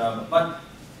of things available.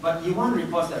 But you want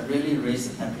reports that really raise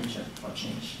the temperature for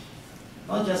change.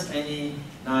 Not just any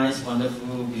nice,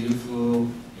 wonderful, beautiful,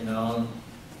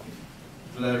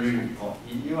 blurry report.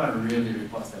 You want really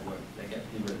reports that work, that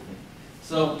get people to think.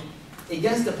 So it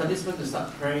gets the participants to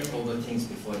start praying over things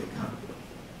before they come.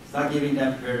 Start giving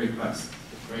them prayer requests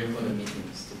to pray for the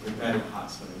meetings, to prepare their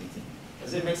hearts for the meeting.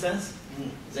 Does it make sense?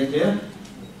 Is that clear?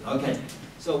 Okay.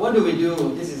 So what do we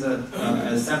do? This is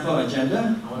a sample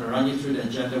agenda. I want to run you through the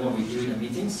agenda, what we do in the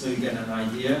meetings, so you get an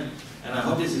idea. And I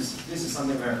hope this is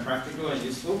something very practical and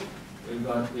useful.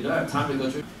 We don't have time to go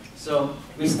through. So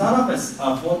we start off at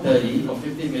 4:30 for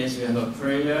 15 minutes. We have a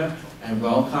prayer and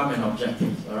welcome and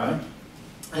objectives. All right.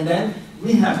 And then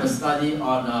we have a study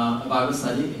on a Bible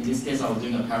study. In this case, I was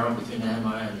doing a parallel between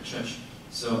Nehemiah and the church.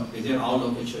 So between our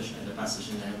local church and the passage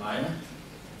in Nehemiah.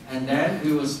 And then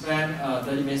we will spend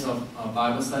 30 minutes of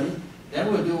Bible study.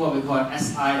 Then we'll do what we call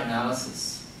SI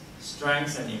analysis,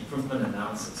 strengths and improvement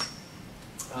analysis.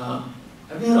 Have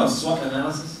you heard of SWOT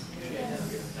analysis? Yes.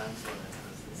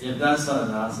 You've done SWOT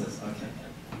analysis, okay.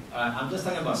 I'm just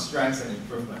talking about strengths and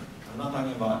improvement. I'm not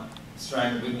talking about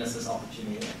strength, weaknesses,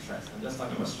 opportunity, and threats. I'm just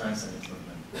talking about strengths and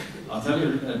improvement. I'll tell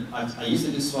you, I used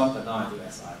to do SWOT, but now I do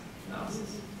SI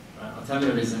analysis. Right? I'll tell you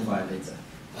the reason why later.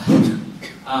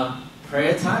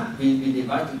 Prayer time, we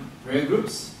divide to prayer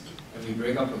groups, and we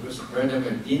break up a groups of prayer, then we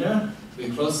have dinner, we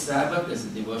close Sabbath, there's a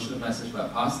devotional message by a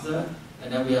pastor,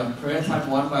 and then we have prayer time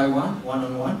one by one,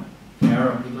 one-on-one, pair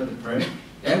of people to pray.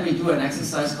 Then we do an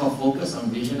exercise called Focus on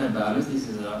Vision and Values. This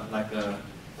is like a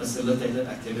facilitated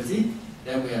activity.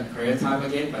 Then we have prayer time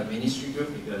again by ministry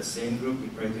group. We got the same group, we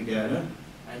pray together.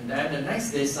 And then the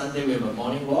next day, Sunday, we have a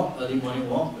morning walk, early morning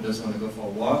walk, for those who want to go for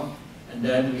a walk. And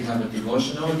then we have a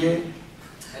devotional again.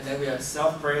 And then we have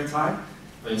self-prayer time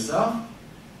for yourself.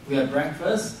 We have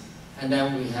breakfast. And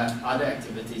then we have other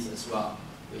activities as well,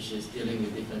 which is dealing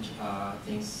with different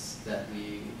things that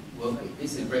we work with.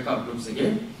 This is breakout groups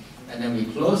again. And then we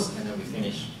close, and then we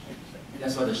finish.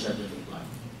 That's what the schedule looks like.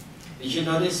 Did you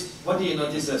notice, what do you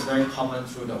notice that's very common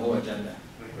through the whole agenda?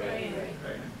 Prayer.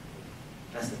 Prayer.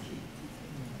 That's the key.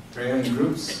 Prayer in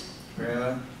groups,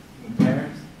 prayer in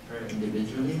pairs, prayer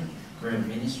individually, prayer in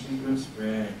ministry groups,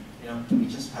 prayer, we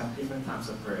just have different types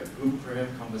of prayer. Group prayer,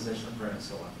 conversational prayer, and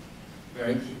so on.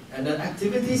 Very key. And the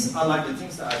activities are like the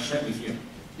things that I shared with you.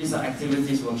 These are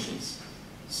activities worksheets.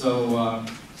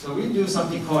 So we do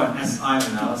something called an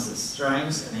SI analysis,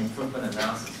 strengths and improvement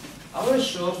analysis. I want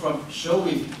to show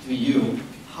to you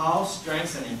how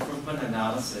strengths and improvement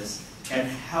analysis can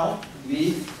help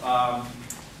with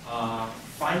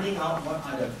finding out what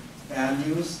are the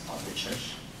values of the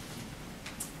church.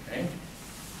 Okay?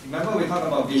 Remember we talked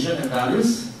about vision and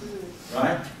values,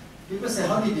 right? People say,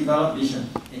 how do you develop vision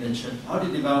in the church? How do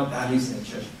you develop values in the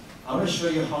church? I want to show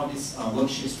you how these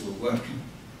worksheets will work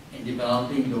in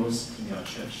developing those in your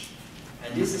church.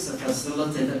 And this is a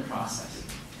facilitated process,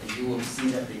 and you will see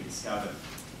that they discovered.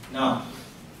 Now,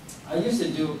 I used to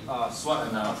do SWOT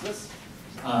analysis.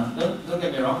 Don't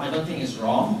get me wrong, I don't think it's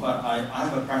wrong, but I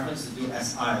have a preference to do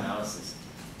SI analysis.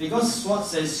 Because SWOT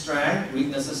says strength,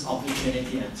 weaknesses,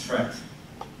 opportunity, and threat.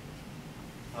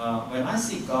 When I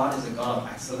see God as a God of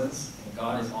excellence, and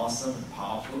God is awesome and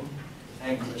powerful,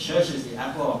 and the church is the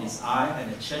apple of His eye,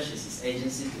 and the church is His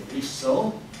agency to reach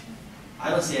soul, I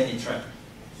don't see any threat.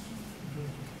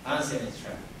 I don't see any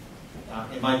threat,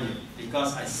 in my view,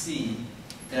 because I see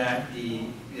that the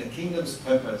kingdom's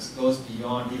purpose goes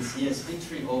beyond this. He has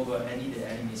victory over the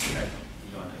enemy's threat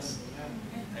beyond us.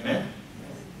 Amen?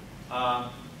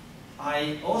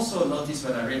 I also noticed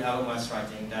when I read Alan White's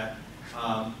writing that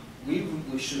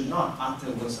we should not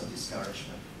utter words of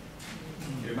discouragement.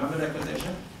 You remember that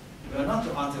quotation? We are not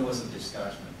to utter words of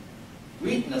discouragement.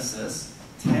 Weaknesses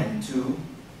tend to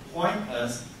point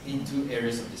us into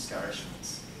areas of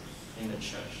discouragement in the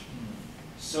church.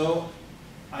 So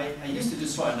I used to do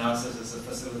SWOT analysis as a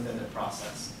facilitated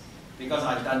process because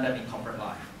I've done that in corporate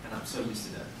life and I'm so used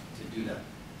to that, to do that.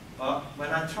 But when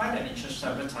I tried that in church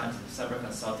several times, in several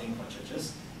consulting for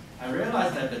churches, I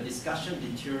realized that the discussion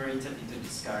deteriorated into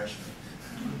discouragement.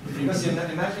 Because you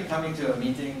imagine coming to a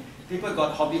meeting, people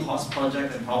got hobby horse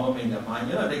project and problem in their mind.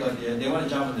 They want to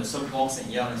jump on the soapbox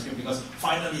and yell and scream because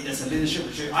finally there's a leadership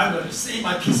retreat. I'm going to say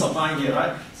my peace of mind here,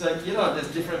 right? So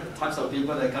there's different types of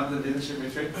people that come to the leadership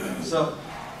retreat. So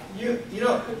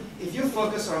if you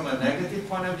focus from a negative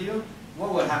point of view,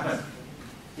 what will happen?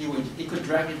 It could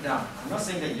drag it down. I'm not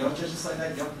saying that your church is like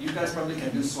that. You guys probably can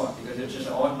do SWOT because your church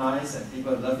are all nice and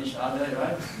people love each other,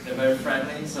 right? They're very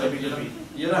friendly, so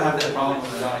you don't have that problem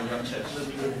in your church.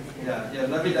 Yeah,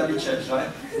 lovey-dovey church, right?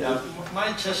 Yeah,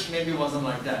 my church maybe wasn't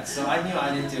like that, so I knew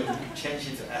I needed to change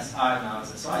it to SI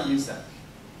analysis, so I used that.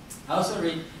 I also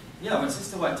read, when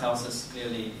Sister White tells us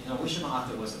clearly, we should not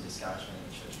utter words of discouragement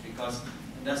in the church because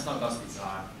that's not God's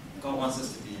desire. God wants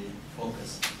us to be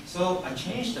focused. So I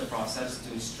changed the process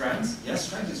to strengths. Yes,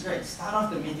 strength is great. Start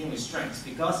off the meeting with strengths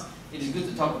because it is good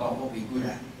to talk about what we're good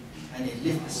at. And it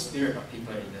lifts the spirit of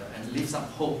people in there and lifts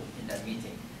up hope in that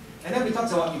meeting. And then we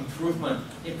talked about improvement.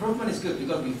 Improvement is good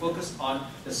because we focus on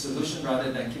the solution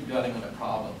rather than keep dwelling on the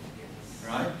problem.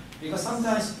 Right? Because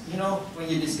sometimes, when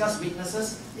you discuss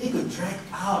weaknesses, it could drag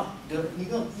out. You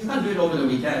can't do it over the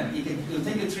weekend. It'll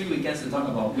take you 3 weekends to talk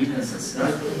about weaknesses,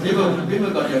 right?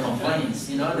 People got their complaints,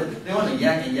 they want to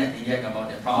yak and yak and yak about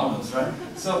their problems, right?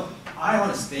 So I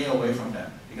want to stay away from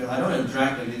that because I don't want to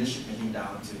drag the leadership meeting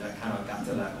down to that kind of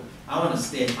gutter level. I want to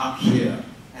stay up here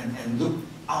and look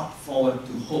out forward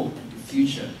to hope and to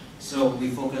future. So we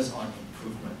focus on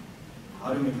improvement.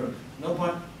 How do we improve? No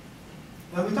point.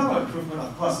 When we talk about improvement,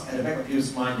 of course, at the back of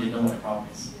people's mind, they know what the problem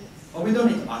is. But we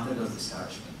don't need to utter those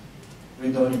discouragement.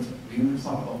 We don't need to. We will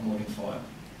talk about moving forward.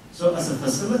 So as a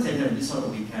facilitator in this sort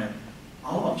of weekend,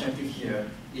 our objective here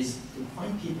is to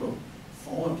point people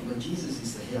forward because Jesus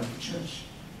is the head of the church.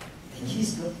 And he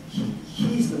is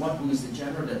the one who is the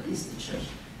general that is the church.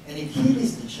 And if he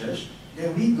is the church,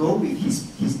 then we go with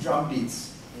his drum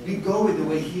beats. We go with the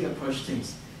way he approached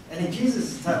things. And if Jesus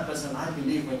is the type of person, I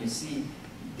believe when you see,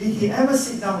 did he ever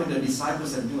sit down with the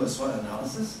disciples and do a SWOT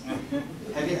analysis?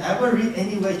 Have you ever read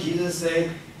anywhere Jesus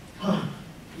say,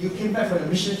 you came back from the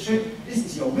mission trip, this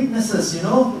is your weaknesses, you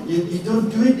know, you don't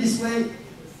do it this way.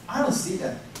 I don't see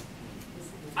that.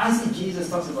 I see Jesus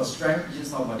talks about strength,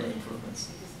 Jesus talks about their improvements.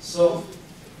 So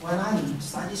when I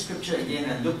study scripture again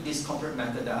and look this corporate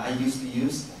method that I used to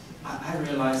use, I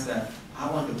realized that I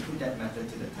want to put that method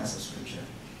to the test of scripture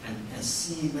and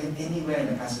see anywhere in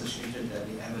the passage of scripture that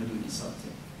we ever do this sort of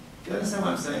thing. Do you understand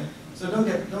what I'm saying? So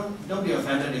don't be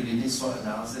offended if you do SWOT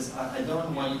analysis. I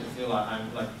don't want you to feel like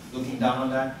I'm like looking down on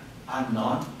that. I'm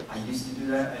not. I used to do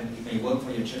that, and it may work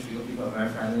for your church because people are very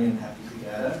friendly and happy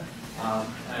together.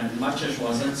 And my church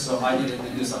wasn't, so I needed to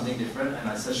do something different, and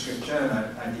I searched scripture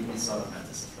and I did this sort of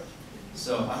methods approach.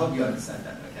 So I hope you understand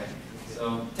that, okay?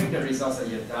 So take the results that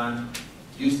you've done,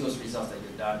 use those results that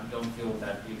you've done. Don't feel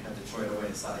that you have to throw it away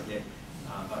and start again.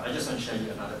 But I just want to show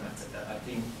you another method that I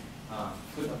think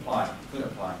could apply if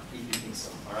you think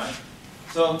so, all right?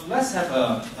 So let's have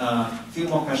a few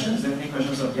more questions. Is there any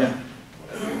questions? Yeah.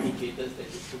 What are the indicators that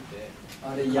you took there?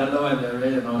 The yellow and the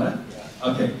red and all that? Yeah.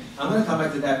 Okay, I'm going to come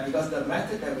back to that because the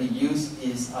method that we use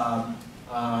is,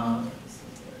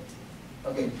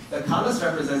 okay, the colors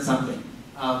represent something.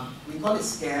 We call it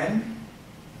scan,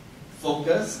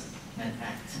 focus, and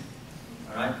act.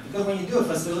 All right? Because when you do a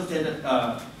facilitated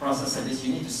process like this,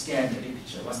 you need to scan the big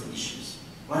picture. What's the issues?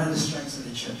 What are the strengths of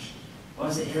the church? What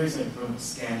are the areas of improvement?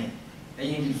 Scan it. Then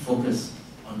you need to focus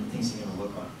on the things you're going to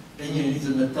work on. Then you need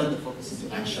to turn the focus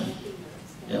into action.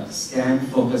 Yeah, scan,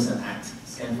 focus, and act.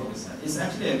 Scan, focus, and act. It's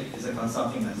actually a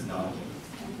consulting methodology.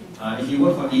 If you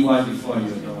work for EY before,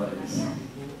 you know what it is.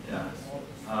 Yeah.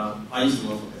 I used to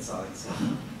work for consulting, so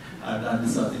I've done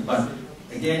this sort of thing. But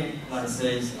again, like I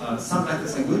say, some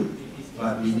methods are good,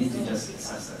 but we need to just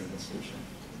assess that against scripture.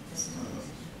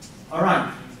 All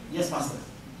right. Yes, Pastor.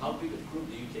 How big a group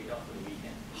do you take out for the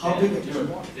weekend? How big a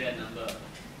group? Is there a number?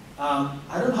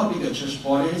 I don't know how big a church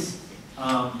board is,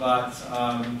 but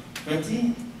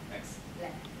 20? Max.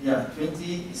 Yeah,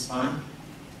 20 is fine.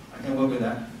 I can work with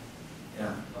that.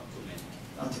 Yeah. Not too many.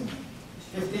 Not too many.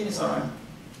 15 is alright.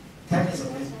 10 is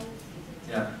okay.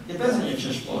 Yeah. Depends on your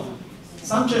church board.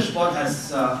 Some church board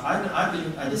has,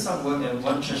 I did some work at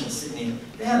one church in Sydney.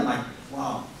 They had like,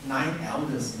 wow, 9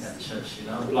 elders in that church, you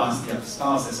know, plus their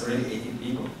spouse is already 18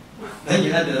 people. Then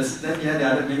you had the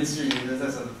other ministry leaders.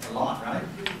 That's a lot, right?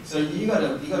 So you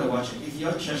gotta watch it. If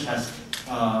your church has,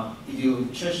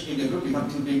 if the group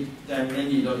becomes too big, then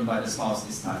maybe you don't invite the spouse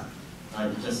this time. Right?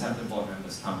 You just have the board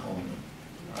members come only.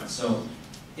 Right? So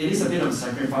it is a bit of a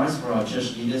sacrifice for our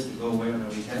church leaders to go away on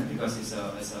the weekend because it's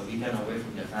a weekend away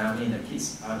from their family and their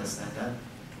kids. I understand that,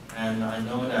 and I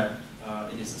know that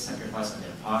it is a sacrifice on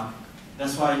their part.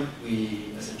 That's why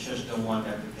we, as a church, don't want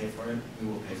them to pay for it. We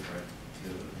will pay for it to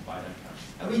invite them.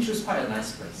 And we choose quite a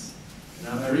nice place, you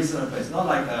know, a reasonable place. Not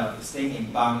like staying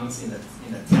in bunks, in the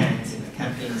tents, in the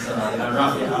camping, sort of, you know,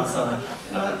 roughly outside.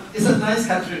 You know, it's a nice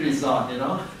country resort, you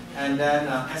know. And then,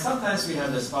 and sometimes we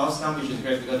have the spouse come, which is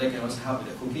great because they can also help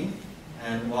with the cooking.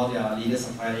 And while their leaders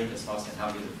are fighting, the spouse can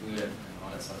help with the food and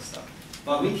all that sort of stuff.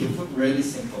 But we keep food really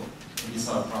simple in this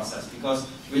sort of process because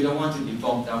we don't want to be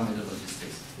bogged down with the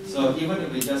logistics. So even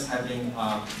if we're just having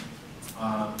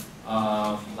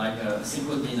like a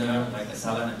simple dinner, like a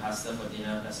salad and pasta for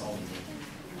dinner, that's all we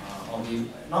do.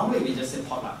 Normally we just say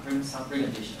potluck, bring a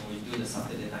dish, and we do the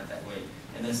Saturday night that way.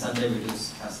 And then Sunday we do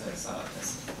pasta and salad.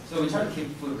 So we try to keep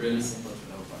food really simple to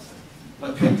low process.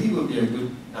 But 20 will be a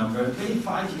good number.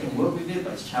 25 you can work with it,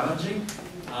 but it's challenging.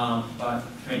 But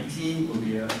 20 will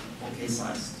be an okay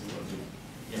size to work with.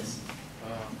 Yes.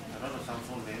 I don't know some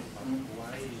full name, but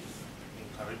why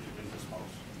encourage to bring the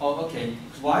spouse? Oh, okay.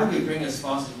 Why we bring a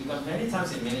spouse is because many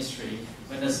times in ministry,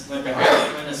 when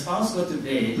the spouse go to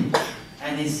bed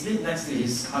and he sleep next to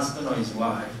his husband or his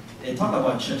wife, they talk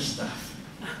about church stuff.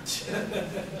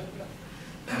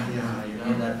 Yeah, you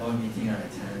know that board meeting I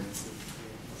attend.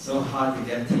 So hard to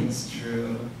get things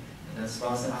through. And the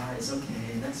spouse said, it's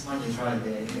okay, next month you try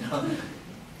again, you know.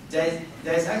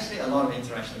 There's actually a lot of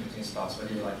interaction between spouse,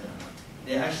 whether you like it or not.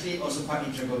 They're actually also quite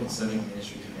integral in serving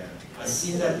ministry together. I've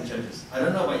seen that in churches. I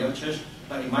don't know about your church,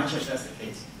 but in my church that's the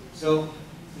case. So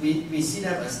we see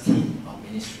them as team of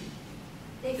ministry.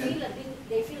 They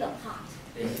feel a part.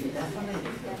 Definitely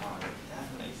they feel a part.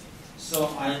 Definitely.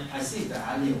 So I see the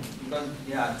value because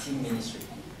they are team ministry.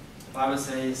 The Bible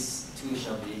says two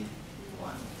shall be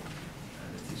one. And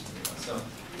they teach the one. So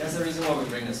that's the reason why we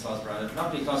bring the spouse brother.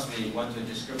 Not because we want to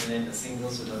discriminate the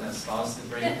singles who don't have spouse to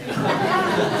bring,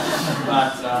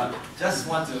 but just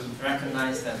want to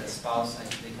recognize that the spouse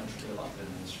actually contribute a lot to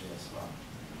the ministry as well.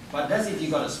 But that's if you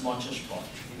got a small church board.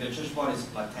 If your church board is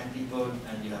like 10 people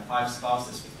and you have 5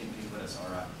 spouses, 15 people, that's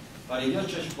alright. But if your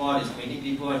church board is 20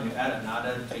 people and you add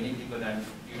another 20 people, then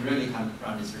you really can't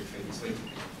run this retreat. It's way too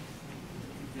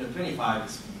big. 25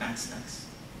 is max.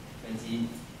 20,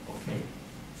 okay.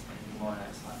 More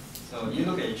next time. So you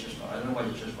look at your church board. I don't know what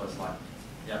your church board is like.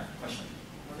 Yeah, question.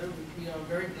 We are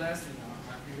very blessed in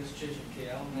our previous church in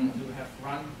KL to have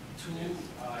run 2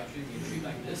 actually retreat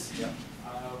like this. Yeah.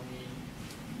 We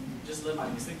just learned by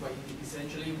mistake, but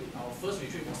essentially our first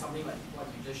retreat was something like what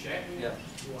you just shared. Yeah.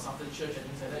 It was after church and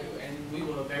things like that, and we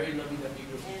were a very lovey-dovey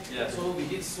group. Yeah. So we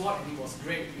did SWOT and it was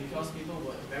great because people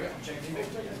were very objective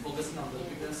and focusing on the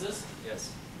weaknesses.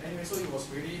 Yes. Anyway, so it was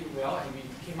really well, and we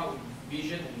came up with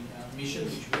vision and mission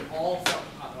which we all felt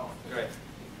part of. Great.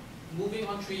 Moving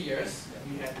on 3 years,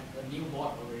 we had a new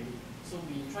board already. So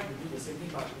we tried to do the same thing,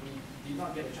 but we did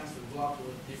not get a chance to go out to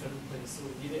a different place. So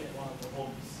we did it at one of the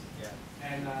homes. Yeah.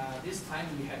 And this time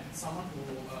we had someone who,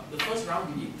 the first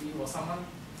round we did, it was someone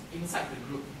inside the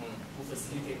group who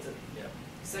facilitated. Yeah.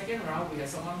 Second round, we had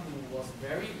someone who was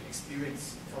very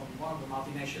experienced from one of the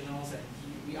multinationals, and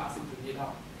we asked him to lead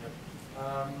out. Yep.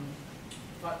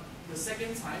 But the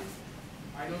second time,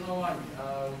 I don't know why,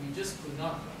 we just could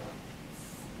not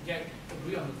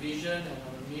agree on the vision and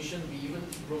on the mission. We even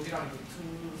broke it out into 2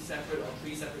 separate or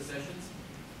 3 separate sessions,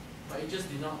 but it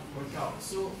just did not work out.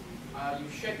 So you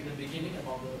shared in the beginning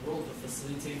about the role of the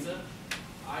facilitator.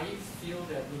 I feel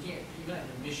that looking at even at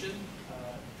the mission,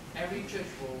 every church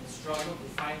will struggle to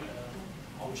find an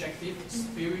objective,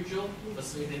 spiritual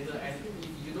facilitator, and if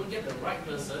you don't get the right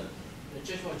person, the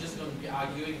church was just going to be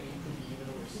arguing, and it could be even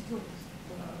worse.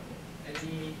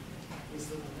 Any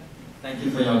wisdom on that? Thank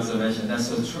you for your observation. That's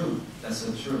so true. That's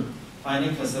so true.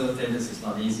 Finding facilitators is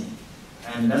not easy.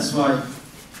 And that's why,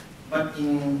 but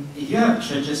if you have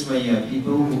churches where you have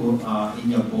people who are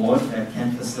in your board that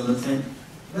can facilitate,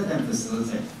 let them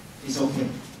facilitate. It's okay.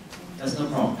 That's no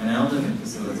problem. An elder can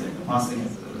facilitate, a pastor can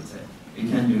facilitate. We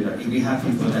can do that. If we have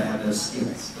people that have those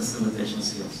skills, facilitation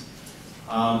skills.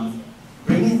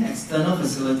 Bringing external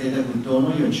facilitator who don't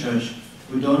know your church,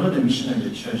 who don't know the mission of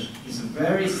your church, is a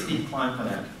very steep climb for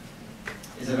them.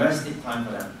 It's a very steep climb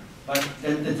for them. But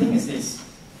the thing is this.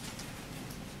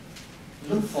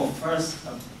 Look for first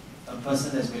a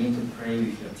person that's willing to pray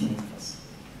with your team first.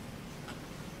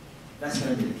 That's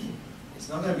going to be the key. It's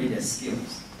not going to be their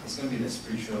skills. It's going to be the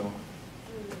spiritual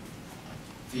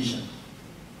vision,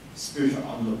 spiritual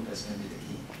outlook that's going to be the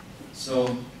key.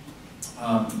 So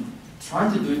try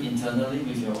to do it internally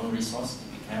with your own resource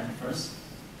if you can first.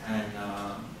 And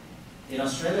in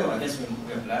Australia, I guess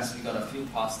we're blessed. We got a few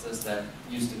pastors that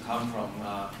used to come from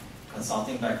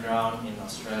consulting background in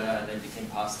Australia, and they became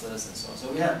pastors and so on.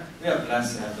 So we are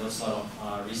blessed to have those sort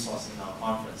of resources in our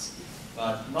conference.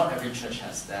 But not every church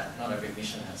has that. Not every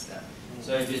mission has that.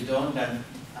 So if you don't, then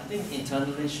I think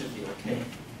internally should be okay.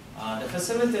 The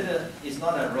facilitator is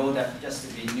not a role that just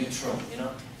to be neutral. You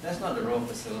know, that's not the role of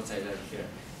facilitator here.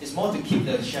 It's more to keep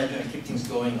the schedule and keep things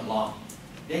going along.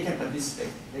 They can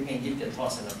participate. They can give their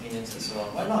thoughts and opinions and so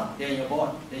on. Why not? They're your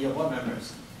board. They're your board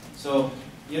members. So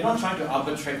you're not trying to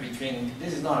arbitrate between.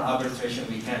 This is not an arbitration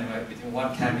weekend, right? Between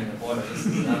one camp and the board of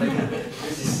another camp.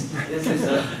 This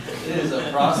is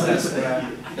a process where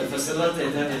the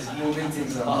facilitator is moving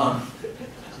things along.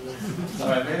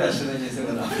 Sorry, maybe I shouldn't use the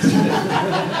word arbitration.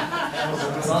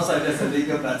 Sounds like there's a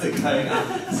legal battle going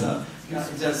on. So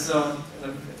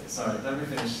sorry, let me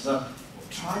finish. So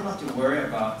try not to worry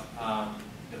about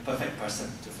the perfect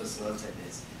person to facilitate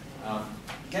this.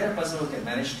 Get a person who can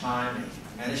manage time, and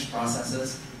manage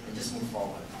processes, and just move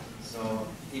forward. So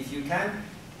if you can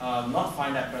not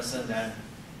find that person, then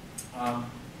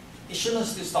it shouldn't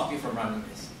still stop you from running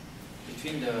this.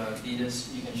 Between the leaders,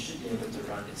 should be able to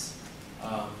run this.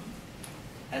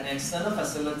 An external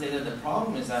facilitator, the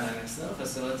problem is that an external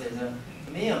facilitator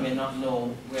may or may not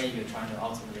know where you're trying to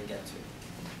ultimately get to.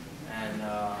 And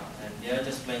they're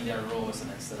just playing their role as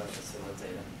an external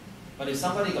facilitator. But if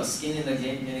somebody got skin in the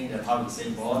game, meaning they're part of the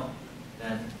same board,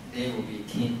 then they will be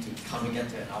keen to come and get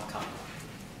to an outcome.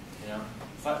 You know?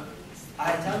 But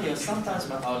I tell you, sometimes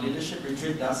when our leadership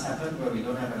retreat does happen where we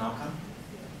don't have an outcome,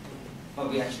 but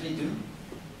we actually do.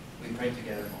 We pray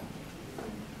together more.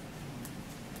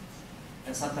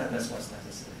 And sometimes that's what's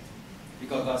necessary.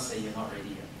 Because God says you're not ready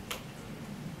yet.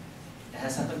 It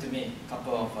has happened to me a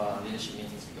couple of leadership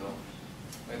meetings ago,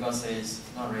 where God says,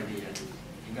 not ready yet.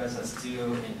 You guys are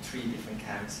still in 3 different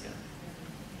camps here.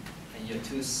 And and you're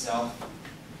too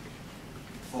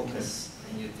self-focused,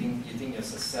 and you think you're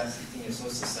success, you think you're so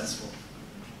successful,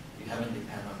 you haven't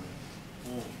depended on me.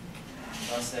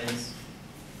 God says,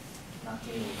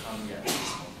 nothing will come yet at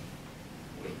this moment.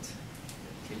 Wait.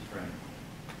 Keep praying.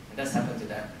 And that's happened to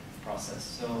that process.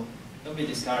 So don't be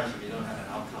discouraged if you don't have an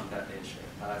outcome that nature.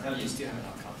 But I tell you, you still have an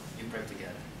outcome. You pray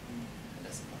together. And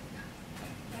that's about it.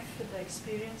 Back to the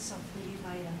experience of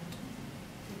Nehemiah,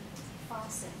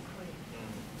 fast and pray.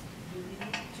 Do we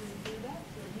need to do that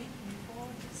the week before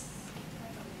this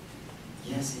kind of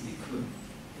retreat? Yes, if you could.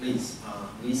 Please,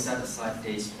 we set aside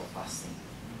days for fasting.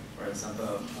 For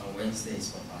example,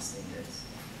 Wednesdays for fasting days.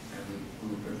 And we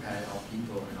will prepare our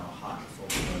people and our heart before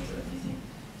we go to the meeting.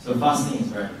 So fasting is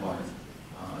very important.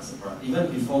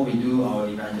 Even before we do our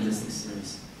evangelistic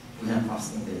series, we have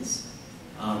fasting days.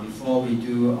 Before we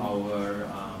do our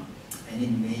any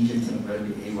major thing, whether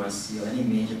it be AYC or any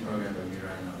major program that we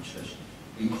run in our church,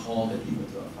 we call the people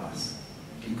to a fast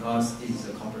because it is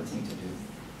a corporate thing to do.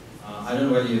 I don't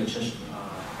know whether your church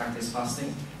practice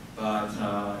fasting, but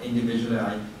individually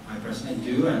I personally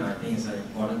do, and I think it's an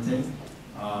important thing.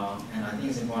 And I think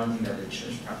it's an important thing that the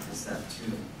church practice that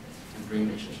too, to bring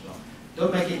the church along.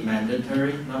 Don't make it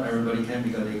mandatory. Not everybody can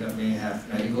because they may have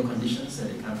medical conditions that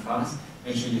they can't fast.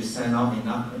 Make sure you send out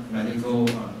enough medical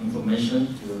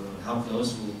information to help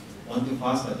those who want to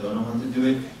fast but don't know how to do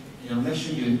it. Make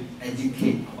sure you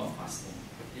educate about fasting.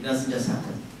 It doesn't just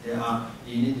happen.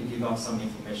 You need to give out some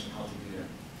information how to do that.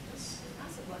 Yes.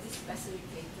 Ask about this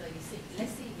facilitator. You say,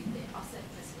 let's say with the outside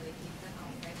facilitator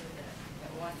compared to the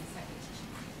one inside the church.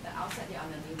 The outside they are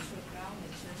on a neutral ground. The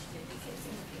church they say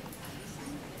something.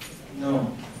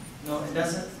 No, it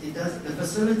doesn't. The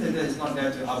facilitator is not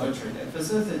there to arbitrate. The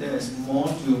facilitator is more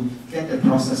to get the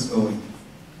process going.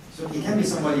 So it can be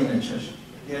somebody in the church.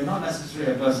 They are not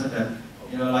necessarily a person that,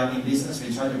 like in business,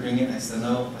 we try to bring in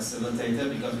external facilitator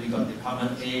because we got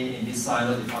Department A in this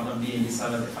silo, Department B in this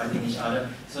silo, they're fighting each other.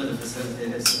 So the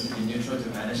facilitator is going to be neutral to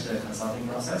manage the consulting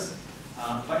process.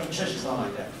 But in church, it's not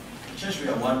like that. In church, we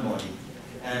are one body.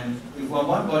 And if we're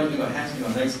one body, we got hands, we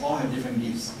got legs, all have different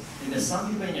gifts. If there's some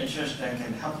people in your church that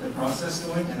can help the process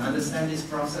going and understand this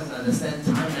process, understand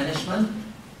time management,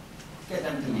 get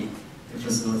them to lead, to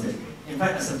facilitate. In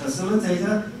fact, as a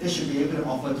facilitator, they should be able to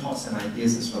offer thoughts and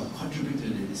ideas as well, contribute to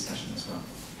the discussion as well.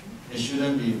 They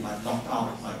shouldn't be locked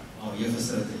out, like, oh, you're a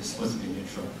facilitator, you're supposed to be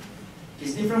neutral.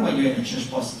 It's different when you're in a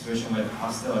church board situation where the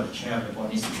pastor or the chair of the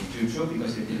board needs to be neutral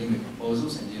because you're dealing with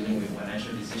proposals and dealing with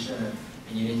financial decisions,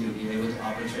 and you need to be able to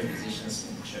arbitrate decisions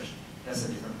in the church. That's a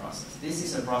different process. This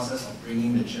is a process of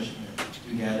bringing the church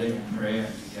together in prayer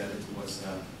and together towards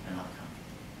an outcome.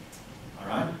 All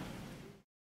right?